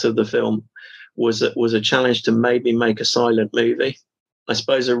start of the film was a challenge to maybe make a silent movie. I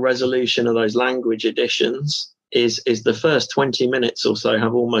suppose a resolution of those language editions is the first 20 minutes or so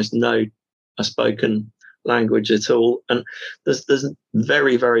have almost no spoken language at all, and there's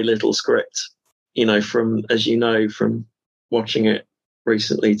very, very little script. From watching it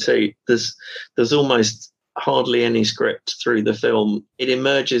recently too, there's almost hardly any script through the film. It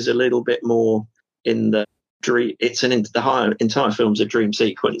emerges a little bit more in the dream. The entire film's a dream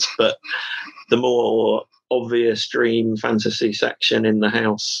sequence, but the more obvious dream fantasy section in the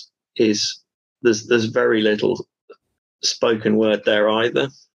house is there's very little spoken word there either.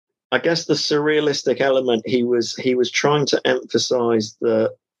 I guess the surrealistic element, he was trying to emphasize the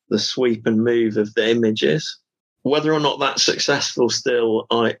sweep and move of the images. Whether or not that's successful still,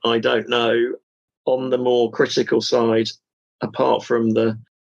 I don't know. On the more critical side, apart from the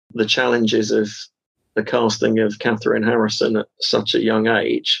challenges of the casting of Cathryn Harrison at such a young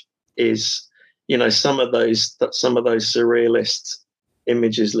age, is some of those surrealist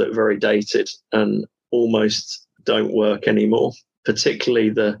images look very dated and almost don't work anymore. Particularly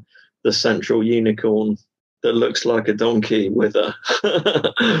the central unicorn that looks like a donkey with a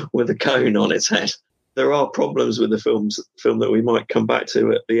cone on its head. There are problems with the film that we might come back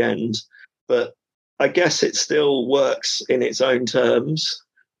to at the end, but I guess it still works in its own terms.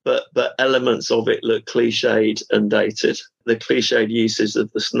 But elements of it look cliched and dated. The cliched uses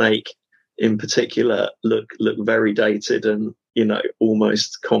of the snake, in particular, look very dated and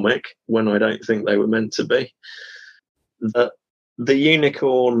almost comic when I don't think they were meant to be. The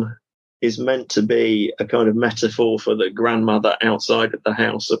unicorn is meant to be a kind of metaphor for the grandmother outside of the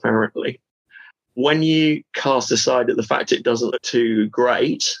house, apparently. When you cast aside the fact it doesn't look too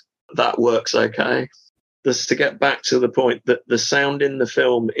great, that works okay. Just to get back to the point that the sound in the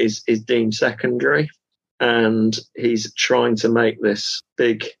film is deemed secondary, and he's trying to make this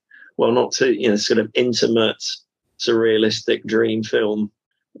big, not too, sort of intimate, surrealistic dream film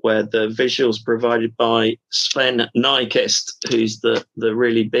where the visuals provided by Sven Nykvist, who's the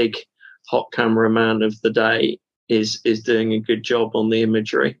really big hot cameraman of the day, is doing a good job on the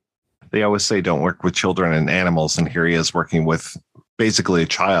imagery. They always say don't work with children and animals, and here he is working with basically a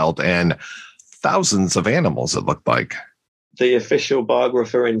child and thousands of animals, it looked like. The official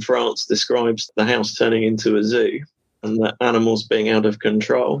biographer in France describes the house turning into a zoo and the animals being out of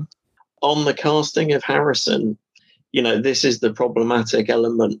control. On the casting of Harrison, this is the problematic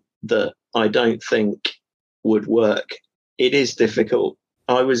element that I don't think would work. It is difficult.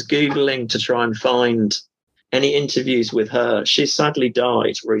 I was Googling to try and find any interviews with her. She sadly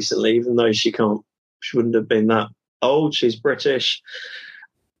died recently, even though she wouldn't have been that old. She's British.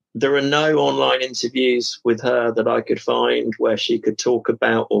 There are no online interviews with her that I could find where she could talk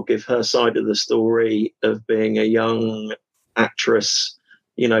about or give her side of the story of being a young actress,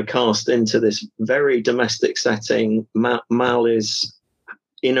 cast into this very domestic setting. Malle is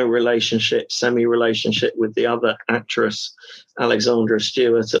in a relationship, semi-relationship with the other actress, Alexandra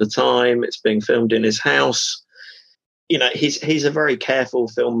Stewart, at the time. It's being filmed in his house. He's a very careful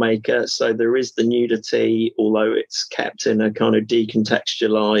filmmaker, so there is the nudity, although it's kept in a kind of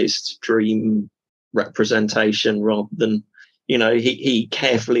decontextualized dream representation rather than, he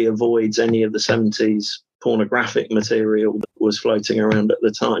carefully avoids any of the 70s pornographic material that was floating around at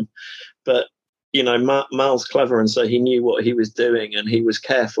the time. But, Malle's clever, and so he knew what he was doing, and he was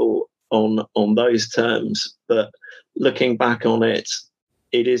careful on those terms. But looking back on it,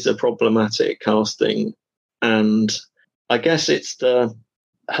 it is a problematic casting, and I guess it's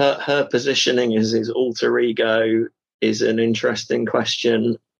her positioning as his alter ego is an interesting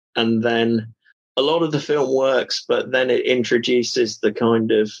question. And then a lot of the film works, but then it introduces the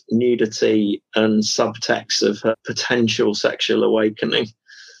kind of nudity and subtext of her potential sexual awakening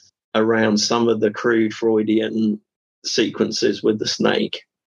around some of the crude Freudian sequences with the snake.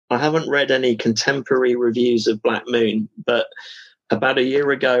 I haven't read any contemporary reviews of Black Moon, but about a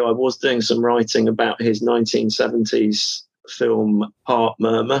year ago, I was doing some writing about his 1970s film Heart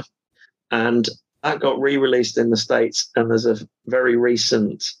Murmur, and that got re-released in the States, and there's a very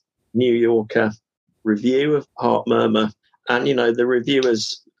recent New Yorker review of Heart Murmur, and the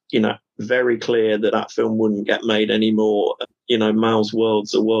reviewers very clear that that film wouldn't get made anymore. Malle's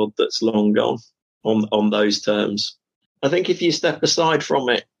world's a world that's long gone on those terms. I think if you step aside from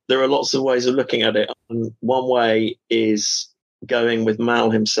it, there are lots of ways of looking at it. And one way is going with Malle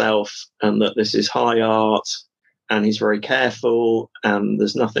himself, and that this is high art, and he's very careful, and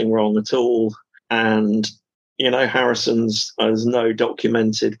there's nothing wrong at all. And, there's no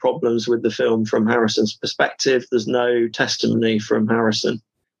documented problems with the film from Harrison's perspective. There's no testimony from Harrison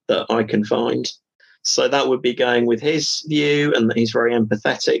that I can find. So that would be going with his view, and that he's very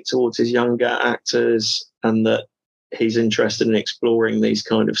empathetic towards his younger actors, and that he's interested in exploring these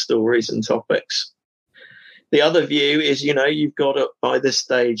kind of stories and topics. The other view is, you've got by this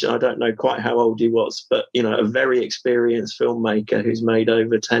stage, I don't know quite how old he was, but, a very experienced filmmaker who's made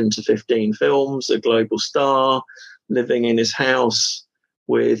over 10 to 15 films, a global star, living in his house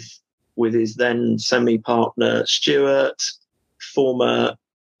with his then semi-partner Stewart, former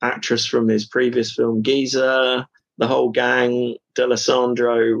actress from his previous film Giehse, the whole gang,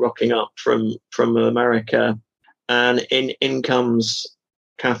 Dallesandro rocking up from America. And in comes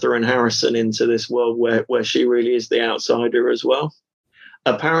Cathryn Harrison into this world where she really is the outsider as well.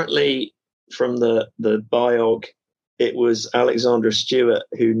 Apparently, from the biog, it was Alexandra Stewart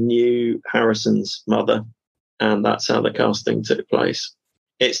who knew Harrison's mother, and that's how the casting took place.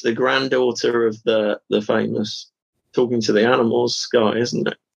 It's the granddaughter of the famous Talking to the Animals guy, isn't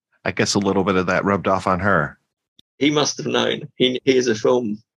it? I guess a little bit of that rubbed off on her. He must have known. He is a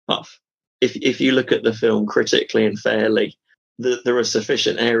film buff. If you look at the film critically and fairly, there are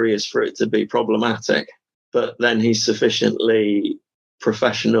sufficient areas for it to be problematic, but then he's sufficiently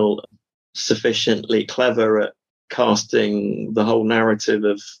professional, sufficiently clever at casting the whole narrative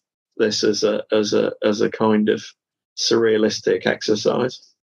of this as a kind of surrealistic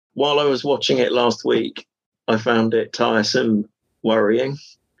exercise. While I was watching it last week, I found it tiresome, worrying.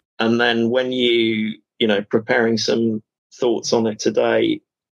 And then when preparing some thoughts on it today,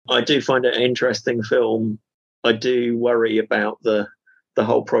 I do find it an interesting film. I do worry about the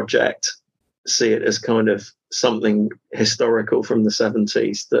whole project, see it as kind of something historical from the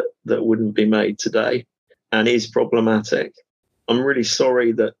 70s that wouldn't be made today and is problematic. I'm really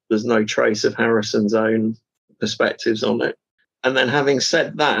sorry that there's no trace of Harrison's own perspectives on it. And then having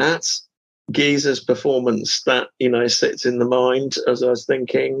said that, Giehse's performance that, sits in the mind as I was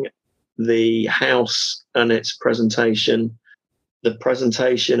thinking, the house and its presentation, the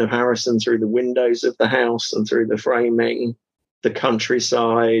presentation of Harrison through the windows of the house and through the framing, the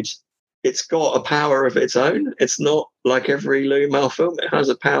countryside, it's got a power of its own. It's not like every Louis Malle film. It has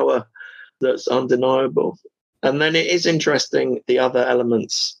a power that's undeniable. And then it is interesting, the other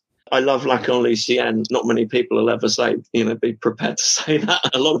elements. I love Lac en Lucien. Not many people will ever say, be prepared to say that.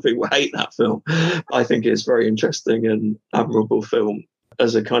 A lot of people hate that film. I think it's a very interesting and admirable film.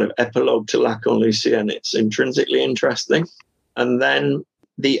 As a kind of epilogue to Lac en Lucien, it's intrinsically interesting. And then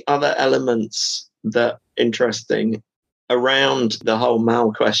the other elements that are interesting around the whole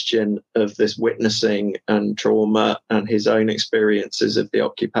Malle question of this witnessing and trauma and his own experiences of the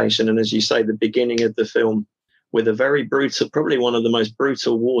occupation. And as you say, the beginning of the film with a very brutal, probably one of the most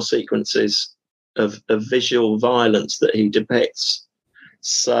brutal war sequences of visual violence that he depicts.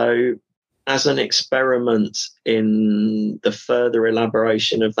 So as an experiment in the further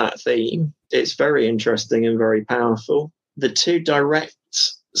elaboration of that theme, it's very interesting and very powerful. The two direct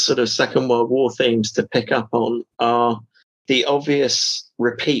sort of Second World War themes to pick up on are the obvious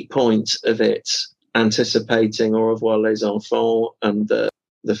repeat point of it, anticipating Au revoir les enfants, and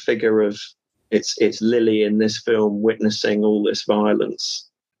the figure of it's Lily in this film witnessing all this violence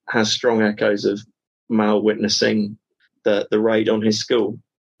has strong echoes of Malle witnessing the raid on his school.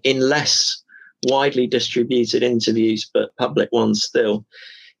 In less widely distributed interviews, but public ones still,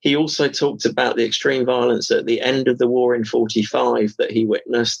 he also talked about the extreme violence at the end of the war in 1945 that he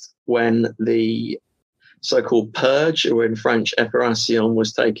witnessed when the so-called purge, or in French, épuration,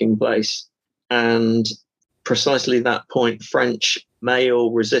 was taking place. And precisely that point, French male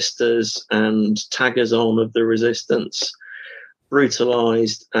resistors and taggers-on of the resistance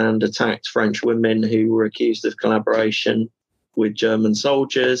brutalized and attacked French women who were accused of collaboration with German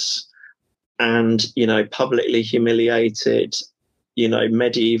soldiers and, publicly humiliated,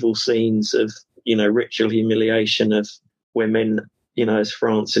 medieval scenes of, ritual humiliation of women, as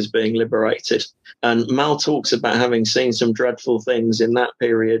France is being liberated. And Malle talks about having seen some dreadful things in that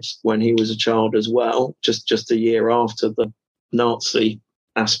period when he was a child as well, just a year after the Nazi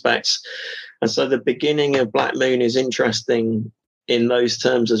aspects. And so the beginning of Black Moon is interesting in those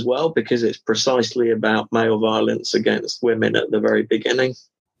terms as well, because it's precisely about male violence against women at the very beginning.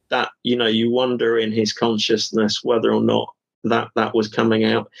 That, you wonder in his consciousness whether or not that was coming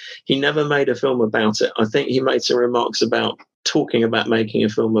out. He never made a film about it. I think he made some remarks about talking about making a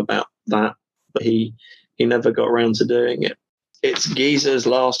film about that, but he never got around to doing it. It's Giehse's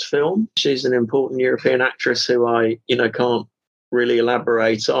last film. She's an important European actress who I, can't really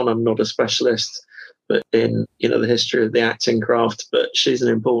elaborate on. I'm not a specialist, but in, the history of the acting craft, but she's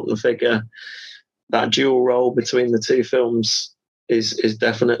an important figure. That dual role between the two films is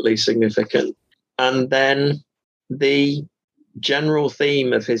definitely significant. And then the general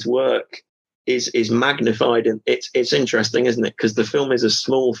theme of his work is magnified, and it's interesting, isn't it? Because the film is a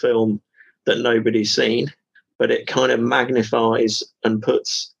small film that nobody's seen, but it kind of magnifies and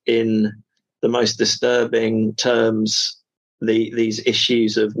puts in the most disturbing terms these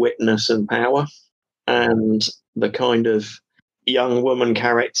issues of witness and power, and the kind of young woman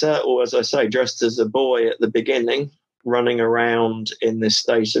character, or as I say, dressed as a boy at the beginning, running around in this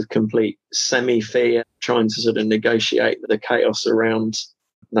state of complete semi-fear, trying to sort of negotiate the chaos around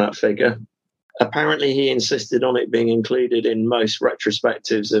that figure. Apparently, he insisted on it being included in most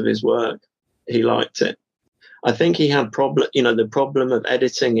retrospectives of his work. He liked it. I think he had the problem of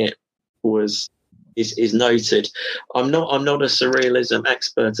editing it is noted. I'm not a surrealism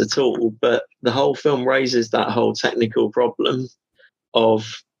expert at all, but the whole film raises that whole technical problem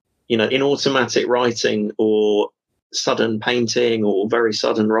of, in automatic writing or sudden painting or very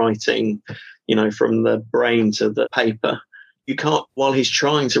sudden writing, from the brain to the paper. You can't, while he's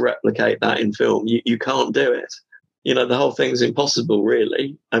trying to replicate that in film, you can't do it. The whole thing's impossible,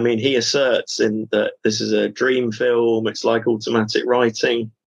 really. I mean, he asserts in that this is a dream film, it's like automatic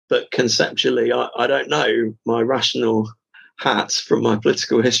writing, but conceptually, I don't know. My rational hat from my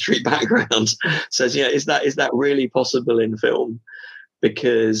political history background says, is that really possible in film?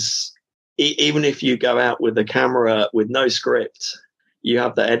 Because even if you go out with a camera with no script, you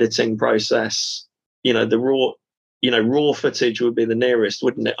have the editing process, the raw footage would be the nearest,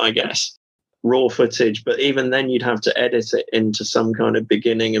 wouldn't it? I guess raw footage, but even then you'd have to edit it into some kind of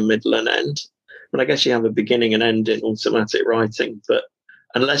beginning and middle and end. And I guess you have a beginning and end in automatic writing, but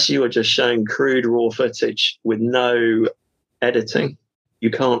unless you are just showing crude raw footage with no editing, you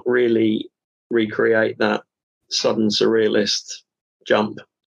can't really recreate that sudden surrealist jump.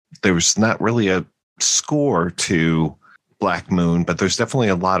 There was not really a score to Black Moon, but there's definitely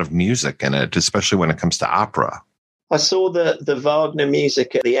a lot of music in it, especially when it comes to opera. I saw the Wagner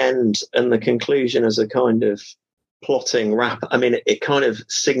music at the end and the conclusion as a kind of plotting wrap. I mean, it kind of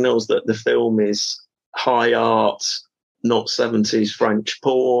signals that the film is high art, not 70s French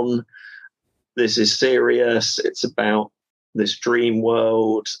porn. This is serious. It's about this dream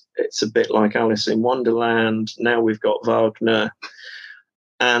world. It's a bit like Alice in Wonderland. Now we've got Wagner.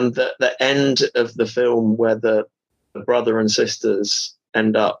 And the end of the film where the brother and sisters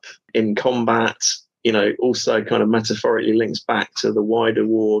end up in combat, also kind of metaphorically links back to the wider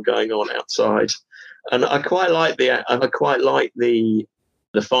war going on outside. And I quite like the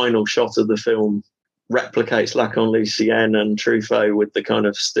final shot of the film replicates Lacan-Lucien and Truffaut with the kind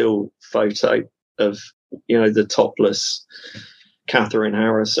of still photo of, the topless Cathryn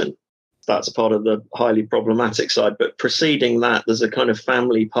Harrison. That's part of the highly problematic side. But preceding that, there's a kind of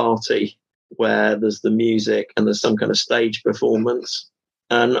family party where there's the music and there's some kind of stage performance.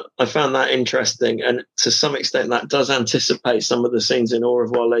 And I found that interesting. And to some extent, that does anticipate some of the scenes in Au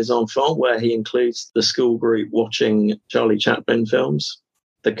revoir les enfants, where he includes the school group watching Charlie Chaplin films.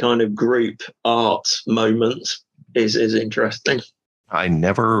 The kind of group art moment is interesting. I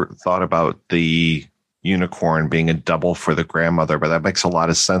never thought about the unicorn being a double for the grandmother, but that makes a lot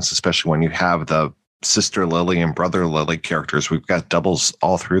of sense, especially when you have the sister Lily and brother Lily characters. We've got doubles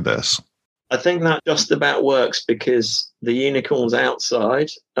all through this. I think that just about works because the unicorn's outside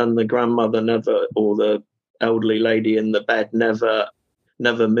and the grandmother never, or the elderly lady in the bed never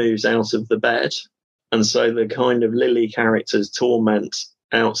moves out of the bed. And so the kind of Lily character's torment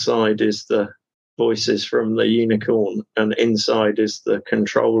outside is the voices from the unicorn and inside is the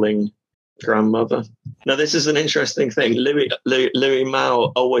controlling grandmother. Now, this is an interesting thing. Louis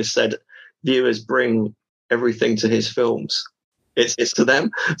Malle always said viewers bring everything to his films. It's to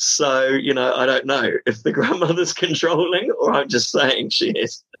them. So, I don't know if the grandmother's controlling or I'm just saying she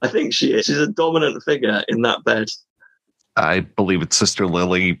is. I think she is. She's a dominant figure in that bed. I believe it's Sister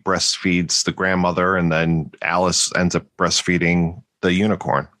Lily breastfeeds the grandmother and then Alice ends up breastfeeding the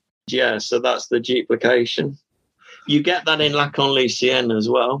unicorn. Yeah, so that's the duplication. You get that in Lacan-Lucien as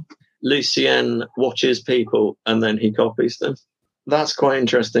well. Lucien watches people and then he copies them. That's quite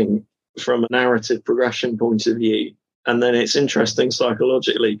interesting from a narrative progression point of view. And then it's interesting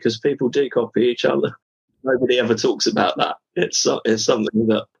psychologically because people do copy each other. Nobody ever talks about that. It's something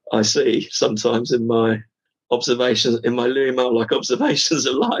that I see sometimes in my observations, in my Louis Malle like observations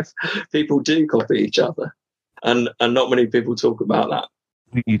of life, people do copy each other. And not many people talk about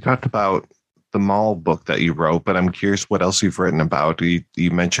that. You talked about the Malle book that you wrote, but I'm curious what else you've written about.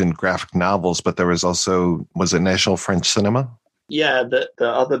 You mentioned graphic novels, but there was also, was it National French Cinema? Yeah, the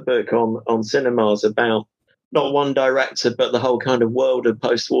other book on cinema is about not one director, but the whole kind of world of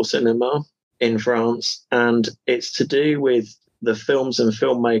post-war cinema in France. And it's to do with the films and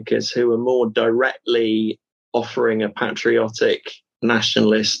filmmakers who are more directly offering a patriotic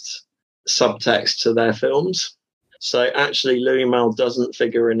nationalist subtext to their films. So actually, Louis Malle doesn't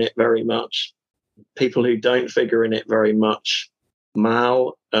figure in it very much. People who don't figure in it very much,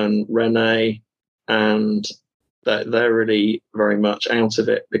 Malle and René, and they're really very much out of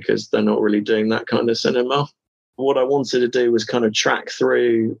it because they're not really doing that kind of cinema. What I wanted to do was kind of track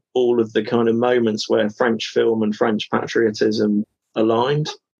through all of the kind of moments where French film and French patriotism aligned.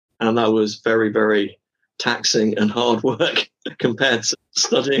 And that was very, very taxing and hard work compared to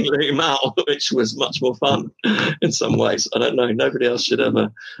studying Louis Malle, which was much more fun in some ways. I don't know. Nobody else should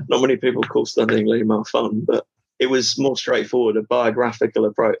ever. Not many people call studying Louis Malle fun, but it was more straightforward. A biographical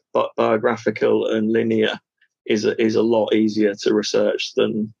approach, biographical and linear is a lot easier to research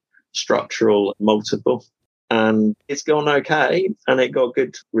than structural multiple. And it's gone okay, and it got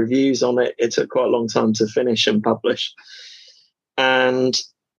good reviews on it. It took quite a long time to finish and publish. And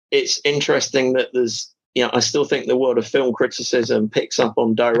it's interesting that I still think the world of film criticism picks up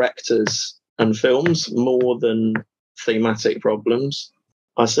on directors and films more than thematic problems.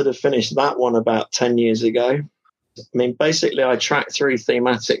 I sort of finished that one about 10 years ago. I mean, basically, I tracked through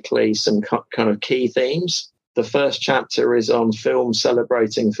thematically some kind of key themes. The first chapter is on film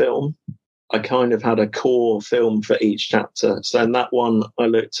celebrating film. I kind of had a core film for each chapter. So in that one, I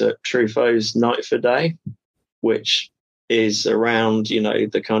looked at Truffaut's Night for Day, which is around,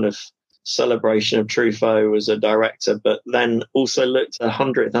 the kind of celebration of Truffaut as a director, but then also looked at the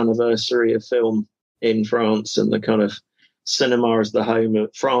 100th anniversary of film in France and the kind of cinema as the home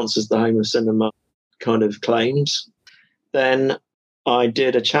of France as the home of cinema kind of claims. Then I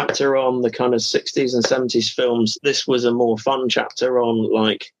did a chapter on the kind of 60s and 70s films. This was a more fun chapter on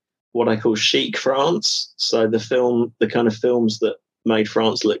like what I call chic France. So the kind of films that made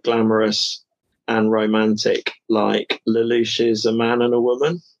France look glamorous and romantic, like Lelouch's A Man and a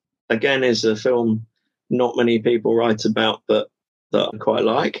Woman. Again, is a film not many people write about, but that I quite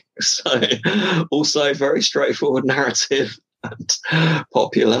like. So also very straightforward narrative and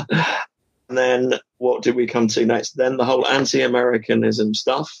popular. And then what did we come to next? Then the whole anti-Americanism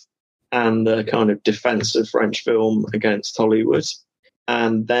stuff and the kind of defense of French film against Hollywood.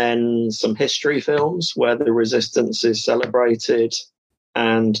 And then some history films where the resistance is celebrated.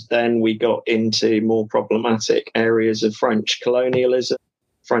 And then we got into more problematic areas of French colonialism,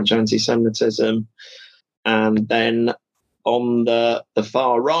 French anti-Semitism. And then on the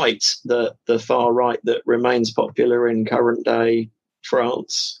far right, the far right that remains popular in current day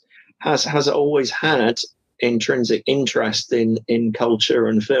France has always had intrinsic interest in culture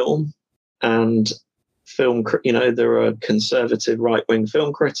and film. And film, there are conservative right-wing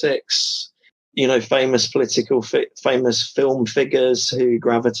film critics, famous famous film figures who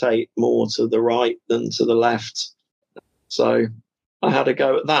gravitate more to the right than to the left. So I had a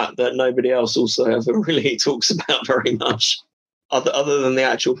go at that nobody else also ever really talks about very much, other than the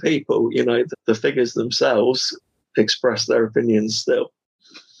actual people. The figures themselves express their opinions still.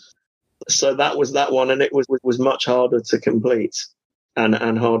 So that was that one, and it was much harder to complete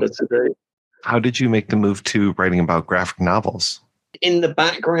and harder to do. How did you make the move to writing about graphic novels? In the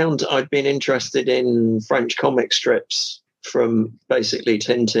background, I'd been interested in French comic strips from basically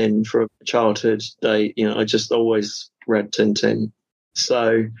Tintin from childhood day. I just always read Tintin.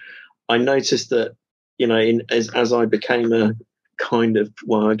 So I noticed that, as I became a kind of,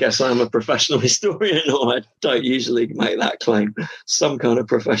 I guess I'm a professional historian, or I don't usually make that claim, some kind of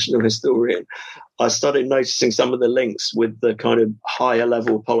professional historian. I started noticing some of the links with the kind of higher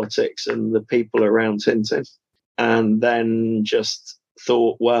level politics and the people around Tintin. And then just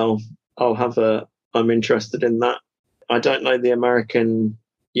thought, well, I'm interested in that. I don't know the American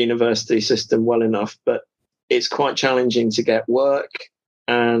university system well enough, but it's quite challenging to get work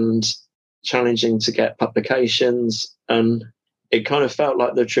and challenging to get publications. And it kind of felt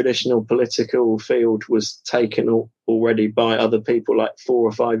like the traditional political field was taken already by other people like 4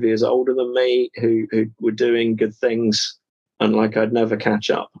 or 5 years older than me who were doing good things, and like I'd never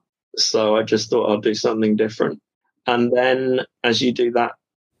catch up. So I just thought I'll do something different. And then as you do that,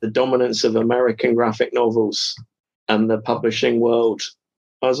 the dominance of American graphic novels and the publishing world,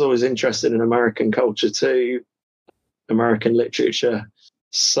 I was always interested in American culture too, American literature.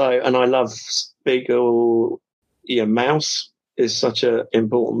 So, and I love Spiegel, Mouse is such an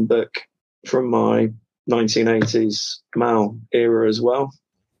important book from my 1980s Malle era as well,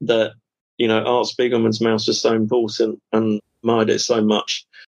 that, Art Spiegelman's Mouse was so important and admired it so much.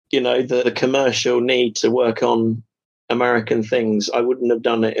 The commercial need to work on American things, I wouldn't have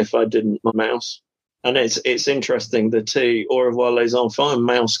done it if I didn't my Mouse. And it's interesting, the two, Au revoir les enfants and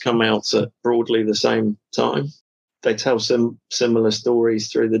Mouse, come out at broadly the same time. They tell some similar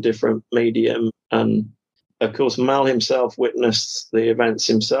stories through the different medium. And of course, Malle himself witnessed the events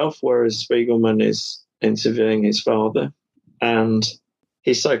himself, whereas Spiegelman is interviewing his father. And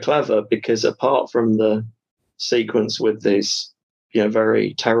he's so clever because apart from the sequence with his,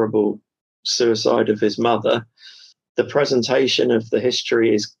 very terrible suicide of his mother, the presentation of the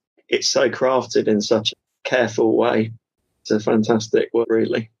history it's so crafted in such a careful way. It's a fantastic work,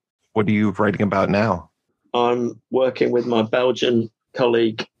 really. What are you writing about now? I'm working with my Belgian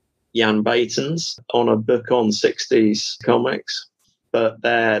colleague, Jan Batens, on a book on 60s comics, but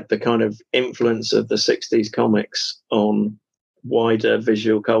they're the kind of influence of the 60s comics on wider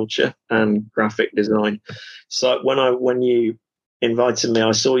visual culture and graphic design. So when you invited me,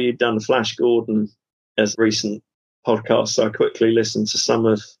 I saw you'd done Flash Gordon as a recent podcast, so I quickly listened to some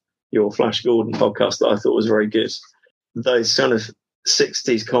of your Flash Gordon podcast that I thought was very good. Those kind of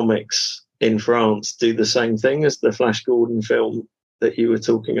 60s comics in France do the same thing as the Flash Gordon film that you were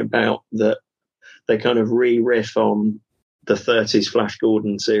talking about, that they kind of re-riff on the 30s Flash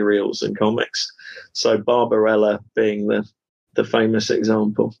Gordon serials and comics. So Barbarella being the famous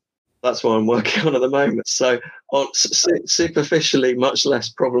example. That's what I'm working on at the moment. So superficially much less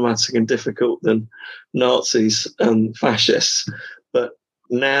problematic and difficult than Nazis and fascists, but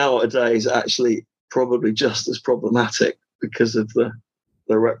nowadays actually probably just as problematic because of the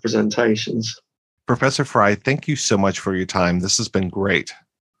representations. Professor Frey, thank you so much for your time. This has been great.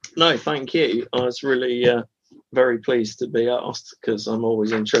 No, thank you. I was really very pleased to be asked because I'm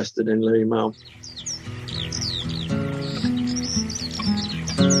always interested in Louis Malle.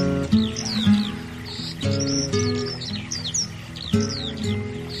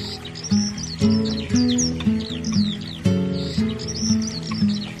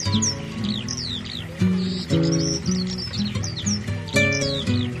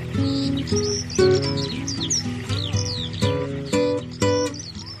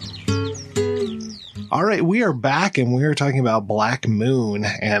 All right, we are back and we are talking about Black Moon,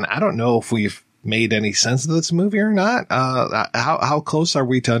 and I don't know if we've made any sense of this movie or not. How close are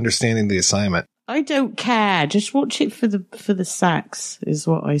we to understanding the assignment? I don't care. Just watch it for the sex, is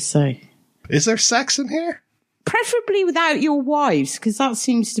what I say. Is there sex in here? Preferably without your wives, because that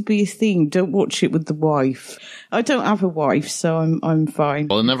seems to be a theme. Don't watch it with the wife. I don't have a wife, so I'm fine.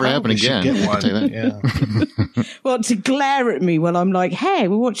 Well, it'll never happen again. Get one. Yeah. Well, to glare at me while I'm like, hey,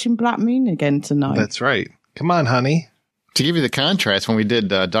 we're watching Black Moon again tonight. That's right. Come on, honey. To give you the contrast, when we did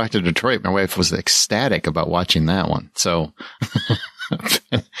Dr. Detroit, my wife was ecstatic about watching that one. So,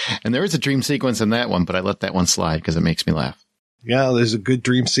 and there is a dream sequence in that one, but I let that one slide because it makes me laugh. Yeah, there's a good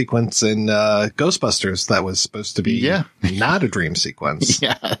dream sequence in Ghostbusters that was supposed to be not a dream sequence.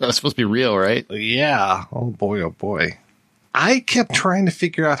 Yeah, that was supposed to be real, right? Yeah. Oh, boy, oh, boy. I kept trying to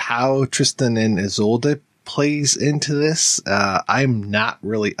figure out how Tristan and Isolde plays into this. I'm not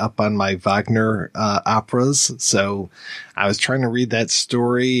really up on my Wagner operas, so I was trying to read that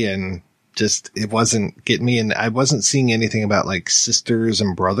story and just it wasn't getting me, and I wasn't seeing anything about like sisters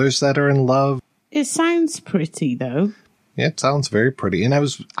and brothers that are in love. It sounds pretty, though. Yeah, it sounds very pretty. And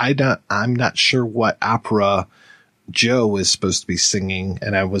I'm not sure what opera Joe is supposed to be singing.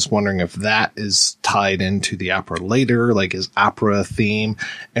 And I was wondering if that is tied into the opera later, like his opera theme.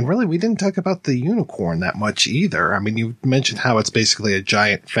 And really, we didn't talk about the unicorn that much either. I mean, you mentioned how it's basically a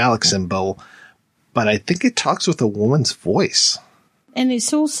giant phallic symbol, but I think it talks with a woman's voice. And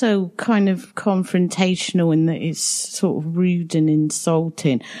it's also kind of confrontational in that it's sort of rude and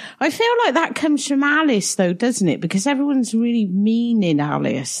insulting. I feel like that comes from Alice, though, doesn't it? Because everyone's really mean in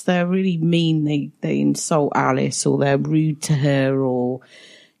Alice. They're really mean. They insult Alice, or they're rude to her, or,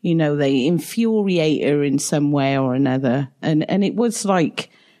 they infuriate her in some way or another. And it was like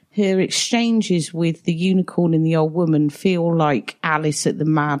her exchanges with the unicorn and the old woman feel like Alice at the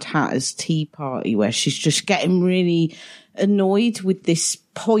Mad Hatter's tea party, where she's just getting really annoyed with this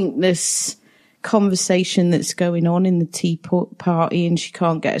pointless conversation that's going on in the tea party, and she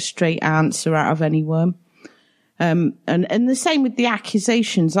can't get a straight answer out of anyone. And the same with the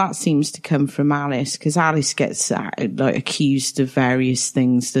accusations. That seems to come from Alice, because Alice gets accused of various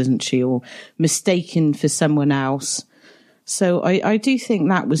things, doesn't she, or mistaken for someone else. So I do think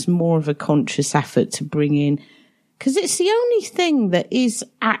that was more of a conscious effort to bring in Because it's the only thing that is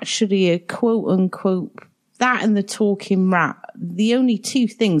actually a quote-unquote, that and the talking rat, the only two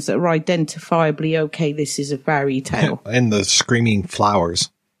things that are identifiably, okay, this is a fairy tale. And the screaming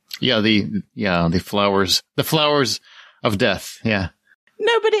flowers. Yeah, the flowers of death, yeah.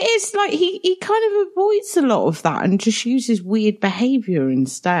 No, but it is like he kind of avoids a lot of that and just uses weird behaviour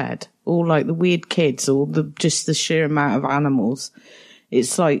instead. Or like the weird kids or just the sheer amount of animals.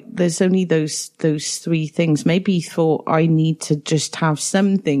 It's like there's only those three things. Maybe he thought I need to just have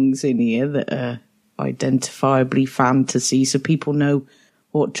some things in here that are identifiably fantasy so people know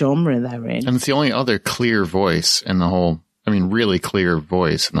what genre they're in. And it's the only other clear voice in the whole, really clear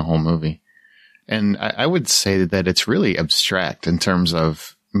voice in the whole movie. And I would say that it's really abstract in terms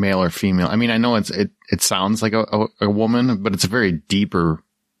of male or female. I know it sounds like a woman, but it's a very deeper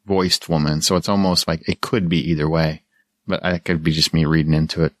voiced woman. So it's almost like it could be either way. But that could be just me reading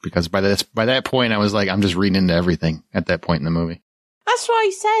into it, because by that point I was like, I'm just reading into everything at that point in the movie. That's why I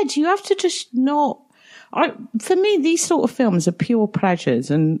said you have to just not. For me, these sort of films are pure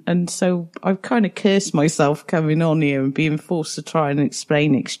pleasures, and so I've kind of cursed myself coming on here and being forced to try and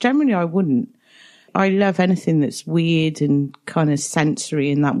explain it. 'Cause generally, I wouldn't. I love anything that's weird and kind of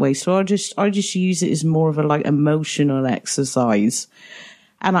sensory in that way. So I just use it as more of a like emotional exercise.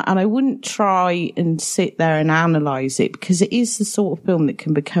 And I wouldn't try and sit there and analyse it, because it is the sort of film that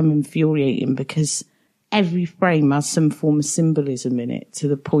can become infuriating because every frame has some form of symbolism in it, to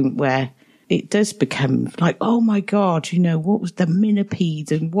the point where it does become like, oh my God, what was the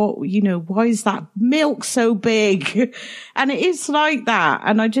millipede, and why is that milk so big? And it is like that.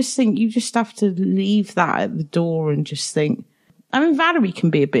 And I just think you just have to leave that at the door and just think, Valerie can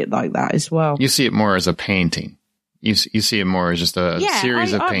be a bit like that as well. You see it more as a painting. You see it more as just a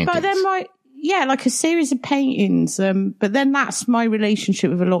series of paintings. But then like a series of paintings. But then that's my relationship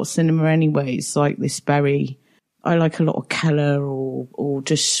with a lot of cinema anyway. It's like I like a lot of colour or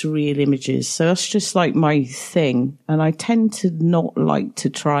just surreal images. So that's just like my thing. And I tend to not like to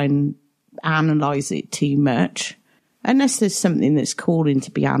try and analyse it too much, unless there's something that's calling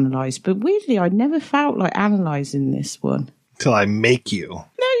to be analysed. But weirdly, I never felt like analysing this one. Till I make you.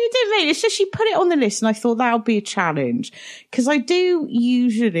 No, you didn't make it. It's just you put it on the list and I thought that would be a challenge. Because I do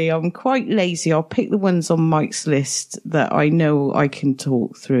usually, I'm quite lazy. I'll pick the ones on Mike's list that I know I can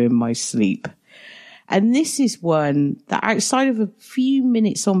talk through in my sleep. And this is one that, outside of a few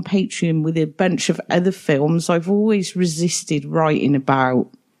minutes on Patreon with a bunch of other films, I've always resisted writing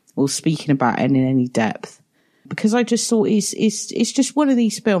about or speaking about in any depth. Because I just thought it's just one of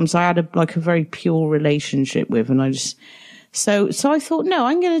these films I had a very pure relationship with, and So I thought, no,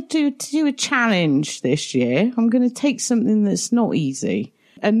 I'm going to do a challenge this year. I'm going to take something that's not easy.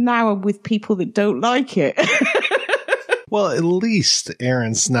 And now I'm with people that don't like it. Well, at least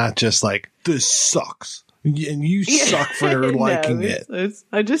Aaron's not just like, this sucks. And you suck for liking it.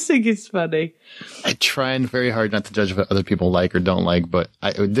 I just think it's funny. I try very hard not to judge what other people like or don't like, but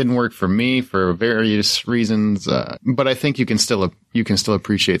it didn't work for me for various reasons. But I think you can still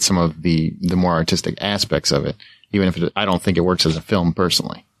appreciate some of the more artistic aspects of it. Even if I don't think it works as a film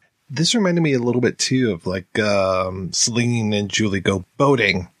personally. This reminded me a little bit too of like Celine and Julie go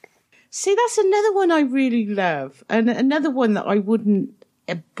boating. See, that's another one I really love, and another one that I wouldn't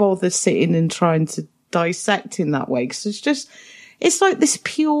bother sitting and trying to dissect in that way, because it's like this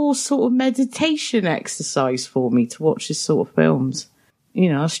pure sort of meditation exercise for me to watch this sort of films.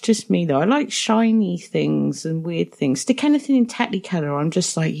 It's just me though. I like shiny things and weird things. Stick anything in Technicolor, I'm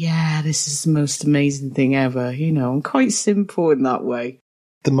just like, yeah, this is the most amazing thing ever. I'm quite simple in that way.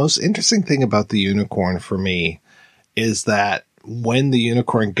 The most interesting thing about the unicorn for me is that when the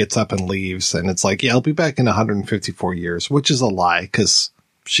unicorn gets up and leaves, and it's like, yeah, I'll be back in 154 years, which is a lie because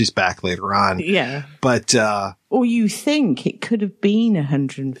she's back later on. Yeah. But, or you think it could have been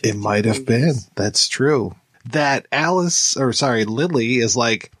 150. It might have been. That's true. That Lily is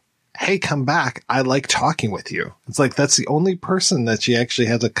like, hey, come back. I like talking with you. It's like, that's the only person that she actually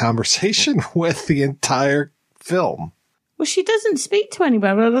has a conversation with the entire film. Well, she doesn't speak to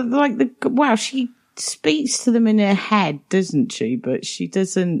anybody. She speaks to them in her head, doesn't she? But she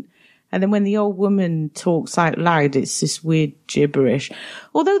doesn't. And then when the old woman talks out loud, it's this weird gibberish.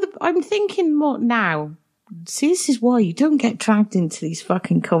 Although I'm thinking more now. See, this is why you don't get dragged into these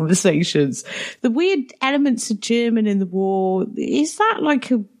fucking conversations. The weird elements of German in the war, is that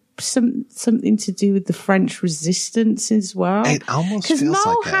like something to do with the French resistance as well? It almost feels like that. Because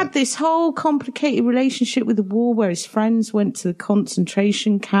Malle had this whole complicated relationship with the war where his friends went to the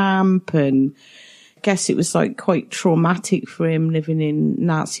concentration camp, and I guess it was like quite traumatic for him living in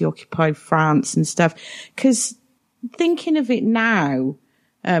Nazi-occupied France and stuff. Because thinking of it now,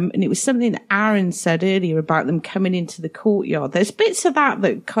 And it was something that Aaron said earlier about them coming into the courtyard. There's bits of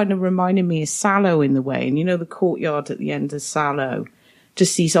that kind of reminded me of Sallow in the way. And, the courtyard at the end of Sallow,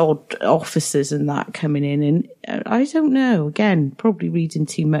 just these odd officers and that coming in. And I don't know, again, probably reading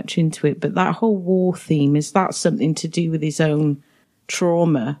too much into it, but that whole war theme, is that something to do with his own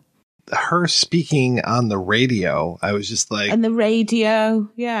trauma? Her speaking on the radio, I was just like... And the radio,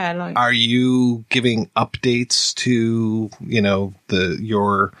 yeah. Like, are you giving updates to,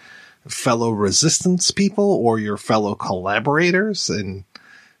 your fellow resistance people or your fellow collaborators? And,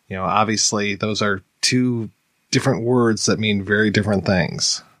 obviously those are two different words that mean very different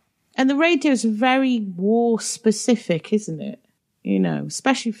things. And the radio is very war specific, isn't it?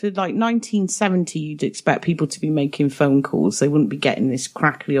 Especially for 1970, you'd expect people to be making phone calls. They wouldn't be getting this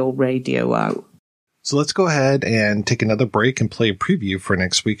crackly old radio out. So let's go ahead and take another break and play a preview for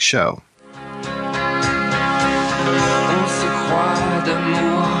next week's show.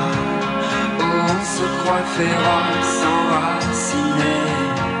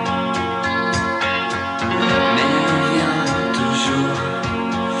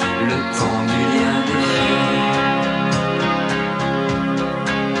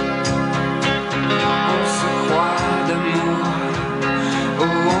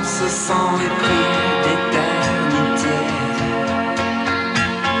 Se sent épris d'éternité,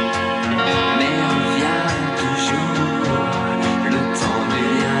 mais revient toujours le temps du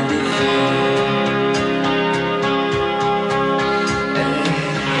lien des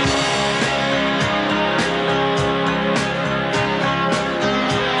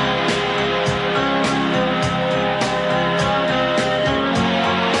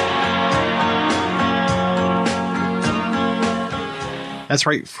That's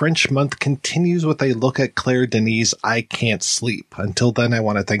right, French Month continues with a look at Claire Denis' I Can't Sleep. Until then, I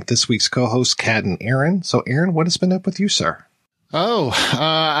want to thank this week's co-hosts, Kat and Aaron. So, Aaron, what has been up with you, sir?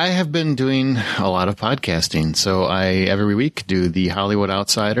 I have been doing a lot of podcasting. So I, every week, do the Hollywood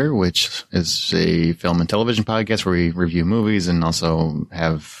Outsider, which is a film and television podcast where we review movies and also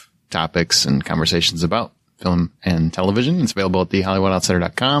have topics and conversations about film and television. It's available at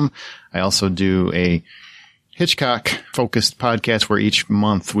thehollywoodoutsider.com. I also do a Hitchcock-focused podcast where each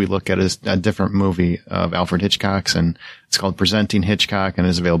month we look at a different movie of Alfred Hitchcock's, and it's called Presenting Hitchcock, and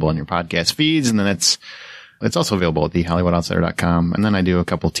is available on your podcast feeds. And then it's also available at thehollywoodoutsider.com. And then I do a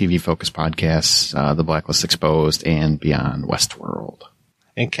couple TV-focused podcasts, The Blacklist Exposed and Beyond Westworld.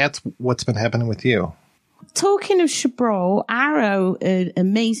 And Kat, what's been happening with you? Talking of Chabrol, Arrow are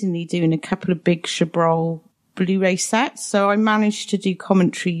amazingly doing a couple of big Chabrol Blu-ray sets. So I managed to do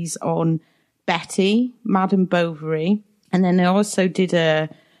commentaries on Betty, Madame Bovary, and then I also did a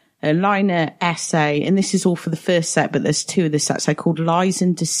liner essay, and this is all for the first set, but there's two of the sets I called Lies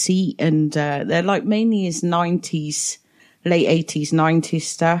and Deceit, and they're like mainly his 90s, late 80s, 90s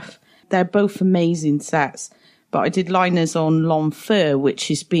stuff. They're both amazing sets, but I did liners on L'Enfer, which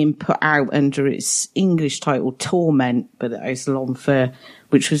is being put out under its English title Torment, but it is L'Enfer,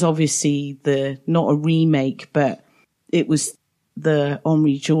 which was obviously not a remake, but it was the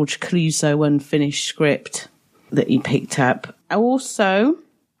Henri Georges Clouzot unfinished script that he picked up. Also,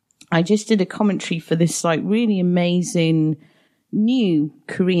 I just did a commentary for this really amazing new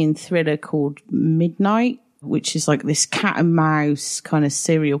Korean thriller called Midnight, which is this cat and mouse kind of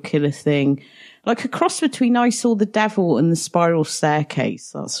serial killer thing, like a cross between I Saw the Devil and The Spiral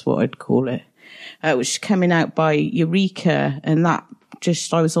Staircase. That's what I'd call it, which is coming out by Eureka, and that I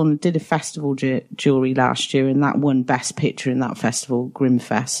did a festival jury last year, and that won Best Picture in that festival,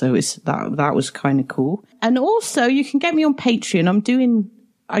 Grimfest. So that was kind of cool. And also, you can get me on Patreon.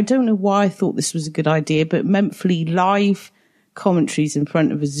 I don't know why I thought this was a good idea, but monthly live commentaries in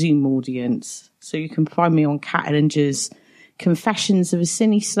front of a Zoom audience. So you can find me on Kat Ellinger's Confessions of a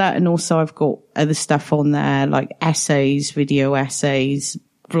Cine Slut, and also I've got other stuff on there, like essays, video essays,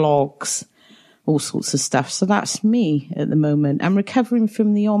 vlogs, all sorts of stuff. So that's me at the moment. I'm recovering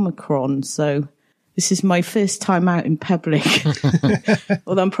from the Omicron, so this is my first time out in public.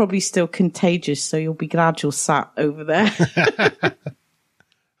 Although I'm probably still contagious, so you'll be glad you're sat over there.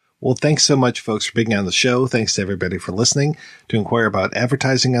 Well, thanks so much, folks, for being on the show. Thanks to everybody for listening. To inquire about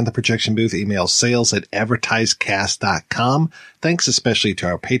advertising on the projection booth, email sales@advertisecast.com. Thanks especially to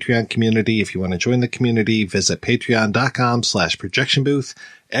our Patreon community. If you want to join the community, visit patreon.com/projection booth.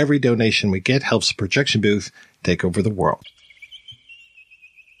 Every donation we get helps the projection booth take over the world.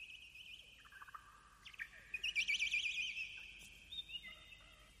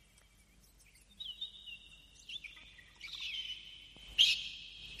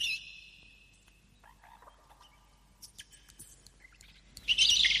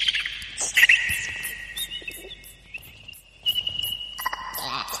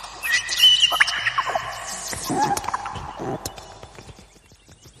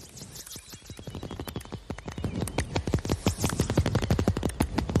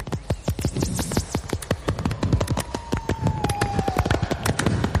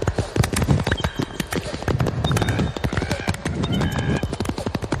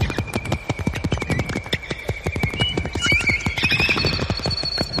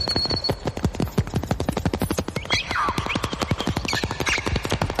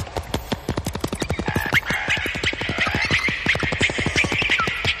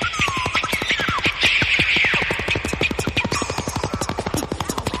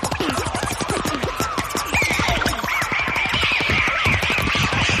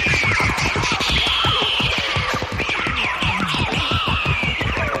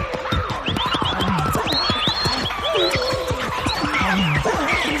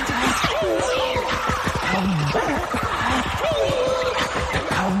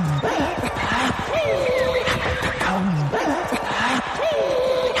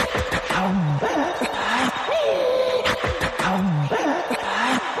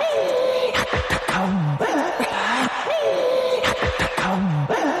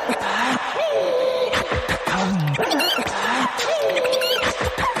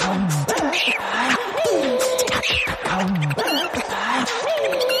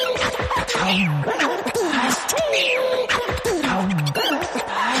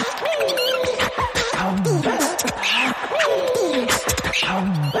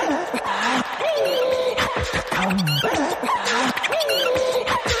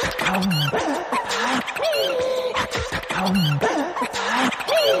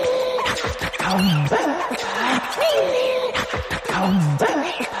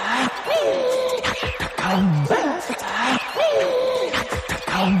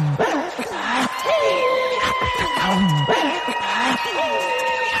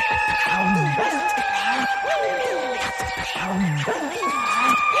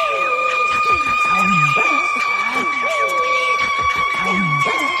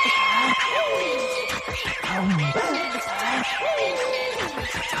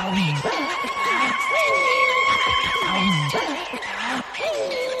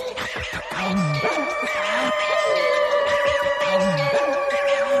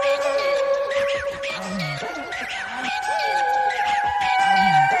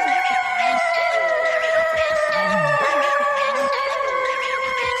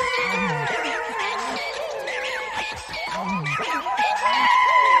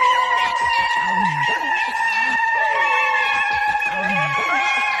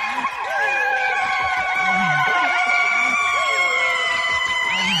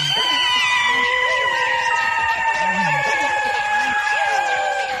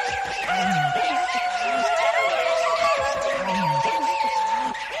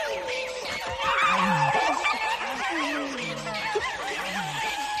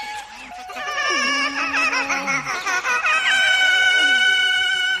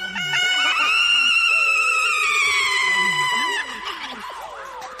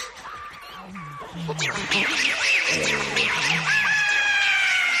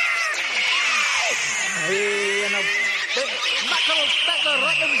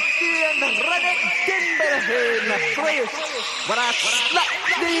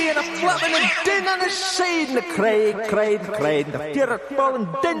 Cried, the fear of falling,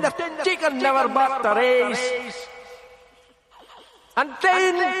 then the chicken never bought the race. And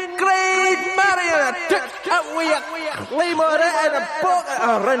then cried Marion, took away a claymore and a bucket,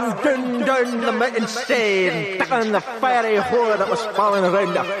 and ran down the mountain stair, stuck on the fiery whore that was falling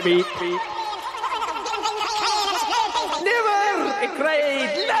around her feet. Never, he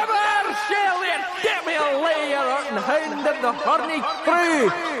cried, never shall they get me a layer and hound of the horny crew.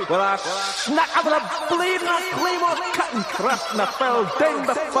 Well, I snuck up with a bleeding claymore cut and thrust, and I fell down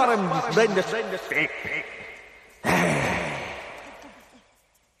before him round the feet. A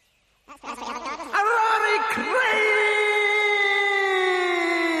rory cry!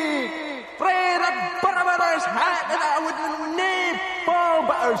 Pray the barber's hat that I would nae fall,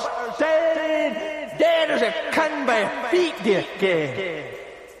 but I was dead as a can by a feet, dear ken.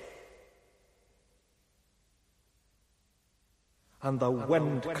 And the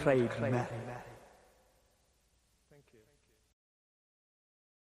wind cried merry.